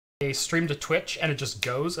a stream to Twitch and it just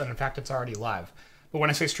goes, and in fact it's already live. But when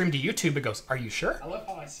I say stream to YouTube, it goes, are you sure? I love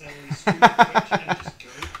how I say stream to Twitch and it just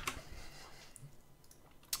goes.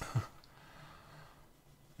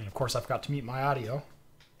 And of course I forgot to mute my audio.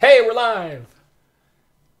 Hey, we're live!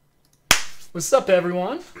 What's up,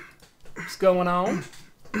 everyone? What's going on?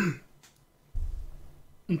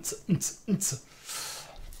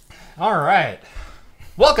 All right.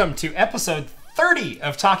 Welcome to episode 30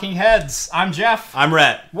 of Talking Heads. I'm Jeff. I'm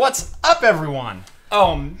Rhett. What's up, everyone?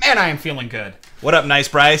 Oh, man, I am feeling good. What up, Nice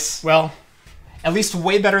Bryce? Well, at least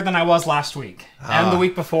way better than I was last week. And the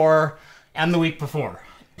week before. And the week before.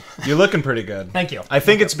 You're looking pretty good. Thank you. I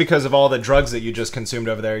think it's because of all the drugs that you just consumed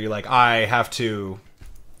over there. You're like, I have to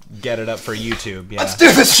get it up for YouTube. Yeah. Let's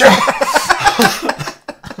do this show!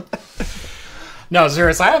 No,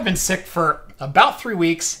 serious. I have been sick for about 3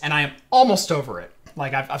 weeks, and I am almost over it.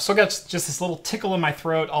 Like, I've still got just this little tickle in my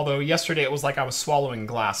throat, although yesterday it was like I was swallowing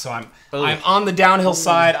glass. So I'm on the downhill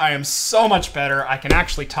side. I am so much better. I can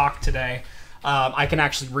actually talk today. I can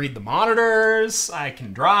actually read the monitors. I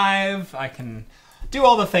can drive. I can do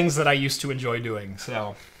all the things that I used to enjoy doing.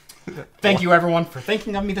 So thank you, everyone, for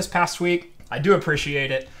thinking of me this past week. I do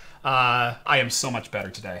appreciate it. I am so much better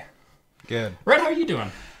today. Good. Rhett, how are you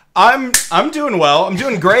doing? I'm doing well. I'm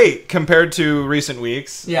doing great compared to recent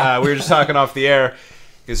weeks. Yeah. We were just talking off the air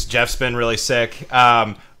because Jeff's been really sick.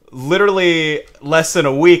 Literally less than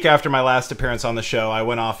a week after my last appearance on the show, I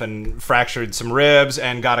went off and fractured some ribs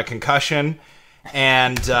and got a concussion.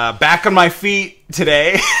 And back on my feet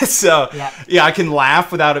today. So, yeah, I can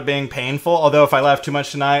laugh without it being painful. Although if I laugh too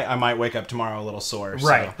much tonight, I might wake up tomorrow a little sore.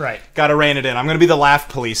 Right, so right. Got to rein it in. I'm going to be the laugh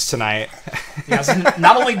police tonight. Yeah, so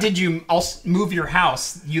not only did you also move your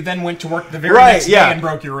house, you then went to work the very next day and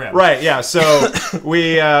broke your rib. Right, yeah. So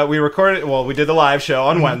we recorded, well, we did the live show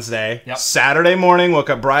on Wednesday. Yep. Saturday morning, woke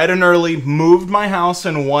up bright and early, moved my house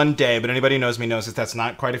in one day. But anybody who knows me knows that that's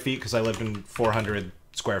not quite a feat because I lived in 400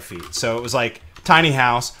 square feet. So it was like tiny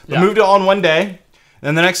house. But moved it all in one day.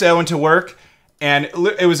 Then the next day I went to work, and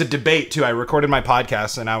it was a debate too. I recorded my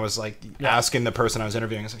podcast, and I was like asking the person I was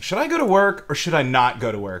interviewing, I was like, should I go to work or should I not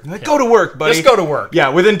go to work? And like, go to work, buddy. Just go to work. Yeah,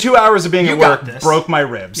 within 2 hours of being at work, broke my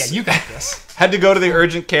ribs. Yeah, you got this. Had to go to the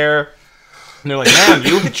urgent care. And they're like, man,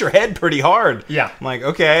 you hit your head pretty hard. Yeah. I'm like,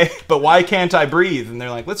 okay, but why can't I breathe? And they're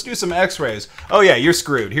like, let's do some x-rays. Oh yeah, you're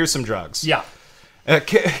screwed. Here's some drugs. Yeah. And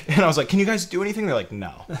I was like, can you guys do anything? They're like,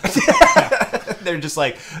 no. They're just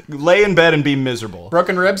like, lay in bed and be miserable.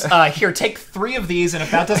 Broken ribs? Here, take 3 of these, and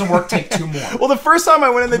if that doesn't work, take 2 more. Well, the first time I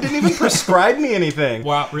went in, they didn't even prescribe me anything.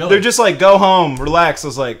 Wow, really? They're just like, go home, relax. I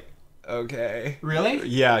was like, okay. Really?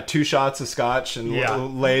 Yeah, 2 shots of scotch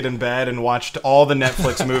and laid in bed and watched all the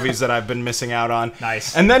Netflix movies that I've been missing out on.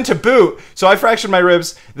 Nice. And then to boot, so I fractured my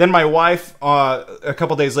ribs. Then my wife, a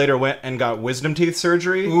couple days later, went and got wisdom teeth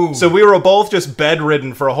surgery. Ooh. So we were both just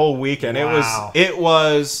bedridden for a whole weekend. Wow. It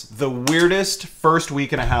was the weirdest first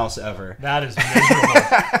week in a house ever. That is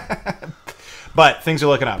miserable. But things are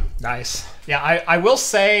looking up. Nice. Yeah, I will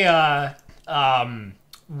say,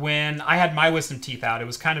 when I had my wisdom teeth out, it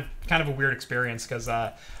was kind of a weird experience because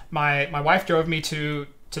my wife drove me to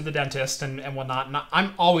the dentist and whatnot. And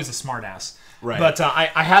I'm always a smartass. Right. But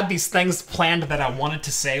I had these things planned that I wanted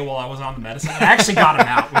to say while I was on the medicine. And I actually got them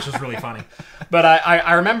out, which was really funny. But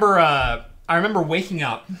I remember waking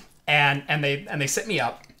up and they sit me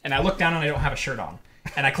up and I look down and I don't have a shirt on.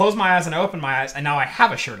 And I close my eyes and I open my eyes and now I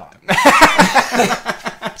have a shirt on.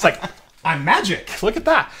 It's like, I'm magic. Look at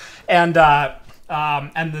that. And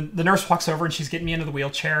the nurse walks over and she's getting me into the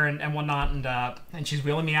wheelchair and whatnot, and she's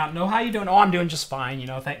wheeling me out. And, oh, how you doing? Oh, I'm doing just fine. You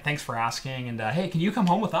know, thanks for asking. And hey, can you come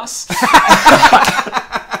home with us?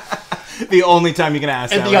 The only time you can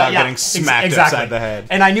ask that without getting smacked upside the head.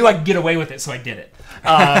 And I knew I could get away with it, so I did it.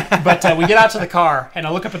 But we get out to the car, and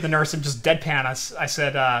I look up at the nurse and just deadpan. I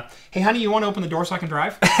said, hey, honey, you want to open the door so I can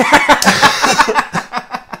drive?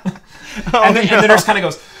 And the nurse kind of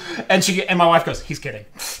goes, and my wife goes, he's kidding.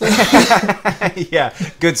 Yeah,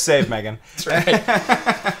 good save, Megan. That's right.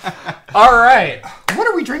 All right. What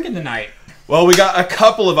are we drinking tonight? Well, we got a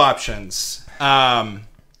couple of options.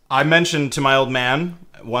 I mentioned to my old man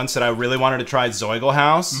once that I really wanted to try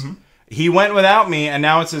Zoiglhaus. Mm-hmm. He went without me, and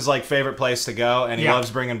now it's his favorite place to go, and he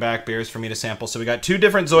loves bringing back beers for me to sample. So we got 2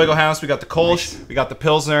 different Zoiglhaus. We got the Kolsch, we got the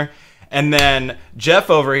Pilsner. And then Jeff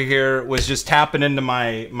over here was just tapping into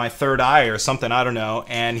my third eye or something, I don't know.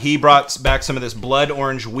 And he brought back some of this blood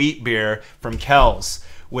orange wheat beer from Kells,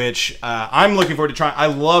 which I'm looking forward to trying. I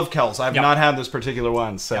love Kells. I've not had this particular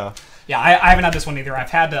one. So Yeah, I haven't had this one either. I've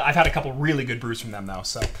had a couple really good brews from them though.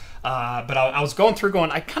 So, but I was going through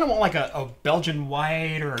I kind of want like a Belgian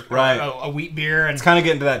white or a wheat beer, and It's kind of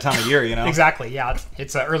getting to that time of year, you know. exactly. Yeah,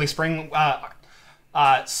 it's early spring.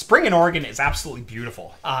 Spring in Oregon is absolutely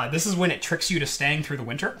beautiful. This is when it tricks you to staying through the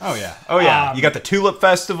winter. Oh yeah. You got the Tulip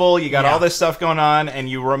Festival. You got all this stuff going on, and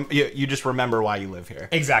you just remember why you live here.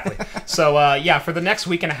 Exactly. So yeah, for the next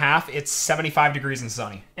week and a half, it's 75 degrees and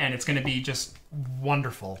sunny, and it's going to be just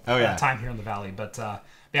wonderful. Time here in the valley. But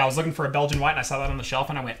yeah, I was looking for a Belgian white, and I saw that on the shelf,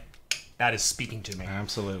 and I went, "That is speaking to me."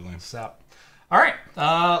 Absolutely. So. All right,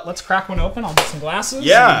 let's crack one open. I'll get some glasses.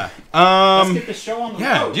 Yeah. Let's get the show on the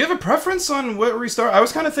road. Do you have a preference on what we start? I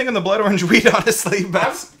was kind of thinking the blood orange wheat, honestly.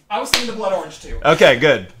 But I was thinking the blood orange too. Okay,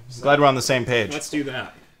 good. Glad we're on the same page. Let's do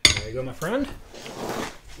that. There you go, my friend.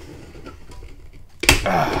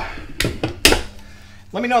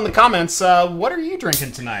 Let me know in the comments, what are you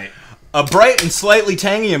drinking tonight? A bright and slightly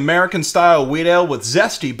tangy American-style wheat ale with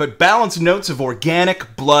zesty but balanced notes of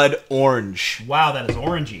organic blood orange. Wow, that is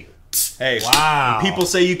orangey. Hey, wow. When people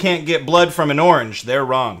say you can't get blood from an orange, they're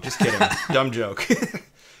wrong. Just kidding. Dumb joke.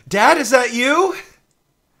 Dad, is that you?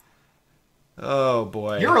 Oh,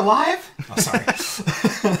 boy. You're alive? Oh, sorry.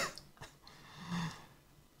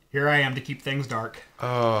 Here I am to keep things dark.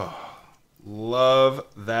 Oh, love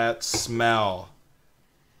that smell.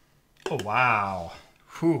 Oh, wow.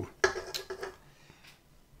 Whew.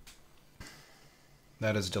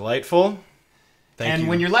 That is delightful. Thank you.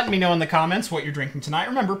 When you're letting me know in the comments what you're drinking tonight,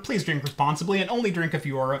 remember, please drink responsibly and only drink if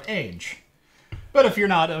you are of age. But if you're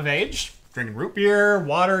not of age, drinking root beer,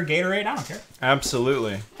 water, Gatorade, I don't care.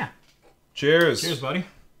 Absolutely. Yeah. Cheers. Cheers, buddy.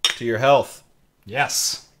 To your health.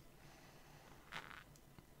 Yes.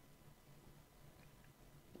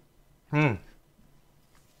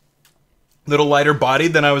 Little lighter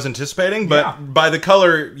bodied than I was anticipating, but Yeah. by the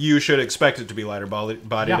color, you should expect it to be lighter bodied.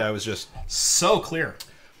 Yeah. I was just... So clear.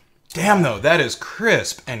 Damn, though, that is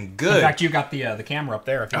crisp and good. In fact, you got the camera up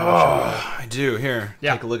there. If you want to show it. I do. Here,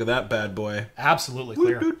 Yeah. take a look at that bad boy. Absolutely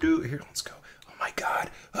clear. Here, let's go. Oh my god.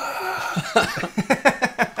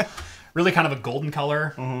 Really kind of a golden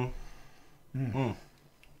color. A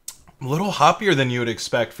little hoppier than you would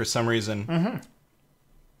expect for some reason.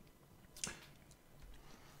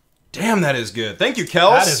 Damn, that is good. Thank you,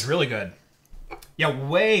 Kells. That is really good. Yeah,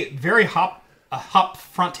 very hop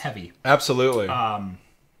front heavy. Absolutely.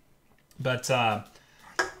 But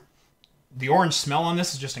the orange smell on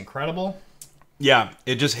this is just incredible. Yeah,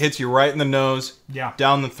 it just hits you right in the nose, Yeah.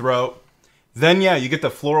 down the throat. Then, yeah, you get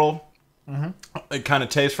the floral kind of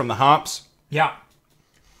taste from the hops. Yeah.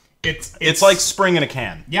 It's like spring in a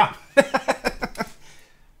can. Yeah.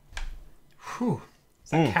 Whew.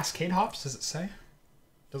 Is that Cascade hops? Does it say?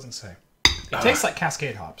 Doesn't say. It tastes like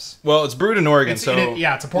Cascade hops. Well, it's brewed in Oregon, It's so...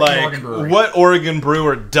 a Portland, Oregon brewery. What Oregon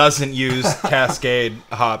brewer doesn't use Cascade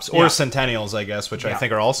hops? Or Yeah. Centennials, I guess, which I Yeah.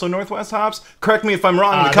 think are also Northwest hops? Correct me if I'm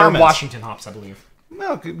wrong in the They're comments. Washington hops, I believe,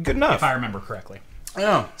 Well, good enough. if I remember correctly.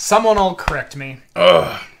 Yeah. Someone will correct me.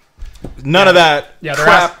 None of that Yeah,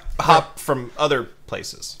 crap hop from other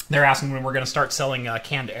places. They're asking when we're going to start selling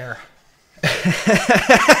canned air.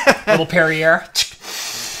 Little Perrier.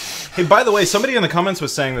 Hey, by the way, somebody in the comments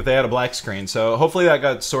was saying that they had a black screen, so hopefully that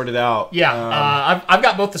got sorted out. Yeah, I've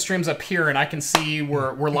got both the streams up here, and I can see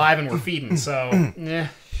we're live and we're feeding. So,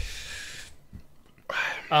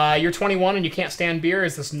 you're 21 and you can't stand beer.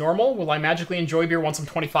 Is this normal? Will I magically enjoy beer once I'm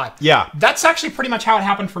 25? Yeah. That's actually pretty much how it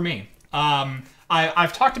happened for me.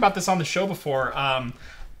 I've talked about this on the show before.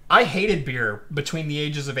 I hated beer between the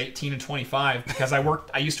ages of 18 and 25 because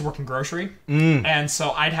I used to work in grocery, and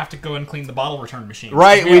so I'd have to go and clean the bottle return machine.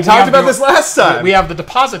 Right, we talked about this last time. We have the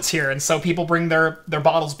deposits here, and so people bring their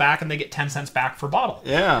bottles back, and they get 10 cents back per bottle.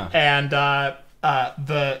 Yeah. And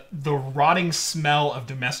the rotting smell of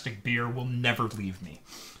domestic beer will never leave me.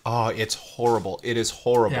 Oh, it's horrible. It is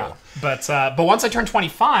horrible. Yeah. But once I turned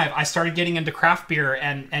 25, I started getting into craft beer,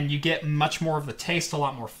 and you get much more of the taste, a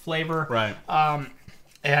lot more flavor. Right.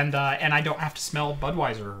 And I don't have to smell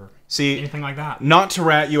Budweiser or anything like that. Not to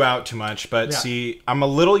rat you out too much, but see, I'm a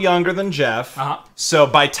little younger than Jeff. So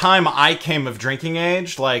by time I came of drinking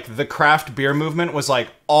age, like the craft beer movement was like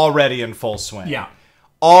already in full swing. Yeah.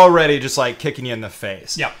 Already just like kicking you in the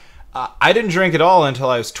face. Yeah. I didn't drink at all until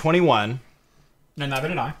I was 21. And neither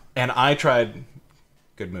did I. And I tried...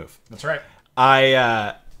 Good move. That's right.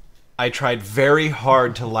 I tried very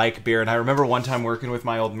hard to like beer, and I remember one time working with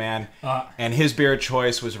my old man, and his beer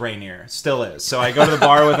choice was Rainier. Still is. So I go to the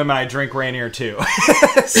bar with him, and I drink Rainier, too.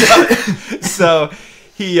 so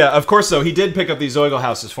he, of course, though, he did pick up these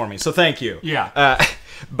Zoiglhauses for me, so thank you. Yeah.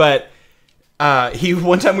 But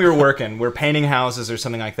one time we were working, we were painting houses or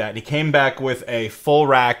something like that, and he came back with a full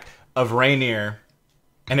rack of Rainier,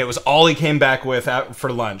 and it was all he came back with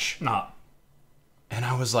for lunch. No. And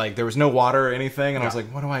I was like, there was no water or anything, and I was like,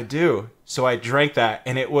 what do I do? So I drank that,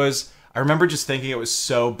 and it was, I remember just thinking it was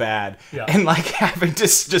so bad, and like having to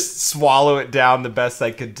just swallow it down the best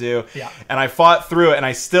I could do. Yeah. And I fought through it, and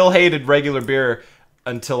I still hated regular beer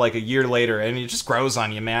until like a year later, and it just grows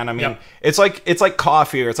on you, man. I mean, it's like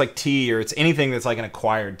coffee, or it's like tea, or it's anything that's like an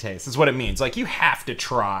acquired taste. That's what it means. Like, you have to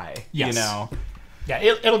try, you know? Yeah,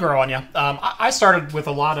 it'll grow on you. I started with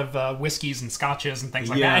a lot of whiskeys and scotches and things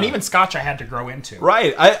like that, and even scotch I had to grow into.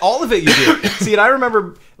 Right, all of it you do. See, and I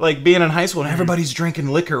remember like being in high school and everybody's drinking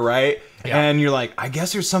liquor, right? Yeah. And you're like, I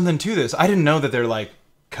guess there's something to this. I didn't know that they're like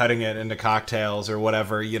cutting it into cocktails or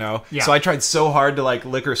whatever, you know? Yeah. So I tried so hard to like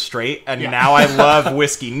liquor straight, and now I love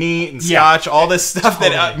whiskey neat and scotch, all this stuff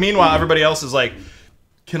that, meanwhile, everybody else is like,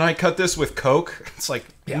 can I cut this with Coke? It's like,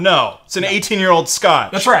 no, it's an 18-year-old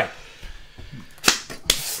scotch. That's right.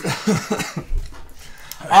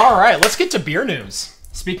 All right, let's get to beer news.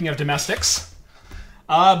 Speaking of domestics,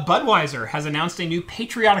 Budweiser has announced a new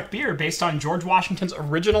patriotic beer based on George Washington's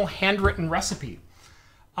original handwritten recipe.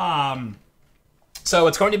 So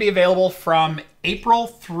it's going to be available from April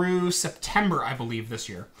through September, I believe, this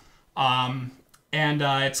year. And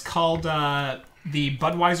it's called the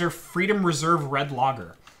Budweiser Freedom Reserve Red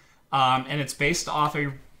Lager. And it's based off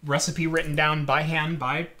a recipe written down by hand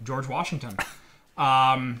by George Washington.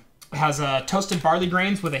 Has toasted barley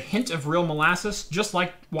grains with a hint of real molasses, just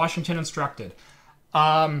like Washington instructed.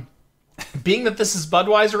 Being that this is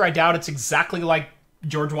Budweiser, I doubt it's exactly like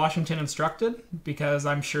George Washington instructed, because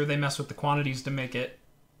I'm sure they mess with the quantities to make it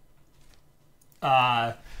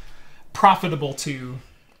profitable to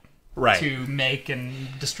make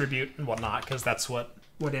and distribute and whatnot, because that's what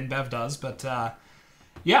InBev does. But I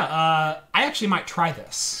actually might try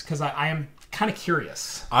this, because I am kind of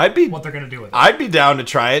curious what they're going to do with it. I'd be down to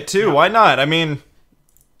try it too. Why not? I mean,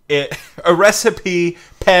 a recipe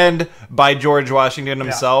penned by George Washington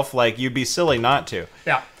himself, like, you'd be silly not to.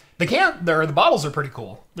 Yeah. The bottles are pretty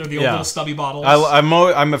cool. They're the old little stubby bottles.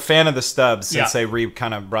 I'm a fan of the stubs since they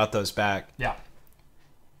kind of brought those back. Yeah.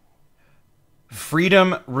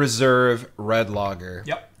 Freedom Reserve Red Lager.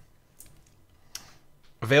 Yep.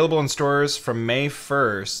 Available in stores from May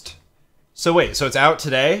 1st. So wait, so it's out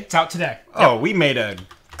today? It's out today. Oh, we made a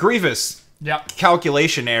grievous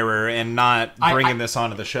calculation error in not bringing this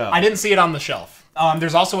onto the shelf. I didn't see it on the shelf.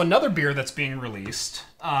 There's also another beer that's being released.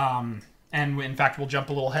 And in fact, we'll jump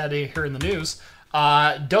a little ahead here in the news.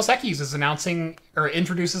 Dos Equis is announcing, or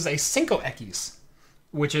introduces, a Cinco Equis,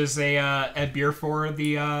 which is a beer for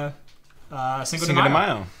the Cinco de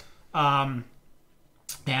Mayo.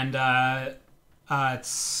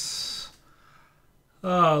 It's...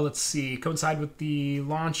 let's see. Coincide with the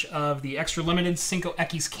launch of the extra limited Cinco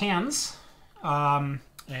Equis cans. And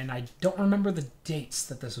I don't remember the dates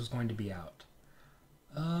that this was going to be out.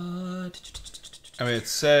 I mean, it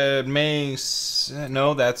said May...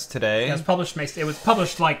 No, that's today. It was published May... It was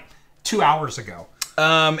published like 2 hours ago.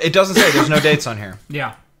 It doesn't say. There's no dates on here.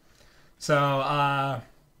 Yeah. So,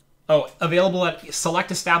 available at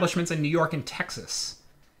select establishments in New York and Texas.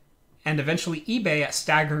 And eventually eBay at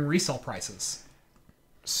staggering resale prices.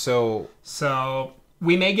 So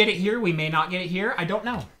we may get it here. We may not get it here. I don't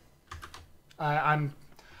know.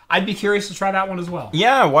 I'd be curious to try that one as well.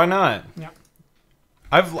 Yeah, why not? Yeah.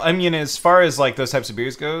 I mean, as far as like those types of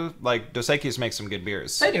beers go, like Dos Equis make some good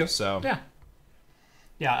beers. They do. So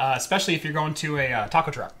yeah, especially if you're going to a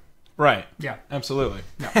taco truck. Right. Yeah. Absolutely.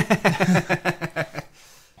 Yeah.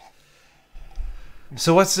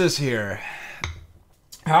 So what's this here?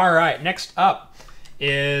 All right. Next up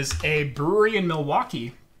is a brewery in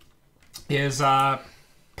Milwaukee is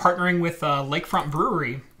partnering with Lakefront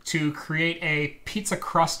Brewery to create a pizza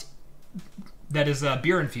crust that is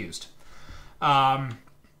beer infused. And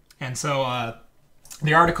so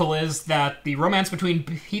the article is that the romance between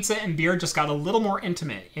pizza and beer just got a little more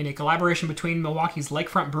intimate in a collaboration between Milwaukee's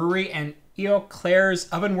Lakefront Brewery and Eau Claire's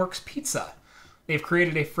Ovenworks Pizza. They've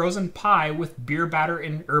created a frozen pie with beer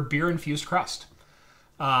batter or beer infused crust.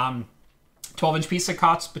 12-inch pizza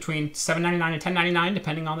costs between $7.99 and $10.99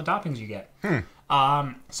 depending on the toppings you get.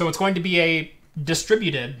 So it's going to be a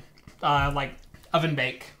distributed like oven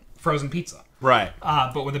bake frozen pizza. Right.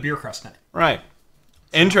 But with a beer crust in it. Right.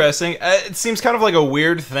 Interesting. It seems kind of like a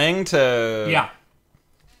weird thing to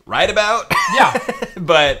write about. Yeah.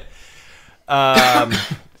 But,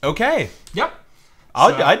 okay. Yep.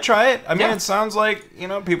 I'd try it. I mean, it sounds like,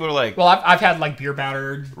 people are like... Well, I've had like beer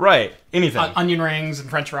battered... Right. Anything. Onion rings and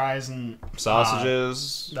french fries and...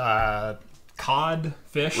 Sausages. Cod,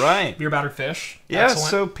 fish. Right. Beer battered fish. Yeah, Excellent.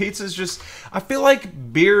 so pizza's just... I feel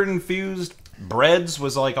like beer infused Breads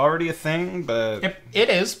was like already a thing, but It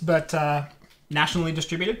is, but nationally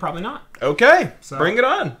distributed, probably not. okay, bring it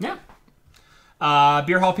on. Yeah.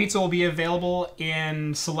 Beer Hall Pizza will be available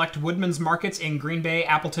in select Woodman's markets in Green Bay,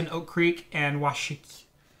 Appleton, Oak Creek, and Waukesha,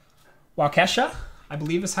 I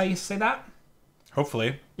believe is how you say that.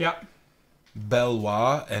 Hopefully. Yep.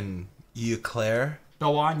 Belvoir and Eau Claire.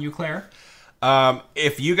 Belvoir and Eau Claire.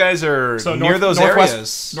 If you guys are So near those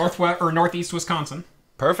areas, northwest or northeast Wisconsin.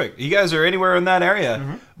 perfect. You guys are anywhere in that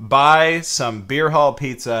area, buy some Beer Hall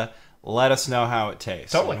Pizza. Let us know how it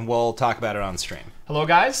tastes. Totally. And we'll talk about it on stream. Hello,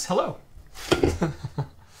 guys. Hello.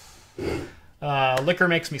 Liquor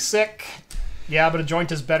makes me sick. Yeah, but a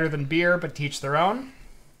joint is better than beer, but to each their own.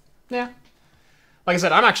 Yeah. Like I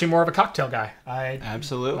said, I'm actually more of a cocktail guy.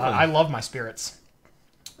 Absolutely. I love my spirits.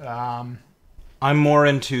 I'm more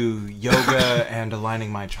into yoga and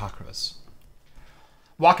aligning my chakras.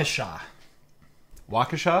 Waukesha.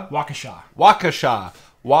 Waukesha? Waukesha. Waukesha.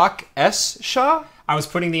 Wak-S-Sha? I was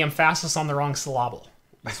putting the emphasis on the wrong syllable.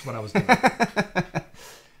 That's what I was doing.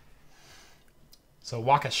 So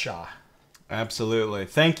Waukesha. Absolutely.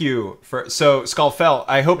 Thank you for Zoigl-Pils.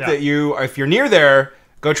 I hope Yeah. that if you're near there,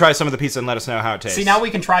 go try some of the pizza and let us know how it tastes. See, now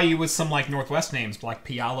we can try you with some like Northwest names, like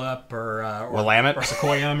Puyallup or Willamette? or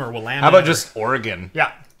Sequoiam or Willamette. How about just Oregon?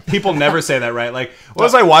 yeah? People never say that, right? Like, what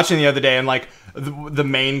was I watching the other day? And like the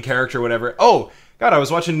main character, whatever. Oh God, I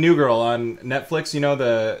was watching New Girl on Netflix. You know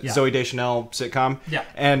the Zooey Deschanel sitcom. Yeah.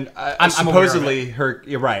 And I'm supposedly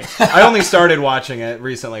you're right. I only started watching it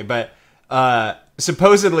recently, but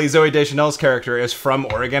supposedly Zooey Deschanel's character is from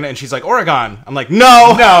Oregon, and she's like, Oregon. I'm like,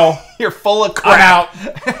 no, you're full of I'm crap. out.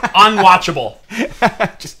 Unwatchable.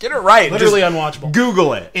 Just get it right. Literally Just unwatchable.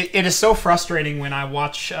 Google it. It is so frustrating when I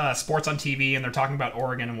watch sports on TV and they're talking about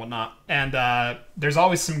Oregon and whatnot. And there's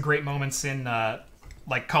always some great moments in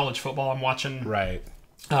like college football. I'm watching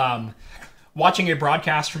watching a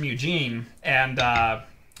broadcast from Eugene, and I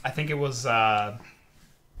think it was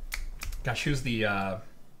who's the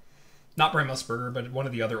not Brent Musburger, but one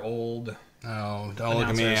of the other old. Oh, don't look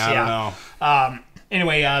at me. announcers. I don't know.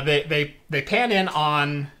 Anyway, they pan in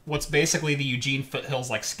on what's basically the Eugene foothills,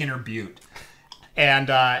 like Skinner Butte, and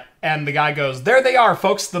the guy goes, "There they are,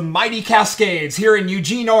 folks, the mighty Cascades here in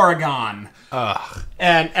Eugene, Oregon." Ugh.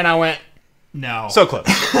 And I went, no, So close.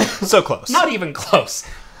 So close. not even close.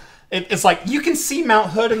 It's like you can see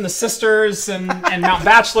Mount Hood and the Sisters and Mount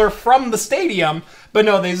Bachelor from the stadium, but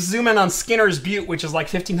no, they zoom in on Skinner's Butte, which is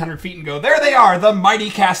like 1,500 feet, and go, "There they are, the mighty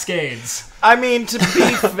Cascades." I mean, to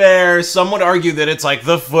be fair, some would argue that it's like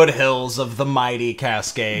the foothills of the mighty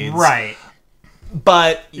Cascades. Right.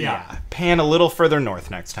 But, Yeah. pan a little further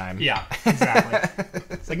north next time. Yeah, exactly.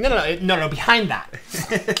 It's like, no, behind that.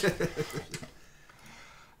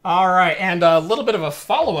 All right, and a little bit of a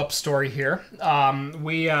follow-up story here.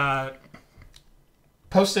 We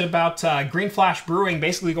posted about Green Flash Brewing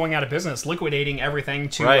basically going out of business, liquidating everything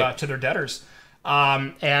to their debtors.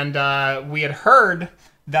 And we had heard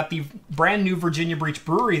that the brand new Virginia Beach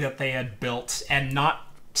brewery that they had built and not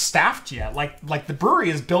staffed yet, like the brewery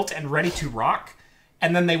is built and ready to rock,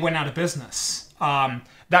 and then they went out of business.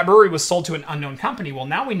 That brewery was sold to an unknown company. Well,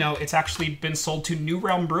 now we know it's actually been sold to New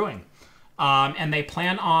Realm Brewing. And they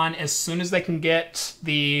plan on, as soon as they can get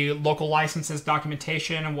the local licenses,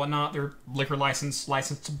 documentation, and whatnot, their liquor license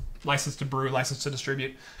to brew, license to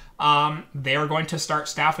distribute, they are going to start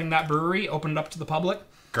staffing that brewery, open it up to the public.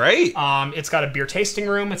 Great. It's got a beer tasting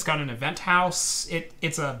room. It's got an event house.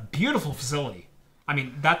 It's a beautiful facility. I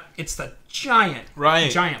mean, it's the giant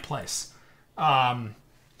place.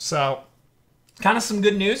 So, kind of some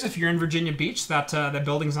good news if you're in Virginia Beach that the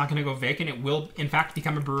building's not going to go vacant. It will, in fact,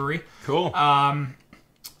 become a brewery. Cool.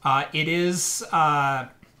 It is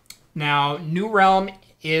now New Realm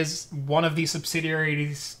is one of the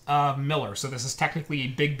subsidiaries of Miller, so this is technically a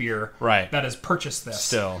big beer that has purchased this.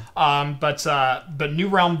 Still, but New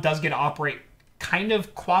Realm does get to operate kind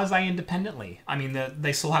of quasi-independently. I mean,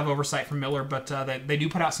 they still have oversight from Miller, but they do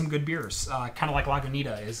put out some good beers. Kind of like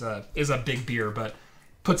Lagunitas is a big beer, but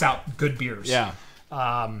puts out good beers. Yeah.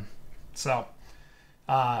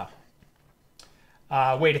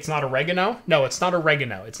 Wait, it's not oregano? No, it's not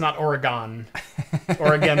oregano. It's not Oregon.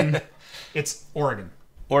 Oregon. It's Oregon.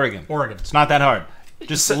 Oregon. Oregon. It's not that hard.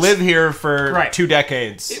 Just live here for 2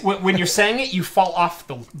 decades. When you're saying it, you fall off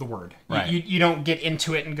the word. Right. You don't get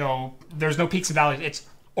into it and go, there's no peaks and valleys. It's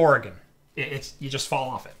Oregon. You just fall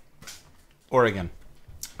off it. Oregon.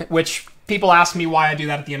 Which people ask me why I do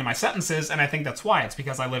that at the end of my sentences, and I think that's why. It's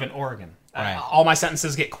because I live in Oregon. Right. All my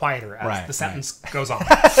sentences get quieter as the sentence goes on.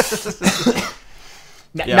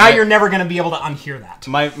 Yeah, now you're never going to be able to unhear that.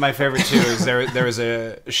 My favorite too is there was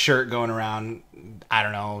a shirt going around I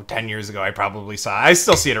don't know, 10 years ago I probably saw it. I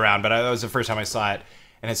still see it around, but that was the first time I saw it.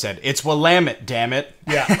 And it said, "It's Willamette, damn it."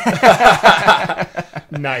 Yeah.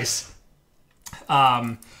 Nice.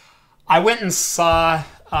 I went and saw,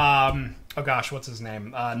 oh gosh, what's his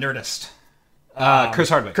name? Nerdist. Chris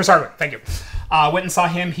Hardwick. Chris Hardwick, thank you. Went and saw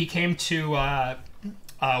him. He came to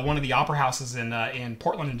one of the opera houses in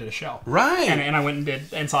Portland and did a show. Right. And I went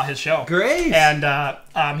and saw his show. Great. And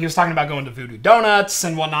he was talking about going to Voodoo Donuts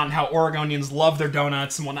and whatnot, and how Oregonians love their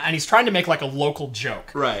donuts and whatnot. And he's trying to make like a local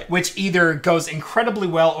joke. Right. Which either goes incredibly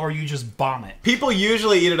well or you just bomb it. People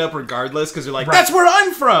usually eat it up regardless because they're like, Right. "That's where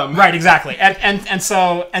I'm from." Right, exactly. And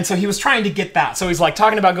so he was trying to get that. So he's like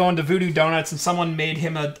talking about going to Voodoo Donuts, and someone made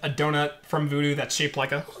him a donut from Voodoo that's shaped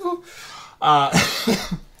like a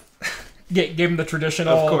gave him the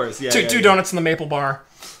traditional, of course, yeah, two donuts in the maple bar,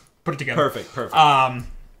 put it together. Perfect.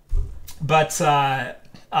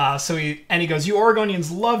 So he goes, "You Oregonians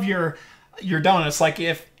love your donuts. Like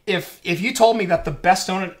if you told me that the best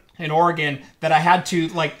donut in Oregon, that I had to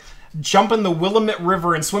like jump in the Willamette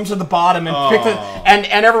River and swim to the bottom and pick the and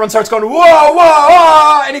everyone starts going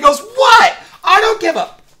whoa, and he goes, "What? I don't give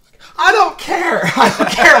up. I don't care. I don't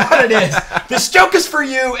care what it is. This joke is for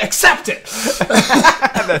you. Accept it."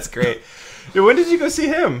 That's great. Dude, when did you go see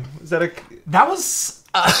him? That was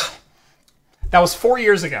 4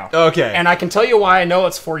 years ago. Okay. And I can tell you why I know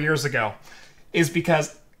it's 4 years ago, is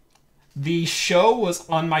because the show was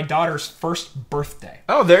on my daughter's first birthday.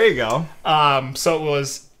 Oh, there you go. So it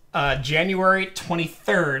was January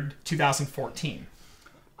 23rd, 2014.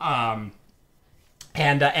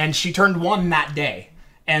 And she turned 1 that day.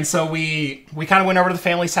 And so we kind of went over to the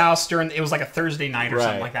family's house it was like a Thursday night or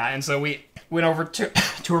something like that. And so we went over to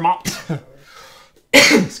her mom.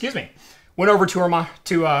 Excuse me. Went over to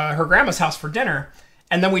her grandma's house for dinner,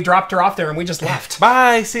 and then we dropped her off there and we just left.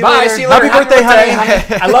 Bye. See you later. See you later. Happy birthday,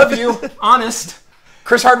 honey. I love you. Honest.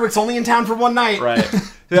 Chris Hardwick's only in town for one night. Right.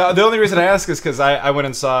 Yeah, the only reason I ask is because I went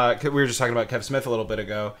and saw. We were just talking about Kev Smith a little bit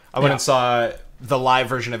ago. I went and saw the live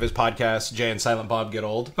version of his podcast, Jay and Silent Bob Get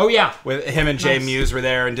Old. Oh yeah. With him and Jay Muse were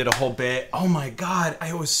there and did a whole bit. Oh my god,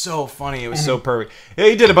 it was so funny. It was so perfect. Yeah,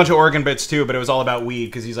 he did a bunch of Oregon bits too, but it was all about weed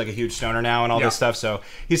because he's like a huge stoner now and all this stuff. So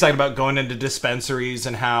he's talking about going into dispensaries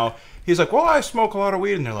and how he's like, "Well, I smoke a lot of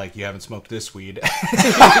weed," and they're like, "You haven't smoked this weed."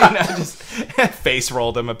 Just face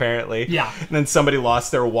rolled him apparently. Yeah. And then somebody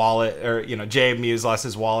lost their wallet, or Jay Muse lost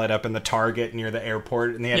his wallet up in the Target near the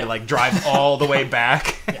airport, and they had to like drive all the way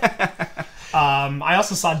back. I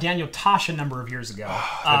also saw Daniel Tosh a number of years ago.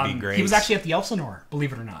 That'd be great. He was actually at the Elsinore,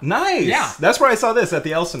 believe it or not. Nice. Yeah. That's where I saw this, at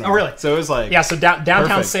the Elsinore. Oh, really? So it was like... Yeah, so downtown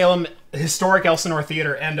perfect. Salem, historic Elsinore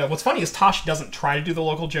Theater. And what's funny is Tosh doesn't try to do the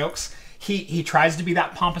local jokes. He tries to be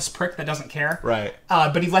that pompous prick that doesn't care. Right.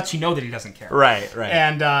 But he lets you know that he doesn't care. Right.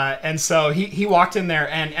 And so he walked in there,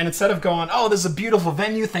 and instead of going, "Oh, this is a beautiful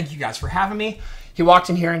venue, thank you guys for having me," he walked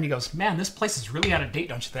in here and he goes, "Man, this place is really out of date,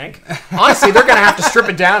 don't you think? Honestly, they're going to have to strip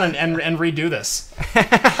it down and redo this."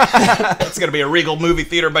 It's going to be a Regal movie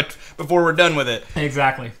theater, but before we're done with it.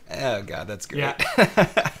 Exactly. Oh, God, that's great.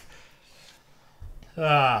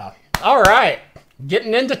 Yeah. All right.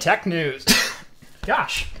 Getting into tech news.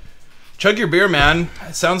 Gosh. Chug your beer, man.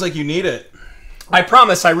 It sounds like you need it. I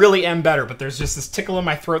promise I really am better, but there's just this tickle in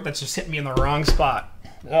my throat that's just hitting me in the wrong spot.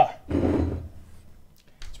 Ugh.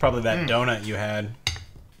 It's probably that donut you had.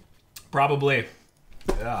 Probably.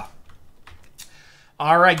 Yeah.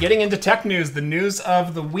 All right, getting into tech news, the news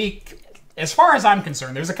of the week. As far as I'm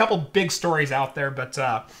concerned, there's a couple big stories out there, but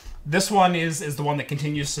this one is the one that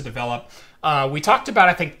continues to develop. We talked about,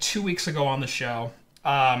 I think, 2 weeks ago on the show,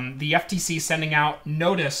 the FTC sending out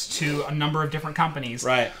notice to a number of different companies,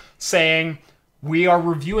 Right. saying, "We are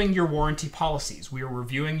reviewing your warranty policies. We are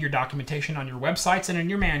reviewing your documentation on your websites and in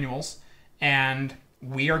your manuals, and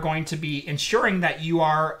we are going to be ensuring that you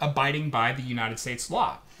are abiding by the United States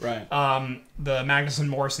law." Right. The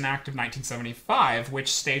Magnuson-Moss Act of 1975,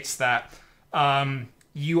 which states that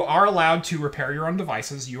you are allowed to repair your own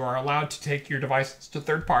devices, you are allowed to take your devices to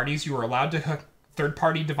third parties, you are allowed to hook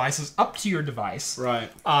third-party devices up to your device,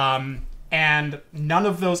 Right. and none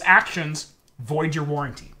of those actions void your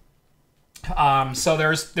warranty. So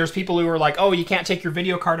there's people who are like, "Oh, you can't take your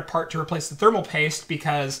video card apart to replace the thermal paste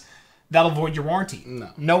because that'll void your warranty."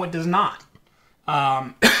 No, it does not.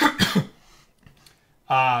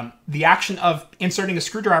 The action of inserting a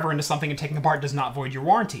screwdriver into something and taking it apart does not void your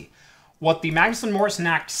warranty. What the Magnuson-Moss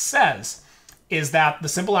Act says is that the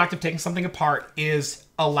simple act of taking something apart is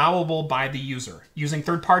allowable by the user. Using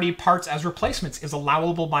third-party parts as replacements is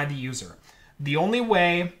allowable by the user. The only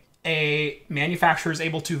way a manufacturer is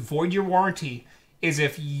able to void your warranty is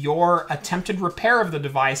if your attempted repair of the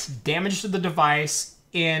device damaged the device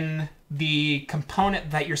in the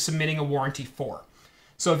component that you're submitting a warranty for.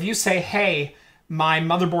 So if you say, hey, my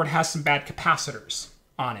motherboard has some bad capacitors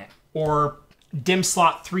on it, or DIMM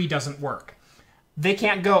slot 3 doesn't work, they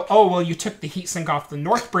can't go, oh, well, you took the heatsink off the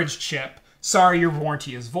Northbridge chip. Sorry, your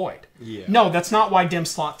warranty is void. Yeah. No, that's not why DIMM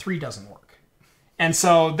slot 3 doesn't work. And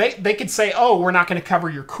so they could say, oh, we're not going to cover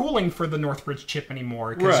your cooling for the Northbridge chip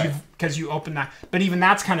anymore because you opened that. But even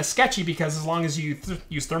that's kind of sketchy, because as long as you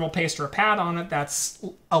use thermal paste or a pad on it, that's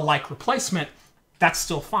a like replacement, that's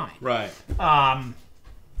still fine. Right.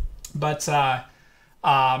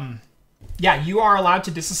 Yeah, you are allowed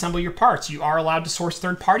to disassemble your parts. You are allowed to source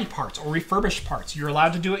third-party parts or refurbished parts. You're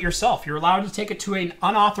allowed to do it yourself. You're allowed to take it to an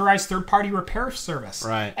unauthorized third-party repair service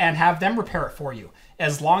and have them repair it for you,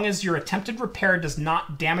 as long as your attempted repair does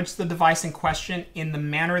not damage the device in question in the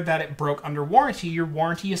manner that it broke under warranty. Your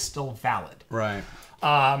warranty is still valid. Right.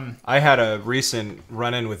 I had a recent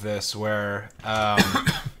run-in with this where,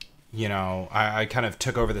 you know, I kind of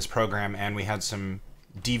took over this program and we had some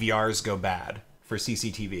DVRs go bad for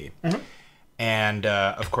CCTV. Mm-hmm. And,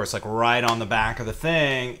 of course, like right on the back of the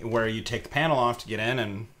thing where you take the panel off to get in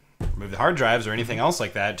and remove the hard drives or anything else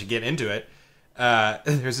like that to get into it,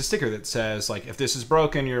 there's a sticker that says, like, if this is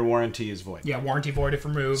broken, your warranty is void. Yeah, warranty void if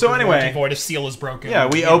removed. So anyway, warranty void if seal is broken. Yeah,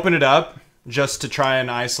 we open it up just to try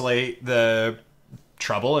and isolate the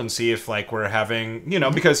trouble and see if, like, we're having, you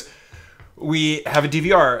know, because we have a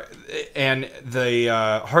DVR and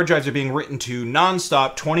the hard drives are being written to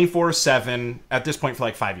nonstop 24/7 at this point for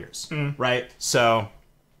like 5 years, right? So,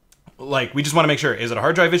 like, we just want to make sure, is it a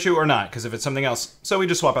hard drive issue or not? Because if it's something else, so we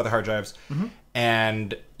just swap out the hard drives.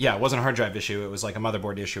 And yeah, it wasn't a hard drive issue. It was like a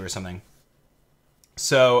motherboard issue or something.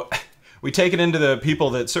 So we take it into the people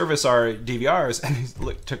that service our DVRs, and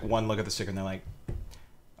they took one look at the sticker and they're like,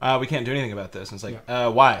 we can't do anything about this. And it's like,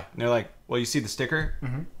 why? And they're like, well, you see the sticker?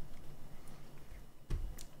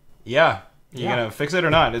 Yeah. You gonna fix it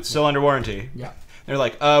or not? It's still under warranty. Yeah. They're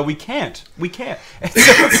like, we can't. And so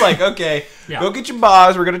it's like, okay, go get your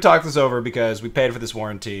boss. We're going to talk this over because we paid for this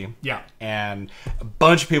warranty. Yeah. And a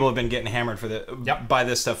bunch of people have been getting hammered for by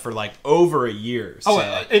this stuff for like over a year. So.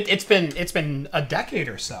 Oh, it's been a decade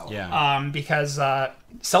or so. Yeah. Because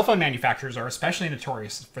cell phone manufacturers are especially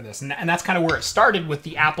notorious for this, and that's kind of where it started, with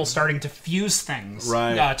the Apple starting to fuse things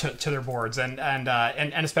to their boards, and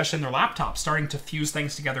especially in their laptops, starting to fuse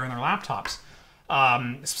things together in their laptops.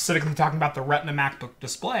 Specifically talking about the Retina MacBook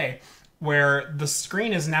display, where the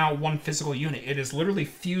screen is now one physical unit. It is literally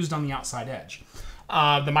fused on the outside edge.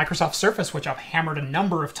 The Microsoft Surface, which I've hammered a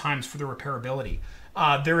number of times for the repairability,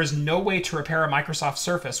 there is no way to repair a Microsoft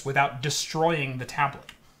Surface without destroying the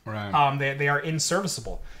tablet. Right. They are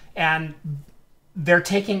inserviceable. And they're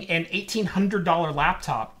taking an $1,800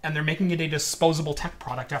 laptop and they're making it a disposable tech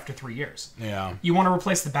product after 3 years. Yeah. You want to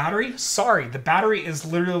replace the battery? Sorry, the battery is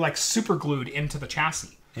literally like super glued into the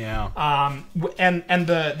chassis. Yeah. And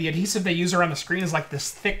the adhesive they use around the screen is like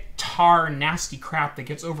this thick tar nasty crap that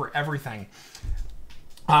gets over everything.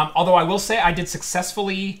 Although I will say I did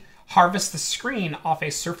successfully harvest the screen off a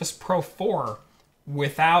Surface Pro 4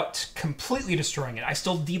 without completely destroying it. I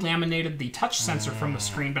still delaminated the touch sensor from the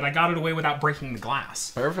screen, but I got it away without breaking the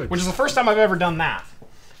glass. Perfect. Which is the first time I've ever done that.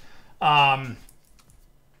 But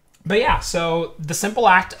yeah, so the simple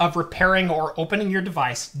act of repairing or opening your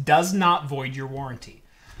device does not void your warranty.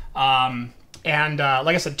 And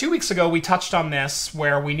like I said, 2 weeks ago, we touched on this,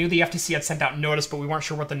 where we knew the FTC had sent out notice, but we weren't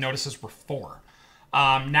sure what the notices were for.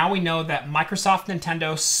 Now we know that Microsoft,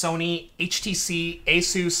 Nintendo, Sony, HTC,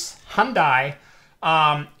 Asus, Hyundai,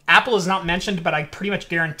 Apple is not mentioned, but I pretty much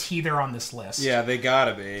guarantee they're on this list. Yeah, they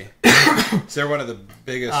gotta be. They're one of the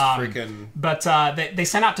biggest freaking... But they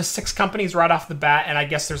sent out to 6 companies right off the bat, and I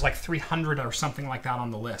guess there's like 300 or something like that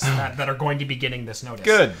on the list that are going to be getting this notice.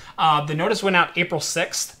 Good. The notice went out April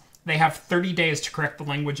 6th. They have 30 days to correct the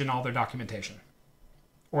language in all their documentation.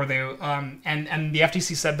 Or they and the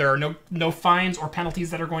FTC said there are no fines or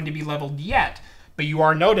penalties that are going to be leveled yet, but you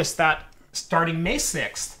are noticed that starting May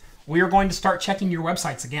 6th, we are going to start checking your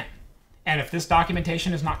websites again. And if this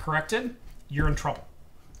documentation is not corrected, you're in trouble.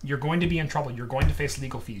 You're going to be in trouble. You're going to face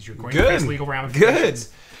legal fees. You're going to face legal ramifications.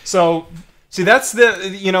 Good. So, see, that's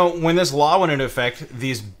the, you know, when this law went into effect,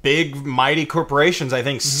 these big, mighty corporations, I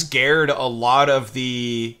think, scared a lot of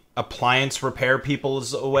the appliance repair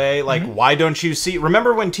peoples away. Like, why don't you see...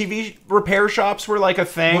 Remember when TV repair shops were like a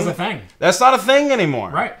thing? It was a thing. That's not a thing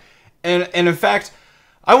anymore. Right. And in fact...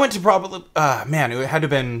 I went to probably, man, it had to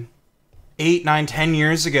have been 8, 9, 10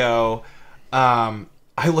 years ago.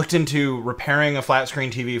 I looked into repairing a flat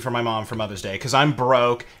screen TV for my mom for Mother's Day because I'm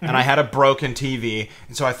broke and I had a broken TV.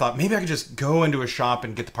 And so I thought maybe I could just go into a shop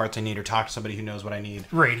and get the parts I need or talk to somebody who knows what I need.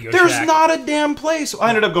 Radio There's Shack. not a damn place. I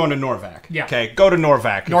ended up going to Norvac. Yeah. Okay, go to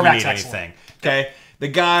Norvac if you Norvac's need excellent. anything. Okay, the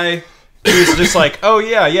guy... He was just like, oh,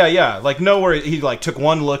 yeah. Like, no worries. He, like, took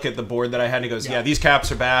one look at the board that I had, and he goes, yeah, these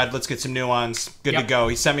caps are bad. Let's get some new ones. Good to go.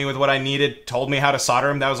 He sent me with what I needed, told me how to solder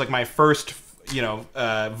them. That was, like, my first,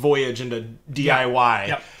 voyage into DIY.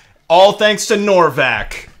 Yep. All thanks to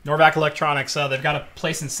Norvac. Norvac Electronics. They've got a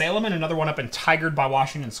place in Salem and another one up in Tigard by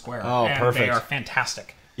Washington Square. Oh, and perfect. They are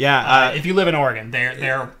fantastic. Yeah. If you live in Oregon,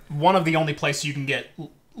 they're one of the only places you can get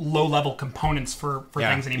low-level components for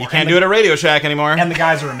things anymore. You can't do it at Radio Shack anymore. And the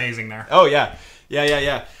guys are amazing there. Oh, yeah.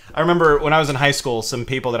 Yeah. I remember when I was in high school, some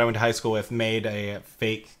people that I went to high school with made a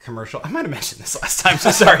fake commercial. I might have mentioned this last time,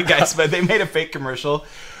 so sorry, guys. But they made a fake commercial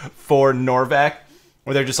for Norvac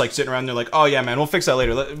where they're just like sitting around and they're like, oh, yeah, man, we'll fix that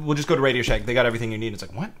later. We'll just go to Radio Shack. They got everything you need. It's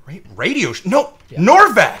like, what? Radio Shack? No,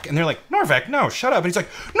 Norvac. And they're like, Norvac? No, shut up. And he's like,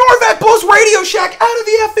 Norvac blows Radio Shack out of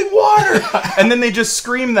the effing water. And then they just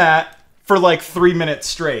scream that for like 3 minutes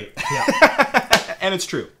straight. Yeah. And it's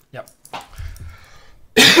true. Yep.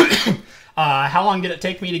 How long did it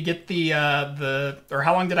take me to get or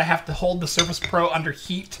how long did I have to hold the Surface Pro under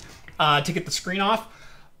heat to get the screen off?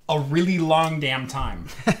 A really long damn time.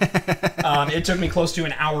 It took me close to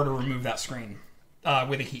an hour to remove that screen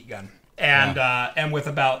with a heat gun. And with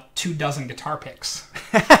about 24 guitar picks.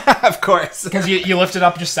 Of course. Because you lift it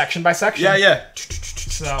up just section by section. Yeah.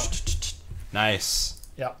 So, nice.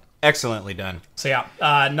 yeah. Excellently done. So yeah,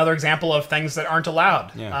 another example of things that aren't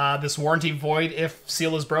allowed. Yeah. This warranty void if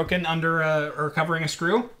seal is broken under or covering a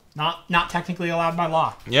screw, not technically allowed by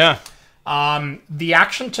law. Yeah. The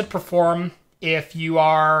action to perform if you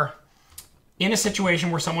are in a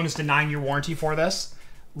situation where someone is denying your warranty for this,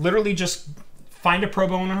 literally just find a pro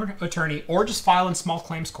bono attorney or just file in small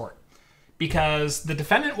claims court. Because the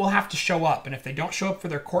defendant will have to show up, and if they don't show up for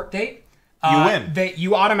their court date, you win.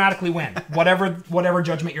 You automatically win, whatever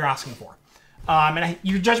judgment you're asking for. And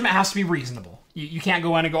your judgment has to be reasonable. You can't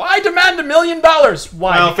go in and go, I demand $1 million.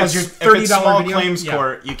 Why? Well, because if your $30 it's small video? claims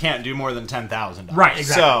court, you can't do more than $10,000. Right,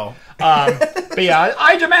 exactly. So, but yeah,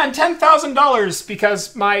 I demand $10,000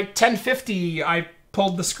 because my 1050 I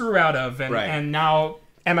pulled the screw out of, and now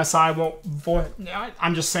MSI won't.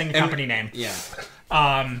 I'm just saying the company name. Yeah.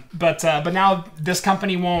 But now this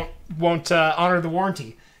company won't honor the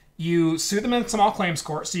warranty. You sue them in small claims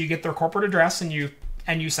court, so you get their corporate address and you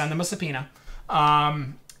send them a subpoena.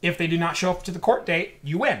 If they do not show up to the court date,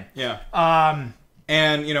 you win. Yeah.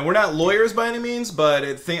 And we're not lawyers by any means, but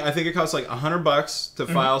I think it costs like $100 to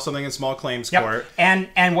file something in small claims court.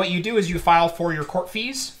 And what you do is you file for your court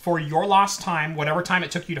fees for your lost time, whatever time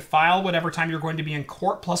it took you to file, whatever time you're going to be in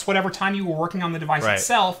court, plus whatever time you were working on the device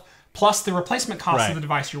itself, plus the replacement cost of the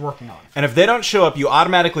device you're working on. And if they don't show up, you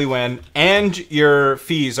automatically win, and your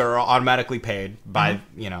fees are automatically paid by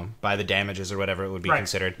by the damages or whatever it would be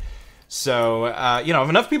considered. So if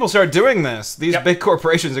enough people start doing this, these big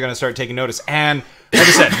corporations are going to start taking notice. And like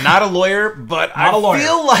I said, not a lawyer, but I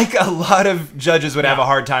feel like a lot of judges would have a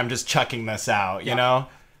hard time just chucking this out. You know,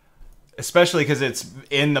 especially because it's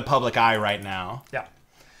in the public eye right now. Yeah.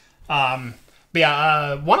 But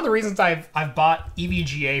yeah, one of the reasons I've bought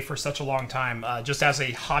EVGA for such a long time, just as a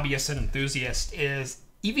hobbyist and enthusiast, is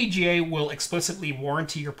EVGA will explicitly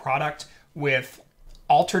warranty your product with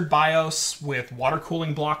altered BIOS, with water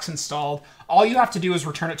cooling blocks installed. All you have to do is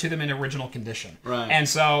return it to them in original condition. Right. And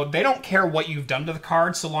so they don't care what you've done to the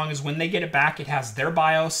card, so long as when they get it back, it has their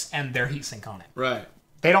BIOS and their heatsink on it. Right.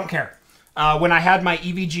 They don't care. When I had my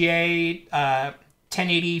EVGA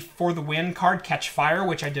 1080 for the win card catch fire,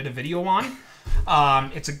 which I did a video on,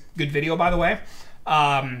 it's a good video, by the way.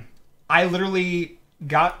 I literally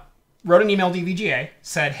wrote an email to EVGA,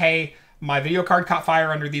 said, hey, my video card caught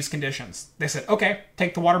fire under these conditions. They said, okay,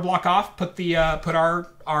 take the water block off, put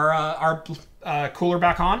our cooler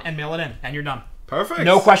back on, and mail it in, and you're done. Perfect.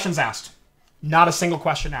 No questions asked. Not a single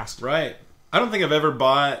question asked. Right. I don't think I've ever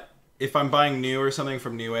bought, if I'm buying new or something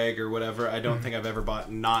from Newegg or whatever, I don't think I've ever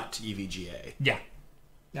bought not EVGA. Yeah.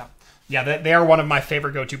 Yeah, they are one of my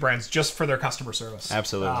favorite go-to brands just for their customer service.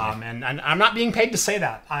 Absolutely. And I'm not being paid to say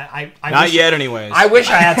that. I not wish, yet, anyways. I wish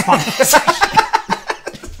I had sponsors.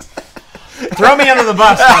 Throw me under the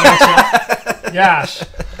bus, Gosh.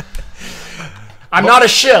 I'm not a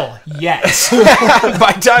shill yet.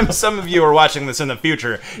 By the time some of you are watching this in the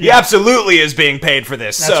future, he absolutely is being paid for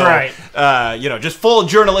this. That's right. Just full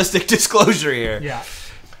journalistic disclosure here. Yeah.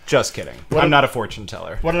 Just kidding. I'm not a fortune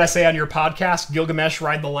teller. What did I say on your podcast? Gilgamesh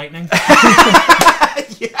Ride the Lightning?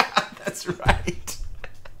 Yeah, that's right.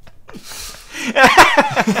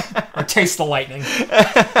 Or taste the lightning.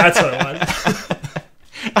 That's what it was.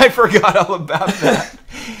 I forgot all about that.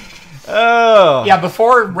 Oh. Yeah,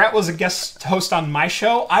 before Rhett was a guest host on my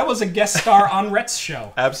show, I was a guest star on Rhett's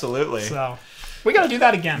show. Absolutely. So, we got to do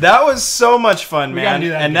that again. That was so much fun, man. gotta do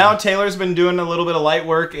that and again. now Taylor's been doing a little bit of light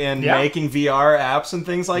work in Yeah. making VR apps and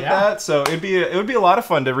things like Yeah. that. So it would be a lot of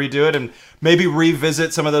fun to redo it and maybe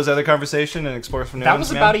revisit some of those other conversations and explore some new That ones,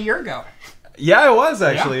 was man. about a year ago. Yeah, it was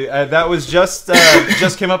actually. That was just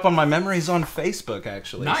came up on my memories on Facebook,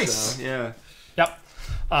 actually. Nice. So, yeah. Yep.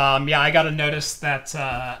 Yeah, I got to notice that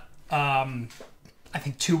I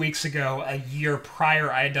think 2 weeks ago, a year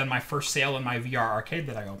prior, I had done my first sale in my VR arcade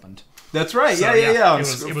that I opened. That's right. So, yeah. It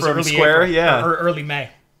was From early Square, April, yeah. or early May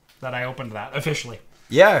that I opened that officially.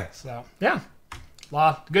 Yeah. So yeah,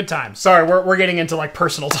 good times. Sorry, we're getting into like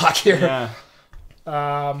personal talk here.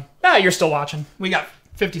 Yeah. Yeah, you're still watching. We got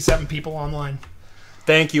 57 people online.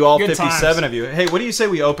 Thank you, all Good 57 times. of you. Hey, what do you say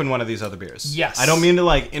we open one of these other beers? Yes. I don't mean to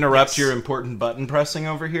like interrupt Yes. your important button pressing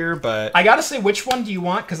over here, but I gotta say, which one do you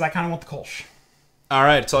want? Because I kind of want the Kolsch. all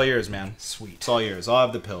right, it's all yours, man. Sweet. It's all yours. I'll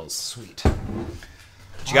have the pills. Sweet.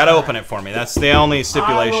 But you got to open it for me. That's the only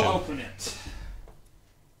stipulation. I will open it.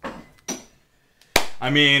 I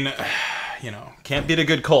mean, can't beat a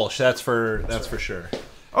good Kolsch. That's for sure.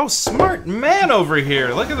 Oh, smart man over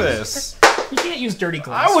here. Look at this. You can't use dirty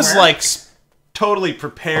glassware. I was like totally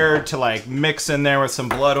prepared to like mix in there with some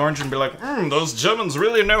blood orange and be like, those Germans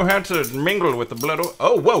really know how to mingle with the blood.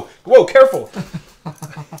 Oh, whoa, careful.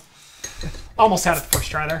 Almost had it the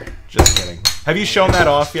first try there. Just kidding. Have you shown that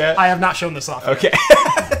off yet? I have not shown this off. Okay.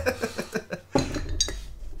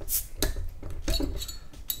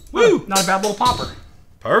 Woo! Not a bad little popper.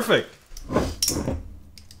 Perfect.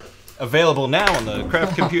 Available now on the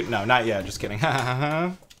craft computer. No, not yet. Just kidding. So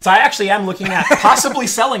I actually am looking at possibly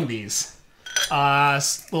selling these.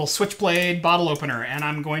 Little switchblade bottle opener, and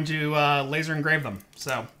I'm going to laser engrave them.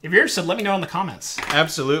 So if you're interested, let me know in the comments.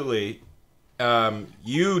 Absolutely.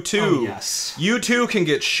 You too. Oh, yes. You too can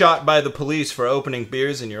get shot by the police for opening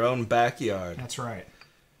beers in your own backyard. That's right.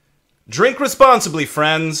 Drink responsibly,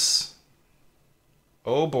 friends.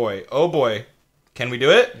 Oh boy. Oh boy. Can we do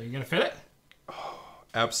it? Are you gonna fit it?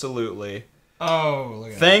 Absolutely. Oh, look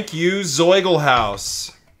at that. Thank you,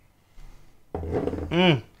 Zoiglhaus.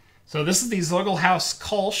 So this is the Zoiglhaus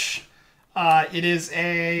Kolsch. It is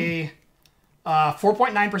a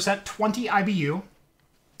 4.9%, 20 IBU.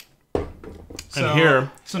 So, And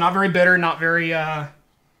here- so not very bitter, not very,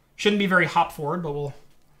 shouldn't be very hop forward, but we'll...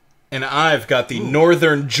 And I've got the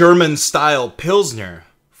Northern German style Pilsner.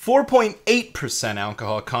 4.8%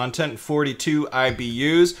 alcohol content, 42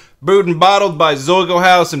 IBUs. Brewed and bottled by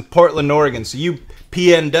Zoiglhaus in Portland, Oregon. So you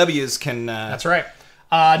PNWs can... That's right.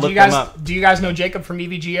 Do Look you them guys up. do you guys know Jacob from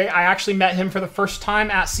EVGA? I actually met him for the first time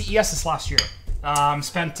at CES this last year.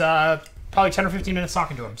 Spent probably 10 or 15 minutes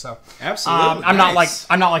talking to him. So Absolutely. I'm Nice.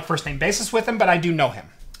 not like first name basis with him, but I do know him.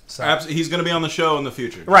 So He's going to be on the show in the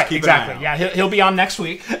future. Just right, keep exactly. an eye out. Yeah, he'll be on next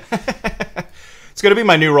week. It's going to be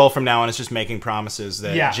my new role from now on. It's just making promises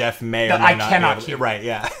that Yeah. Jeff may or That may I not cannot be able to. keep. Right,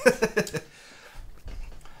 yeah.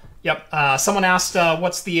 Yep. Someone asked,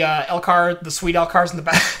 what's the Elcar, the sweet Elcars in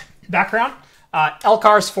the background?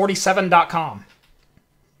 Elcars47.com.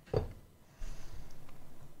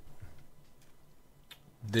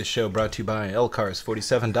 This show brought to you by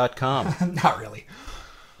Elcars47.com. Not really.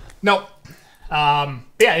 Nope.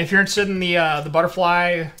 Yeah, if you're interested in the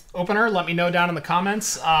butterfly opener, let me know down in the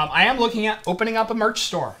comments. I am looking at opening up a merch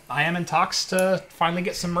store. I am in talks to finally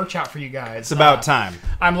get some merch out for you guys. It's about time.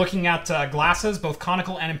 I'm looking at glasses, both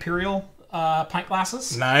conical and imperial pint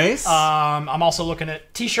glasses. Nice. I'm also looking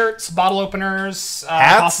at t-shirts, bottle openers,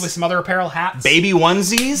 Hats? possibly some other apparel, hats. Baby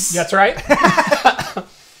onesies? That's right.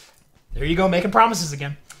 There you go, making promises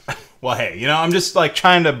again. Well, hey, I'm just like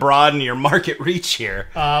trying to broaden your market reach here.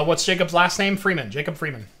 What's Jacob's last name? Freeman. Jacob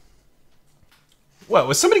Freeman. What,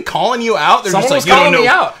 was somebody calling you out? They're Someone just like, was you don't calling know, me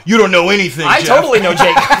out. You don't know anything, I Jeff. totally know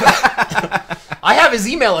Jacob. I have his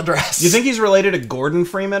email address. You think he's related to Gordon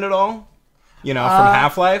Freeman at all? From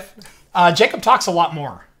Half-Life? Jacob talks a lot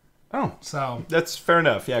more. Oh, So, that's fair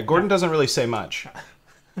enough. Yeah, Gordon doesn't really say much.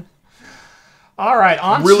 all right.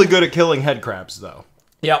 On Really to, good at killing head crabs, though.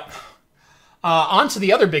 Yep. On to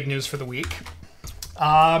the other big news for the week.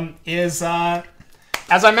 As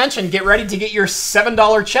I mentioned, get ready to get your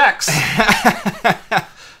 $7 checks.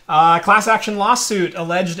 Class action lawsuit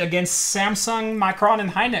alleged against Samsung, Micron,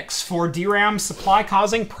 and Hynix for DRAM supply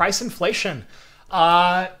causing price inflation.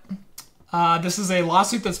 This is a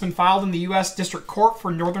lawsuit that's been filed in the U.S. District Court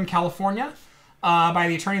for Northern California by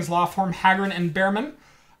the attorneys law firm Hagren and Behrman,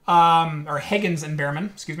 or Higgins and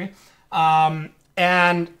Behrman, excuse me.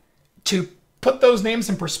 And to put those names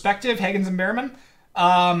in perspective, Hagens and Behrman,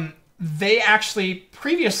 they actually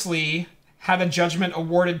previously had a judgment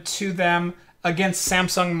awarded to them against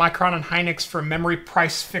Samsung, Micron, and Hynix for memory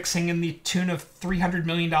price fixing in the tune of $300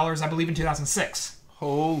 million, I believe, in 2006.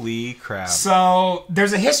 Holy crap. So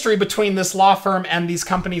there's a history between this law firm and these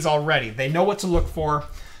companies already. They know what to look for.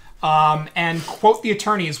 And quote the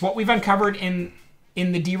attorneys, what we've uncovered in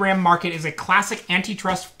the DRAM market is a classic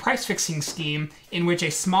antitrust price fixing scheme in which a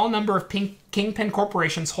small number of kingpin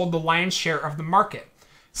corporations hold the lion's share of the market,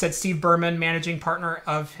 said Steve Berman, managing partner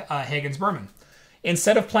of Hagens Berman.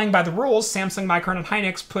 Instead of playing by the rules, Samsung, Micron, and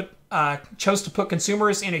Hynix chose to put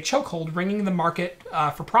consumers in a chokehold, ringing the market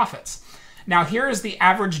for profits. Now, here is the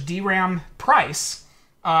average DRAM price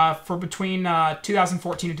for between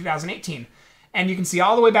 2014 and 2018. And you can see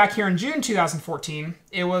all the way back here in June 2014,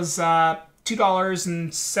 it was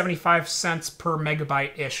 $2.75 per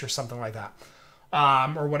megabyte-ish or something like that.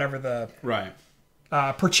 Or whatever the... Right.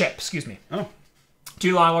 Per chip, excuse me. Oh.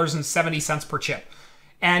 $2.70 per chip.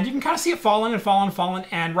 And you can kind of see it falling and falling and falling.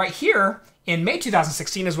 And right here, in May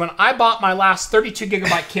 2016, is when I bought my last 32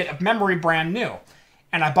 gigabyte kit of memory brand new.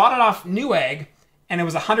 And I bought it off Newegg, and it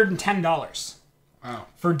was $110. Wow.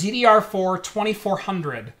 For DDR4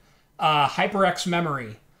 2400 HyperX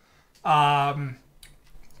memory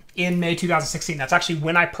in May 2016. That's actually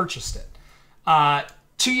when I purchased it.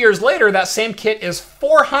 2 years later, that same kit is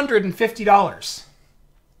 $450.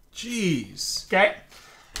 Jeez. Okay?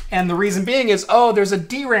 And the reason being is, oh, there's a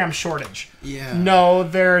DRAM shortage. Yeah. No,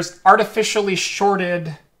 there's artificially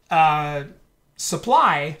shorted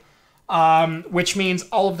supply, which means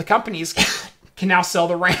all of the companies can now sell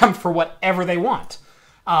the RAM for whatever they want.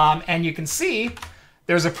 And you can see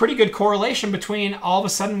there's a pretty good correlation between all of a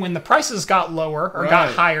sudden when the prices got lower or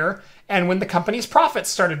got higher and when the company's profits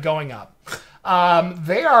started going up.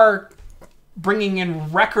 They are bringing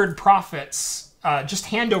in record profits just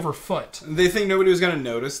hand over foot. They think nobody was going to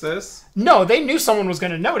notice this? No, they knew someone was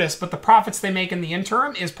going to notice, but the profits they make in the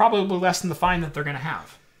interim is probably less than the fine that they're going to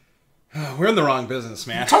have. We're in the wrong business,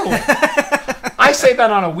 man. Totally. I say that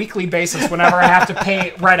on a weekly basis whenever I have to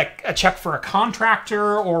write a check for a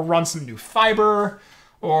contractor or run some new fiber.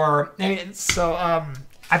 I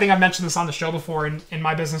think I've mentioned this on the show before. In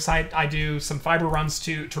my business, I do some fiber runs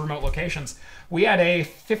to remote locations. We had a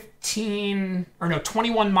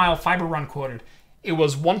 21 mile fiber run quoted. It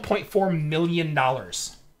was $1.4 million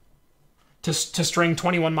to string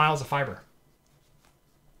 21 miles of fiber.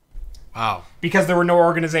 Wow. Because there were no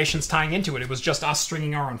organizations tying into it. It was just us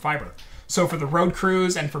stringing our own fiber. So for the road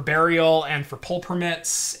crews and for burial and for pull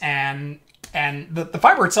permits and the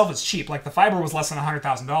fiber itself is cheap. Like the fiber was less than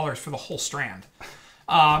 $100,000 for the whole strand.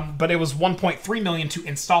 But it was $1.3 million to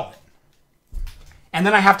install it. And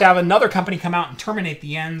then I have to have another company come out and terminate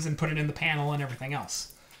the ends and put it in the panel and everything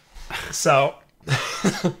else. So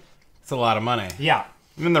it's a lot of money. Yeah.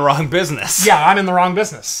 I'm in the wrong business. Yeah, I'm in the wrong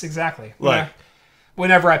business. Exactly. Look.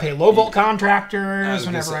 Whenever I pay low volt contractors,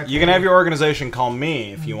 you can have your organization call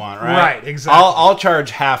me if you want, right? Right, exactly. I'll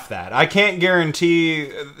charge half that. I can't guarantee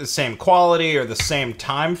the same quality or the same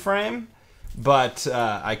time frame, but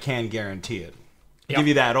I can guarantee it. Give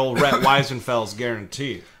you that old Rhett Weisenfeld's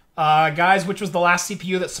guarantee. Guys, which was the last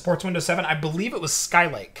CPU that supports Windows 7? I believe it was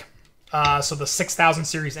Skylake. So the 6000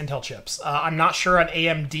 series Intel chips. I'm not sure on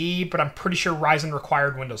AMD, but I'm pretty sure Ryzen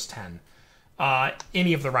required Windows 10.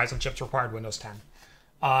 Any of the Ryzen chips required Windows 10.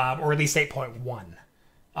 Or at least 8.1.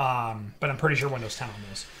 But I'm pretty sure Windows 10 on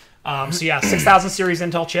those. So yeah, 6000 series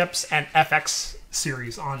Intel chips and FX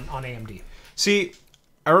series on AMD. See,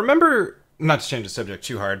 I remember, not to change the subject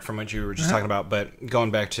too hard from what you were just talking about, but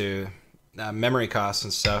going back to memory costs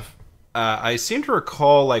and stuff, I seem to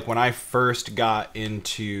recall like when I first got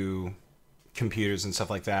into computers and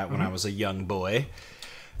stuff like that when I was a young boy,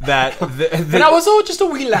 that when I was just a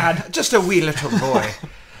wee lad. Just a wee little boy.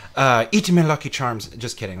 Eating my Lucky Charms.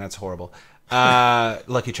 Just kidding. That's horrible.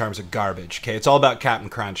 Lucky Charms are garbage. Okay, it's all about Captain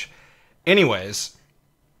Crunch. Anyways,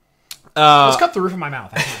 let's cut the roof of my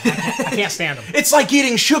mouth. I can't stand them. It's like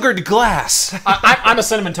eating sugared glass. I'm a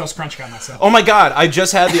Cinnamon Toast Crunch guy myself. Oh my god! I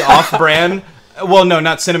just had the off-brand. Well, no,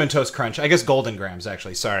 not Cinnamon Toast Crunch. I guess Golden Grams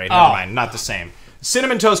actually. Sorry, never mind. Not the same.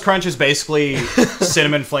 Cinnamon Toast Crunch is basically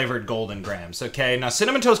cinnamon-flavored Golden Grams, okay? Now,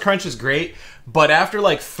 Cinnamon Toast Crunch is great, but after,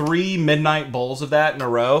 like, 3 midnight bowls of that in a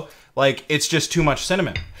row, like, it's just too much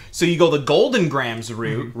cinnamon. So you go the Golden Grams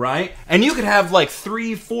route, right? And you could have, like,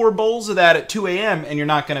 3-4 bowls of that at 2 a.m., and you're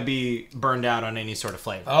not going to be burned out on any sort of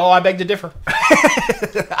flavor. Oh, I beg to differ.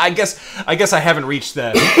 I guess I haven't reached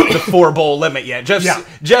the 4-bowl limit yet.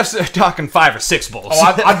 Jeff's talking 5 or 6 bowls.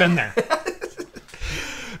 Oh, I've been there.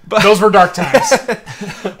 Those were dark times.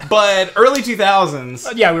 But early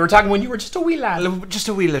 2000s, Yeah, we were talking when you were just a wee lad. just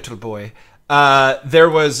a wee little boy, there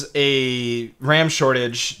was a RAM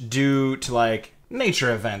shortage due to like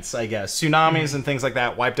nature events, I guess. Tsunamis and things like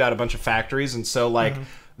that wiped out a bunch of factories, and so like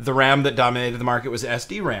the RAM that dominated the market was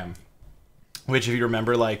SD RAM. Which, if you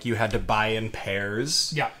remember, like, you had to buy in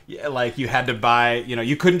pairs. Yeah. Like, you had to buy,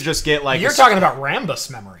 you couldn't just get, like... You're talking about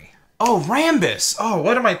Rambus memory. Oh, Rambus. Oh,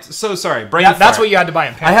 what am I... So sorry. Brain Yeah, that's fart. what you had to buy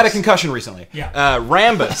in pairs. I had a concussion recently. Yeah.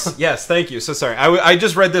 Rambus. Yes, thank you. So sorry. I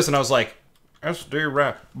just read this and I was like, SD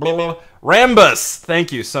RAM. Blah, blah. Rambus.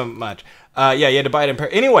 Thank you so much. Yeah, you had to buy it in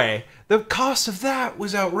pairs. Anyway, the cost of that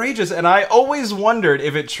was outrageous, and I always wondered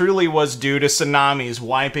if it truly was due to tsunamis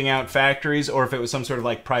wiping out factories, or if it was some sort of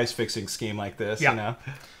like price fixing scheme like this. Yeah.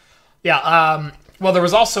 Yeah. Well, there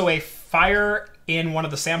was also a fire in one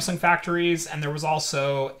of the Samsung factories, and there was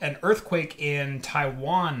also an earthquake in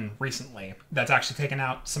Taiwan recently that's actually taken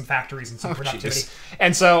out some factories and some productivity. Geez.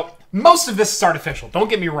 And so most of this is artificial. Don't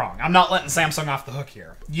get me wrong. I'm not letting Samsung off the hook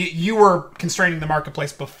here. You were constraining the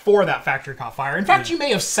marketplace before that factory caught fire. In fact, you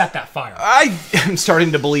may have set that fire. I am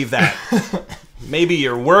starting to believe that. Maybe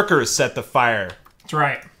your workers set the fire. That's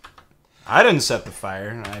right. I didn't set the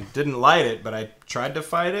fire. I didn't light it, but I tried to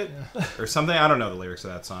fight it or something. I don't know the lyrics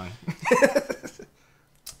of that song.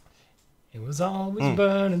 It was always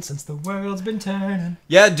burning since the world's been turning.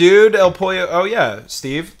 Yeah, dude. El Pollo. Oh, yeah.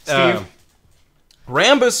 Steve.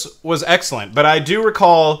 Rambus was excellent, but I do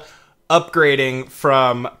recall upgrading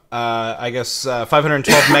from, I guess,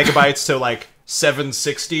 512 megabytes to like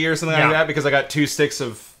 760 or something like that because I got 2 sticks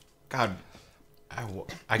of, God,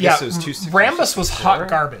 I guess it was 2 sticks. Rambus was hot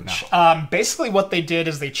garbage. No. Basically what they did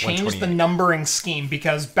is they changed the numbering scheme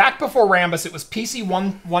because back before Rambus it was PC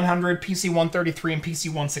 100, PC 133, and PC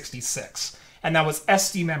 166. And that was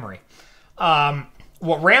SD memory.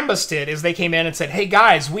 What Rambus did is they came in and said, hey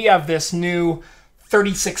guys, we have this new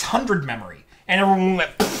 3600 memory. And everyone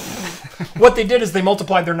went, what they did is they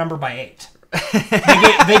multiplied their number by 8.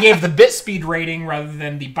 they gave the bit speed rating rather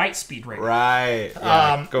than the byte speed rating. Right.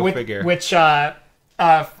 Yeah, go figure. Which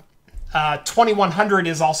 2100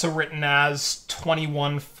 is also written as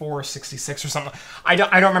 21466 or something. I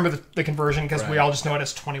don't remember the conversion because we all just know it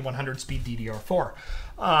as 2100 speed DDR4.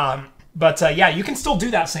 But yeah, you can still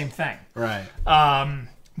do that same thing. Right.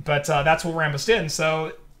 But that's what Rambus did. And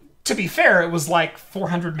so, to be fair, it was like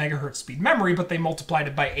 400 megahertz speed memory, but they multiplied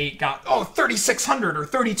it by 8, got 3600 or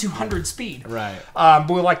 3200 speed. Right.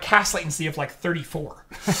 But with like cast latency of like 34.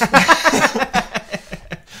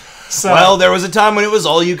 So, well, there was a time when it was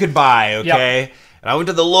all you could buy, okay? Yep. And I went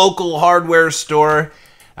to the local hardware store,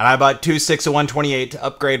 and I bought 2 sticks of 128 to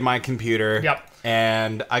upgrade my computer. Yep.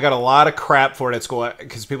 And I got a lot of crap for it at school,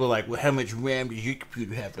 because people were like, well, how much RAM does your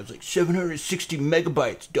computer have? I was like, 760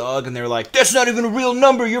 megabytes, dog. And they're like, that's not even a real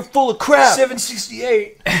number. You're full of crap.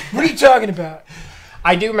 768. What are you talking about?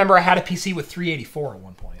 I do remember I had a PC with 384 at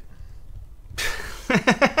one point.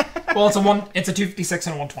 Well, it's a 256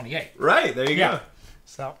 and a 128. Right, there you go.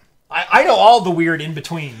 So I know all the weird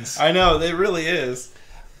in-betweens. I know, it really is.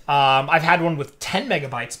 I've had one with 10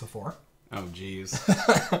 megabytes before. Oh, jeez.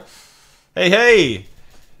 Hey.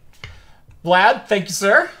 Vlad, thank you,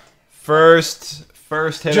 sir. First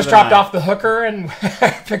hit Just dropped off the hooker and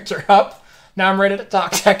picked her up. Now I'm ready to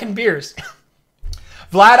talk tech and beers.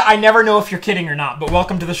 Vlad, I never know if you're kidding or not, but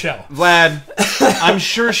welcome to the show. Vlad, I'm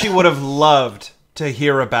sure she would have loved to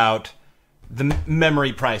hear about the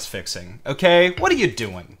memory price fixing. Okay? What are you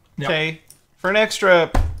doing? Okay? Yep. For an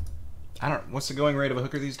extra, I don't know, what's the going rate of a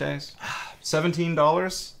hooker these days?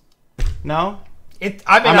 $17? No?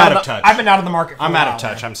 I'm out of touch. I've been out of the market for a while. I'm out of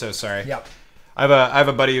touch. I'm so sorry. Yep. I have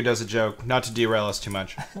a buddy who does a joke, not to derail us too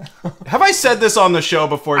much. Have I said this on the show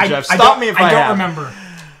before, Jeff? Stop me if I have. I don't remember.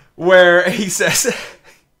 Where he says,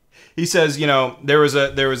 you know, there was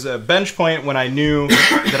a bench point when I knew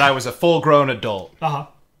that I was a full-grown adult. Uh-huh.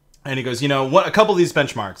 And he goes, you know, a couple of these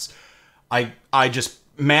benchmarks, I just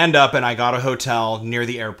manned up and I got a hotel near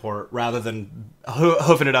the airport rather than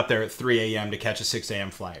hoofing it up there at 3 a.m. to catch a 6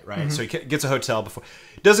 a.m. flight, right? Mm-hmm. So he gets a hotel before,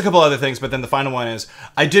 does a couple other things, but then the final one is,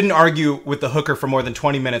 I didn't argue with the hooker for more than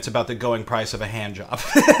 20 minutes about the going price of a hand job.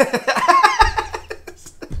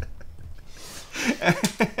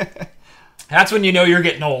 That's when you know you're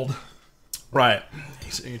getting old. Right.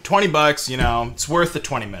 $20, you know, it's worth the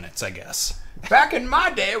 20 minutes, I guess. Back in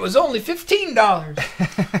my day, it was only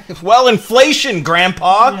 $15. Well, inflation,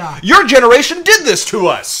 Grandpa. Yeah. Your generation did this to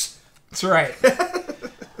us. That's right.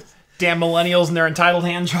 Damn millennials and their entitled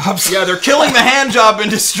hand jobs. Yeah, they're killing the hand job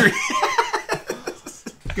industry.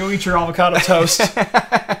 Go eat your avocado toast.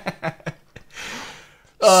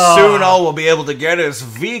 Soon all we'll be able to get is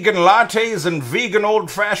vegan lattes and vegan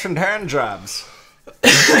old-fashioned hand jobs.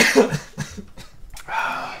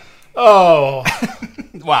 Oh.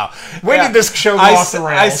 Wow. When did this show go off the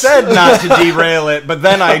rails? I said not to derail it, but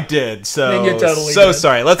then I did. So, You totally did.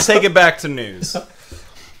 sorry. Let's take it back to news.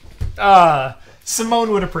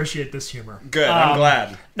 Simone would appreciate this humor. Good. I'm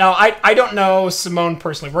glad. Now, I don't know Simone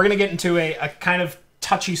personally. We're going to get into a kind of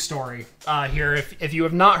touchy story here. If you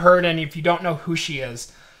have not heard and if you don't know who she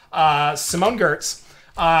is, Simone Gertz,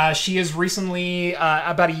 she is recently,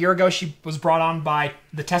 about a year ago, she was brought on by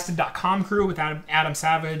the Tested.com crew with Adam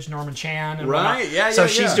Savage, Norman Chan. And Right, whatnot. So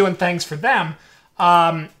she's doing things for them.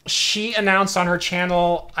 She announced on her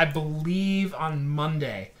channel, I believe on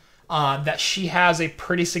Monday, that she has a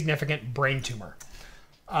pretty significant brain tumor.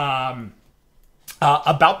 About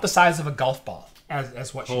the size of a golf ball,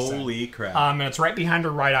 as what she said. Holy crap. And it's right behind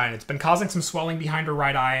her right eye, and it's been causing some swelling behind her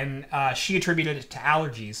right eye, and she attributed it to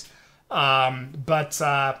allergies.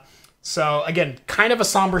 So again, kind of a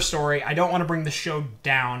somber story. I don't want to bring the show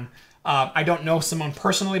down. I don't know Simone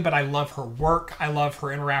personally, but I love her work. I love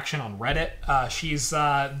her interaction on Reddit. She's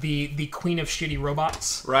the queen of shitty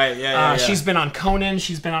robots. Right, yeah. She's been on Conan.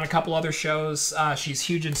 She's been on a couple other shows. She's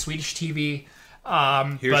huge in Swedish TV.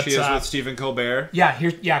 Here she is with Stephen Colbert.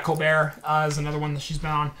 Colbert is another one that she's been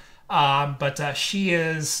on. But she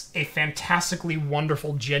is a fantastically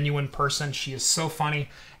wonderful, genuine person. She is so funny.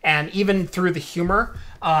 And even through the humor,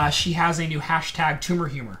 she has a new hashtag, tumor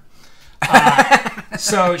humor.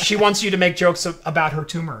 So she wants you to make jokes about her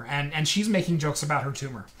tumor. And she's making jokes about her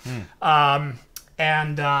tumor. But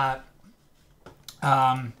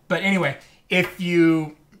anyway, if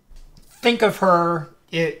you think of her,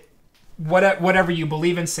 whatever you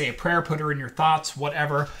believe in, say a prayer, put her in your thoughts,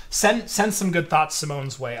 whatever. Send some good thoughts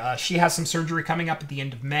Simone's way. She has some surgery coming up at the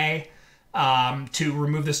end of May to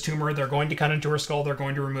remove this tumor. They're going to cut into her skull. They're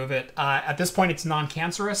going to remove it. At this point, it's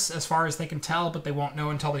non-cancerous as far as they can tell, but they won't know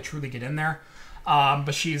until they truly get in there.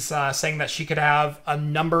 But she's saying that she could have a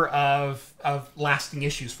number of lasting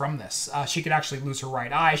issues from this. She could actually lose her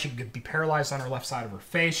right eye. She could be paralyzed on her left side of her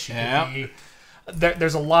face. She could be...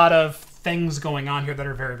 There's a lot of things going on here that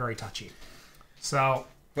are very, very touchy. So,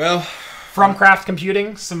 from Craft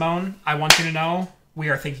Computing, Simone, I want you to know we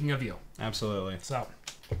are thinking of you. Absolutely. So,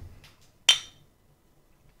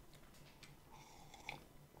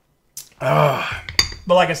 but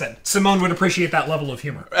like I said, Simone would appreciate that level of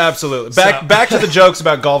humor. Absolutely. Back to the jokes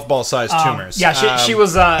about golf ball sized tumors. Yeah, she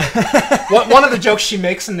was. One of the jokes she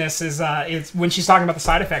makes in this is when she's talking about the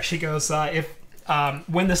side effects. She goes,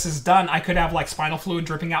 when this is done, I could have like spinal fluid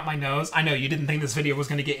dripping out my nose. I know you didn't think this video was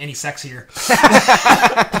going to get any sexier.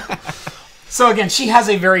 So again, she has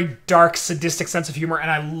a very dark, sadistic sense of humor,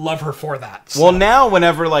 and I love her for that. So. Well, now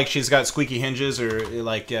whenever like she's got squeaky hinges or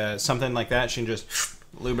like something like that, she can just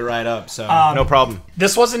lube it right up. So no problem.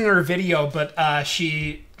 This wasn't in her video, but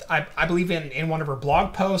she, I believe in one of her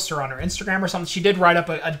blog posts or on her Instagram or something, she did write up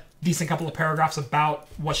a decent couple of paragraphs about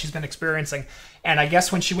what she's been experiencing. And I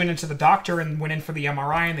guess when she went into the doctor and went in for the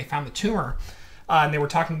MRI and they found the tumor, and they were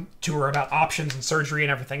talking to her about options and surgery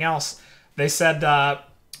and everything else, they said the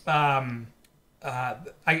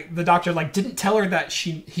doctor like didn't tell her that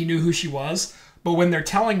he knew who she was, but when they're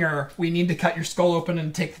telling her we need to cut your skull open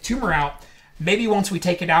and take the tumor out, maybe once we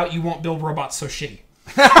take it out, you won't build robots so shitty.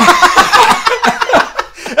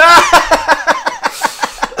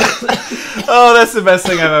 Oh, that's the best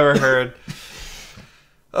thing I've ever heard.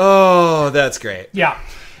 Oh, that's great. Yeah.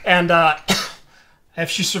 And if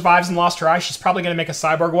she survives and lost her eye, she's probably going to make a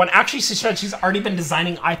cyborg one. Actually, she said she's already been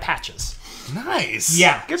designing eye patches. Nice.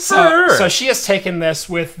 Yeah. Good for her. So she has taken this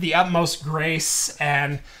with the utmost grace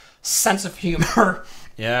and sense of humor.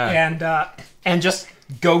 Yeah. And just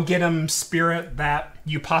go get 'em spirit that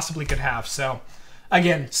you possibly could have. So,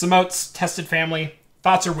 again, Samote's Tested family,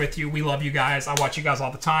 thoughts are with you. We love you guys. I watch you guys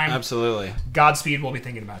all the time. Absolutely. Godspeed. We'll be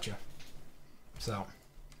thinking about you. So,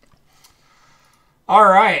 all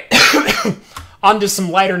right. On to some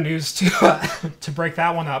lighter news to break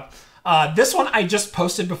that one up. This one I just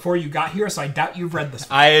posted before you got here, so I doubt you've read this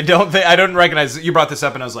one. I don't recognize it. You brought this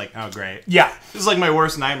up and I was like, oh great. Yeah. This is like my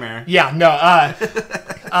worst nightmare. Yeah, no.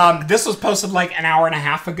 This was posted like an hour and a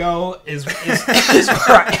half ago is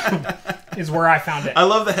where I found it. I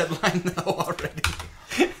love the headline though already.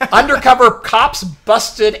 Undercover cops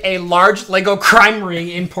busted a large Lego crime ring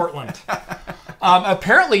in Portland.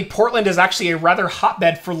 Apparently, Portland is actually a rather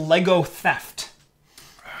hotbed for Lego theft.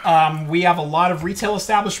 We have a lot of retail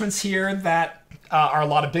establishments here that are a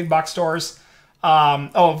lot of big box stores.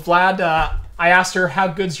 Vlad, I asked her, how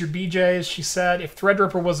good's your BJs? She said, if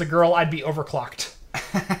Threadripper was a girl, I'd be overclocked.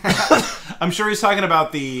 I'm sure he's talking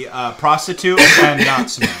about the prostitute and not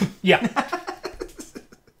Simone. Yeah.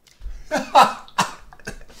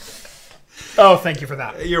 Oh, thank you for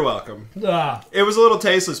that. You're welcome. It was a little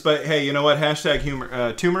tasteless, but hey, you know what? Hashtag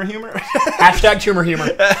humor, tumor humor. Hashtag tumor humor.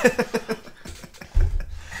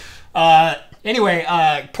 Anyway,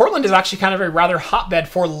 Portland is actually kind of a rather hotbed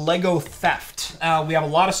for Lego theft. We have a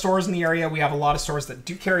lot of stores in the area. We have a lot of stores that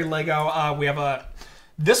do carry Lego.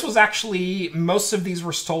 This was actually, most of these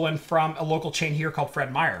were stolen from a local chain here called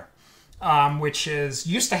Fred Meyer, which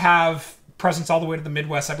used to have presence all the way to the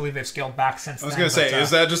Midwest. I believe they've scaled back since then. I was going to say, is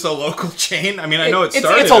that just a local chain? I mean, I know it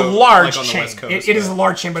started it's a large on the chain. West Coast, It is a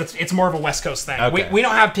large chain, but it's more of a West Coast thing. Okay. We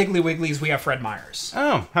don't have Piggly Wigglies. We have Fred Meyers.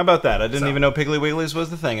 Oh, how about that? I didn't even know Piggly Wigglies was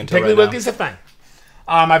the thing until Piggly right Wiggly's a thing.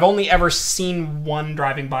 I've only ever seen one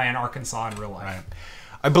driving by in Arkansas in real life. Right.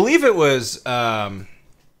 I believe it was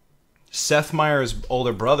Seth Meyer's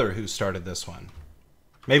older brother who started this one.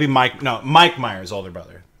 Maybe Mike Meyer's older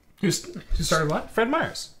brother. Who started what? Fred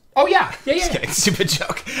Meyer's. Oh, yeah. Just kidding. Stupid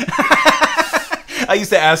joke. I used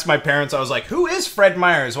to ask my parents, I was like, who is Fred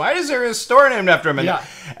Meyer's? Why is there a store named after him?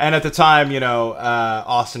 And at the time,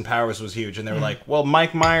 Austin Powers was huge. And they were like, well,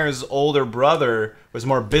 Mike Meyer's older brother was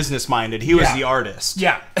more business-minded. He was the artist.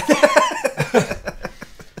 Yeah.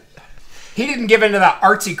 He didn't give into that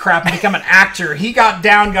artsy crap and become an actor. He got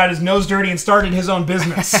down, got his nose dirty, and started his own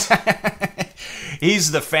business.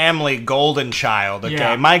 He's the family golden child, okay?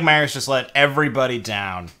 Yeah. Mike Myers just let everybody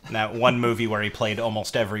down in that one movie where he played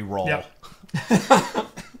almost every role. Yep.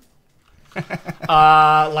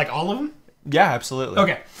 Like all of them? Yeah, absolutely.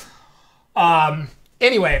 Okay.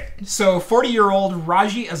 Anyway, so 40-year-old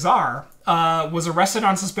Raji Azar was arrested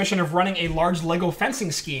on suspicion of running a large Lego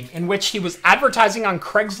fencing scheme in which he was advertising on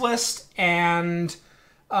Craigslist and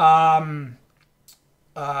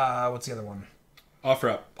what's the other one?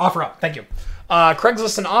 OfferUp, thank you.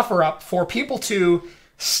 Craigslist and OfferUp for people to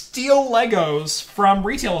steal Legos from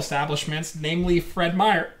retail establishments, namely Fred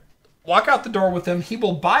Meyer. Walk out the door with them. He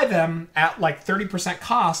will buy them at like 30%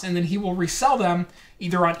 cost, and then he will resell them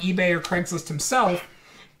either on eBay or Craigslist himself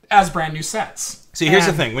as brand new sets. See, here's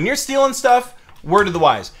the thing. When you're stealing stuff, word of the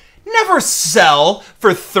wise, never sell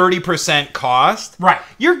for 30% cost. Right.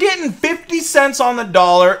 You're getting 50 cents on the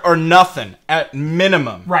dollar or nothing at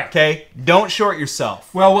minimum. Right. Okay? Don't short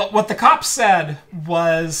yourself. Well, what the cops said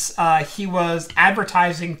was he was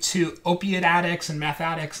advertising to opiate addicts and meth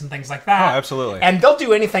addicts and things like that. Oh, absolutely. And they'll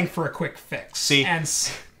do anything for a quick fix. See, and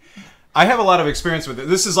I have a lot of experience with it.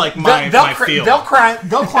 This is like my field. They'll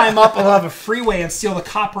climb up above a freeway and steal the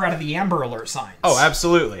copper out of the Amber Alert signs. Oh,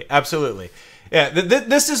 absolutely. Absolutely. Yeah,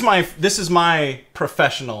 this is my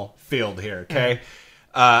professional field here, okay?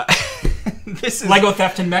 This is Lego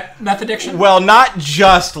theft and meth addiction? Well, not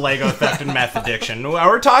just Lego theft and meth addiction.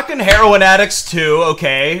 We're talking heroin addicts too,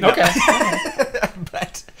 okay? Okay.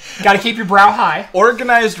 But got to keep your brow high.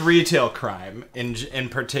 Organized retail crime in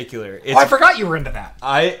particular. I forgot you were into that.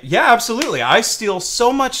 Yeah, absolutely. I steal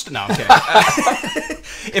so much. No, I'm kidding.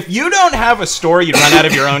 If you don't have a store you run out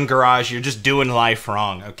of your own garage, you're just doing life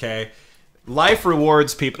wrong, okay? Life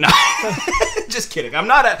rewards people. No, just kidding. I'm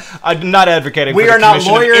not advocating. We for are the not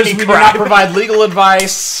commission of lawyers. any We do crime. not provide legal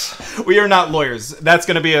advice. We are not lawyers. That's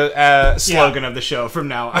going to be a slogan of the show from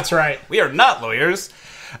now on. That's right. We are not lawyers.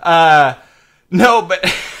 No, but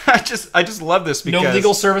I just love this because no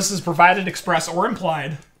legal services provided, express or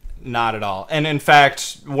implied. Not at all. And in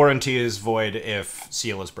fact, warranty is void if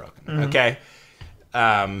seal is broken. Mm-hmm. Okay.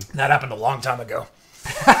 That happened a long time ago.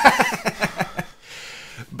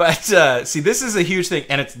 But see, this is a huge thing,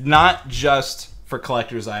 and it's not just for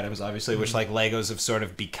collector's items, obviously, which like Legos have sort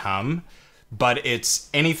of become, but it's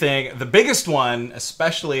anything. The biggest one,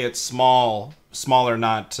 especially at smaller,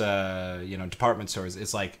 not department stores,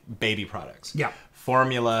 it's like baby products. Yeah,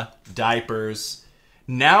 formula, diapers.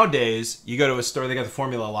 Nowadays, you go to a store, they got the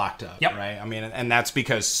formula locked up, right? I mean, and that's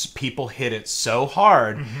because people hit it so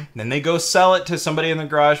hard, and then they go sell it to somebody in the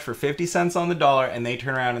garage for 50 cents on the dollar, and they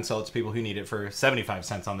turn around and sell it to people who need it for 75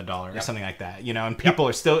 cents on the dollar or something like that, and people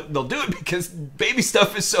are still, they'll do it because baby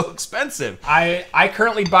stuff is so expensive. I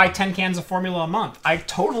currently buy 10 cans of formula a month. I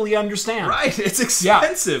totally understand. Right, it's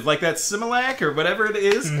expensive. Like that Similac or whatever it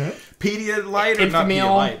is, Pedialyte or not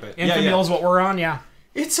Pedialyte, but Infamil is what we're on,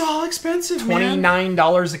 It's all expensive,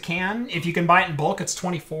 $29 a can. If you can buy it in bulk, it's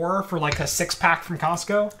 $24 for like a 6-pack from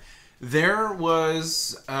Costco. There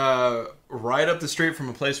was, right up the street from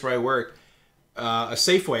a place where I work, a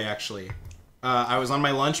Safeway, actually. I was on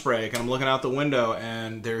my lunch break, and I'm looking out the window,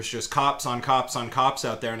 and there's just cops on cops on cops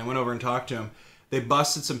out there, and I went over and talked to them. They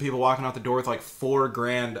busted some people walking out the door with like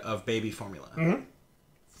 $4,000 of baby formula.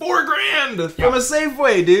 $4,000 from a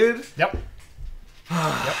Safeway, dude! Yep.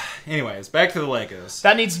 Anyways, back to the Legos.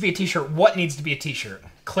 That needs to be a t-shirt. What needs to be a t-shirt?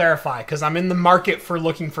 Clarify, because I'm in the market for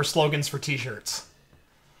looking for slogans for t-shirts.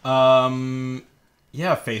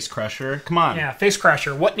 Yeah, Face Crusher. Come on. Yeah, Face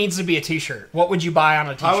Crusher. What needs to be a t-shirt? What would you buy on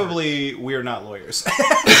a t-shirt? Probably We're Not Lawyers.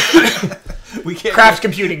 We can't. Craft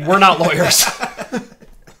Computing. We're not lawyers.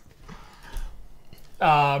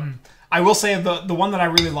 I will say the one that I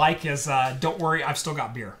really like is Don't Worry, I've Still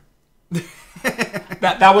Got Beer.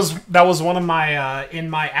 that was one of my in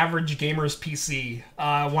my average gamer's PC.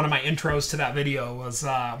 One of my intros to that video was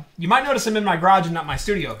you might notice him in my garage and not my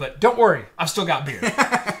studio, but don't worry, I've still got beer.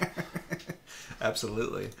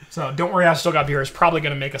 Absolutely. So don't worry, I've still got beer is probably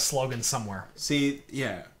going to make a slogan somewhere. See,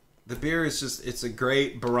 yeah, the beer is it's a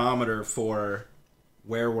great barometer for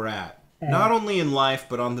where we're at, not only in life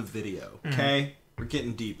but on the video. Okay, we're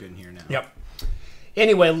getting deep in here now. Yep.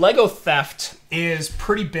 Anyway, Lego theft is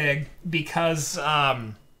pretty big because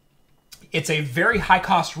it's a very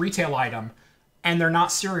high-cost retail item, and they're not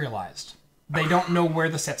serialized. They don't know where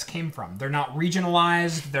the sets came from. They're not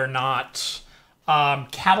regionalized. They're not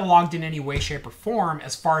cataloged in any way, shape, or form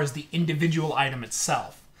as far as the individual item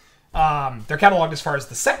itself. They're cataloged as far as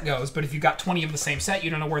the set goes, but if you've got 20 of the same set, you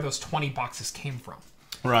don't know where those 20 boxes came from.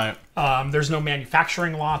 Right. There's no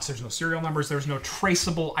manufacturing lots, there's no serial numbers, there's no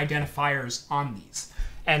traceable identifiers on these.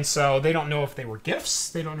 And so they don't know if they were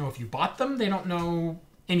gifts, they don't know if you bought them, they don't know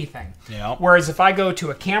anything. Yeah. Whereas if I go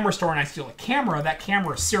to a camera store and I steal a camera, that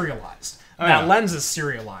camera is serialized. That lens is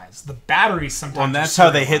serialized. The batteries sometimes Well, and that's how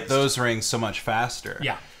they hit those rings so much faster.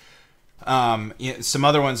 Yeah. Some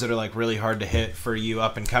other ones that are like really hard to hit for you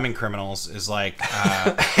up and coming criminals is like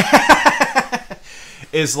I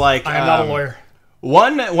am not a lawyer.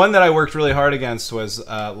 One that I worked really hard against was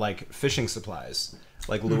like fishing supplies,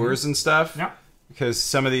 like lures and stuff. Yep. Because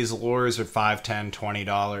some of these lures are $5, $10,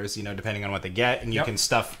 $20, you know, depending on what they get, and you can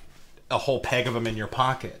stuff a whole peg of them in your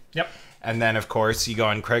pocket. Yep. And then, of course, you go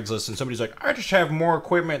on Craigslist and somebody's like, I just have more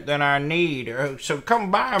equipment than I need, so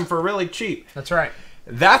come buy them for really cheap. That's right.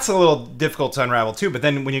 That's a little difficult to unravel, too. But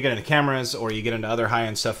then when you get into cameras or you get into other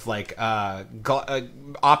high-end stuff like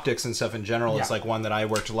optics and stuff in general, it's like one that I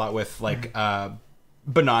worked a lot with, like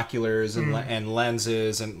binoculars and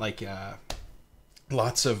lenses and like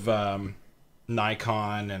lots of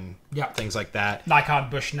Nikon and things like that.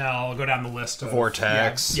 Nikon, Bushnell, go down the list.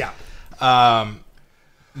 Vortex. Yeah.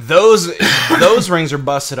 Those rings are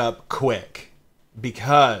busted up quick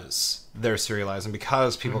because they're serialized and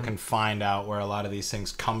because people can find out where a lot of these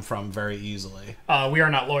things come from very easily. We are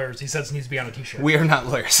not lawyers. He says it needs to be on a t-shirt. We are not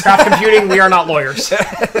lawyers. Craft Computing, we are not lawyers.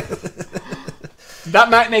 That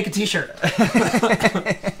might make a t-shirt.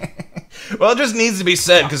 Well, it just needs to be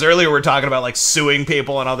said because earlier we were talking about like suing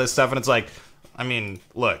people and all this stuff, and it's like, I mean,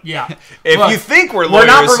 look. Yeah. If you think we're lawyers, we're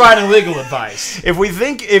not providing legal advice. If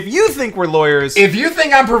you think we're lawyers, if you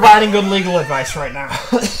think I'm providing good legal advice right now.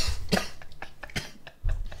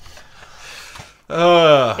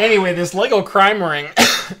 Anyway, this Lego crime ring.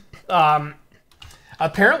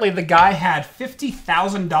 Apparently, the guy had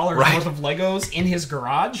 $50,000 worth of Legos in his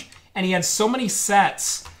garage, and he had so many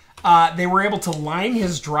sets. They were able to line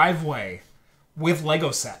his driveway with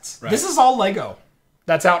Lego sets. Right. This is all Lego.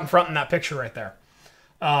 That's out in front in that picture right there.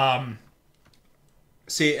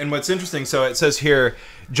 See, and what's interesting, so it says here,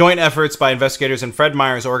 joint efforts by investigators in Fred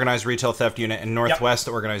Meyer's Organized Retail Theft Unit and Northwest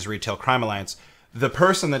Organized Retail Crime Alliance. The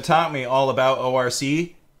person that taught me all about ORC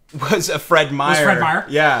was a Fred Meyer. Was Fred Meyer?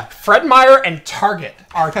 Yeah. Fred Meyer and Target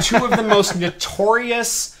are two of the most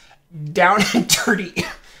notorious, down and dirty,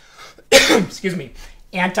 excuse me,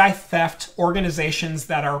 anti-theft organizations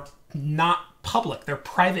that are not public. They're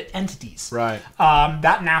private entities. Right.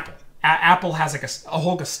 That and Apple. Apple has like a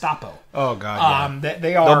whole Gestapo. Oh, God, yeah.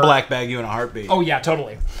 They are... They'll black bag you in a heartbeat. Oh, yeah,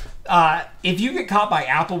 totally. If you get caught by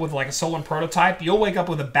Apple with like a stolen prototype, you'll wake up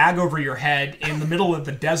with a bag over your head in the middle of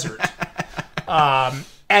the desert.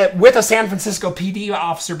 With a San Francisco PD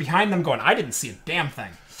officer behind them going, I didn't see a damn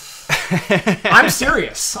thing. I'm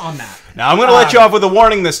serious on that. Now, I'm going to let you off with a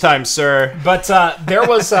warning this time, sir. But there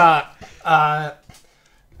was...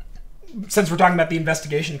 since we're talking about the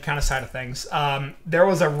investigation kind of side of things, there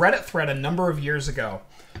was a Reddit thread a number of years ago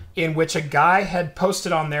in which a guy had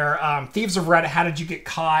posted on there, Thieves of Reddit, how did you get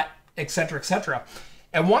caught, etc., etc.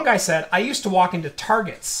 And one guy said, I used to walk into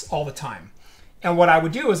Targets all the time. And what I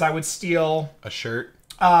would do is I would steal... A shirt?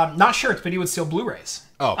 Not shirts, but he would steal Blu-rays.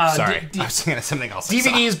 Oh, sorry. I was thinking of something else.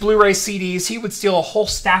 DVDs, Blu-rays, CDs. He would steal a whole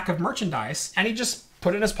stack of merchandise, and he'd just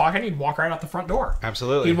put it in his pocket, and he'd walk right out the front door.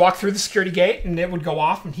 Absolutely. He'd walk through the security gate, and it would go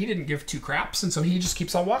off, and he didn't give two craps, and so he just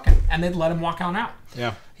keeps on walking, and they'd let him walk on out.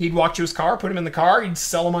 Yeah. He'd walk to his car, put him in the car, he'd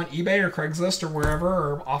sell them on eBay or Craigslist or wherever,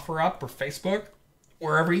 or OfferUp or Facebook,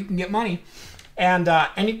 wherever he can get money.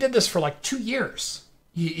 And he did this for like 2 years.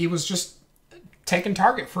 He was just taking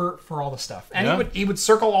target for all the stuff. And he would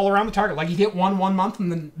circle all around the target. Like he'd hit one month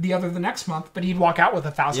and then the other the next month, but he'd walk out with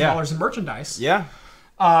 $1,000 in merchandise. Yeah.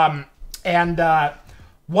 And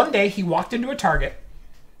one day he walked into a Target,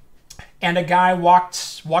 and a guy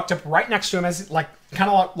walked up right next to him, as like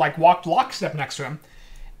walked lockstep next to him,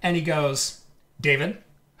 and he goes, "David,"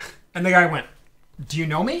 and the guy went, "Do you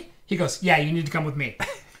know me?" He goes, "Yeah, you need to come with me."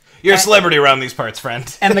 You're a celebrity around these parts,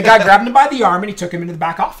 friend. And the guy grabbed him by the arm and he took him into the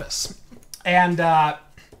back office. And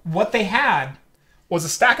what they had was a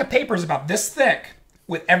stack of papers about this thick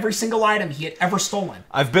with every single item he had ever stolen.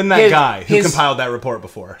 I've been that guy who compiled that report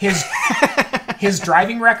before. His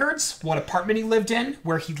driving records, what apartment he lived in,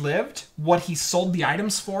 where he lived, what he sold the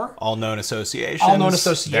items for. All known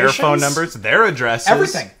associations. Their phone numbers, their addresses.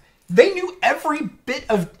 Everything. They knew every bit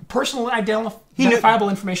of personal identifiable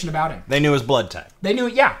information about him. They knew his blood type. They knew,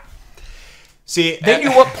 yeah. See, they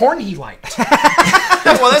knew what porn he liked.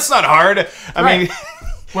 Well, that's not hard. I mean,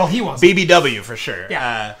 well, he was BBW for sure.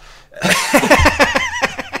 Yeah.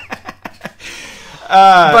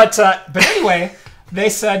 But anyway, they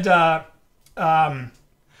said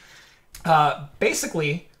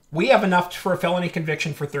basically we have enough for a felony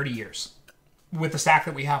conviction for 30 years with the stack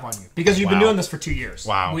that we have on you because you've been doing this for 2 years.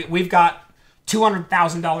 Wow. We've got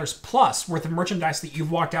 $200,000 plus worth of merchandise that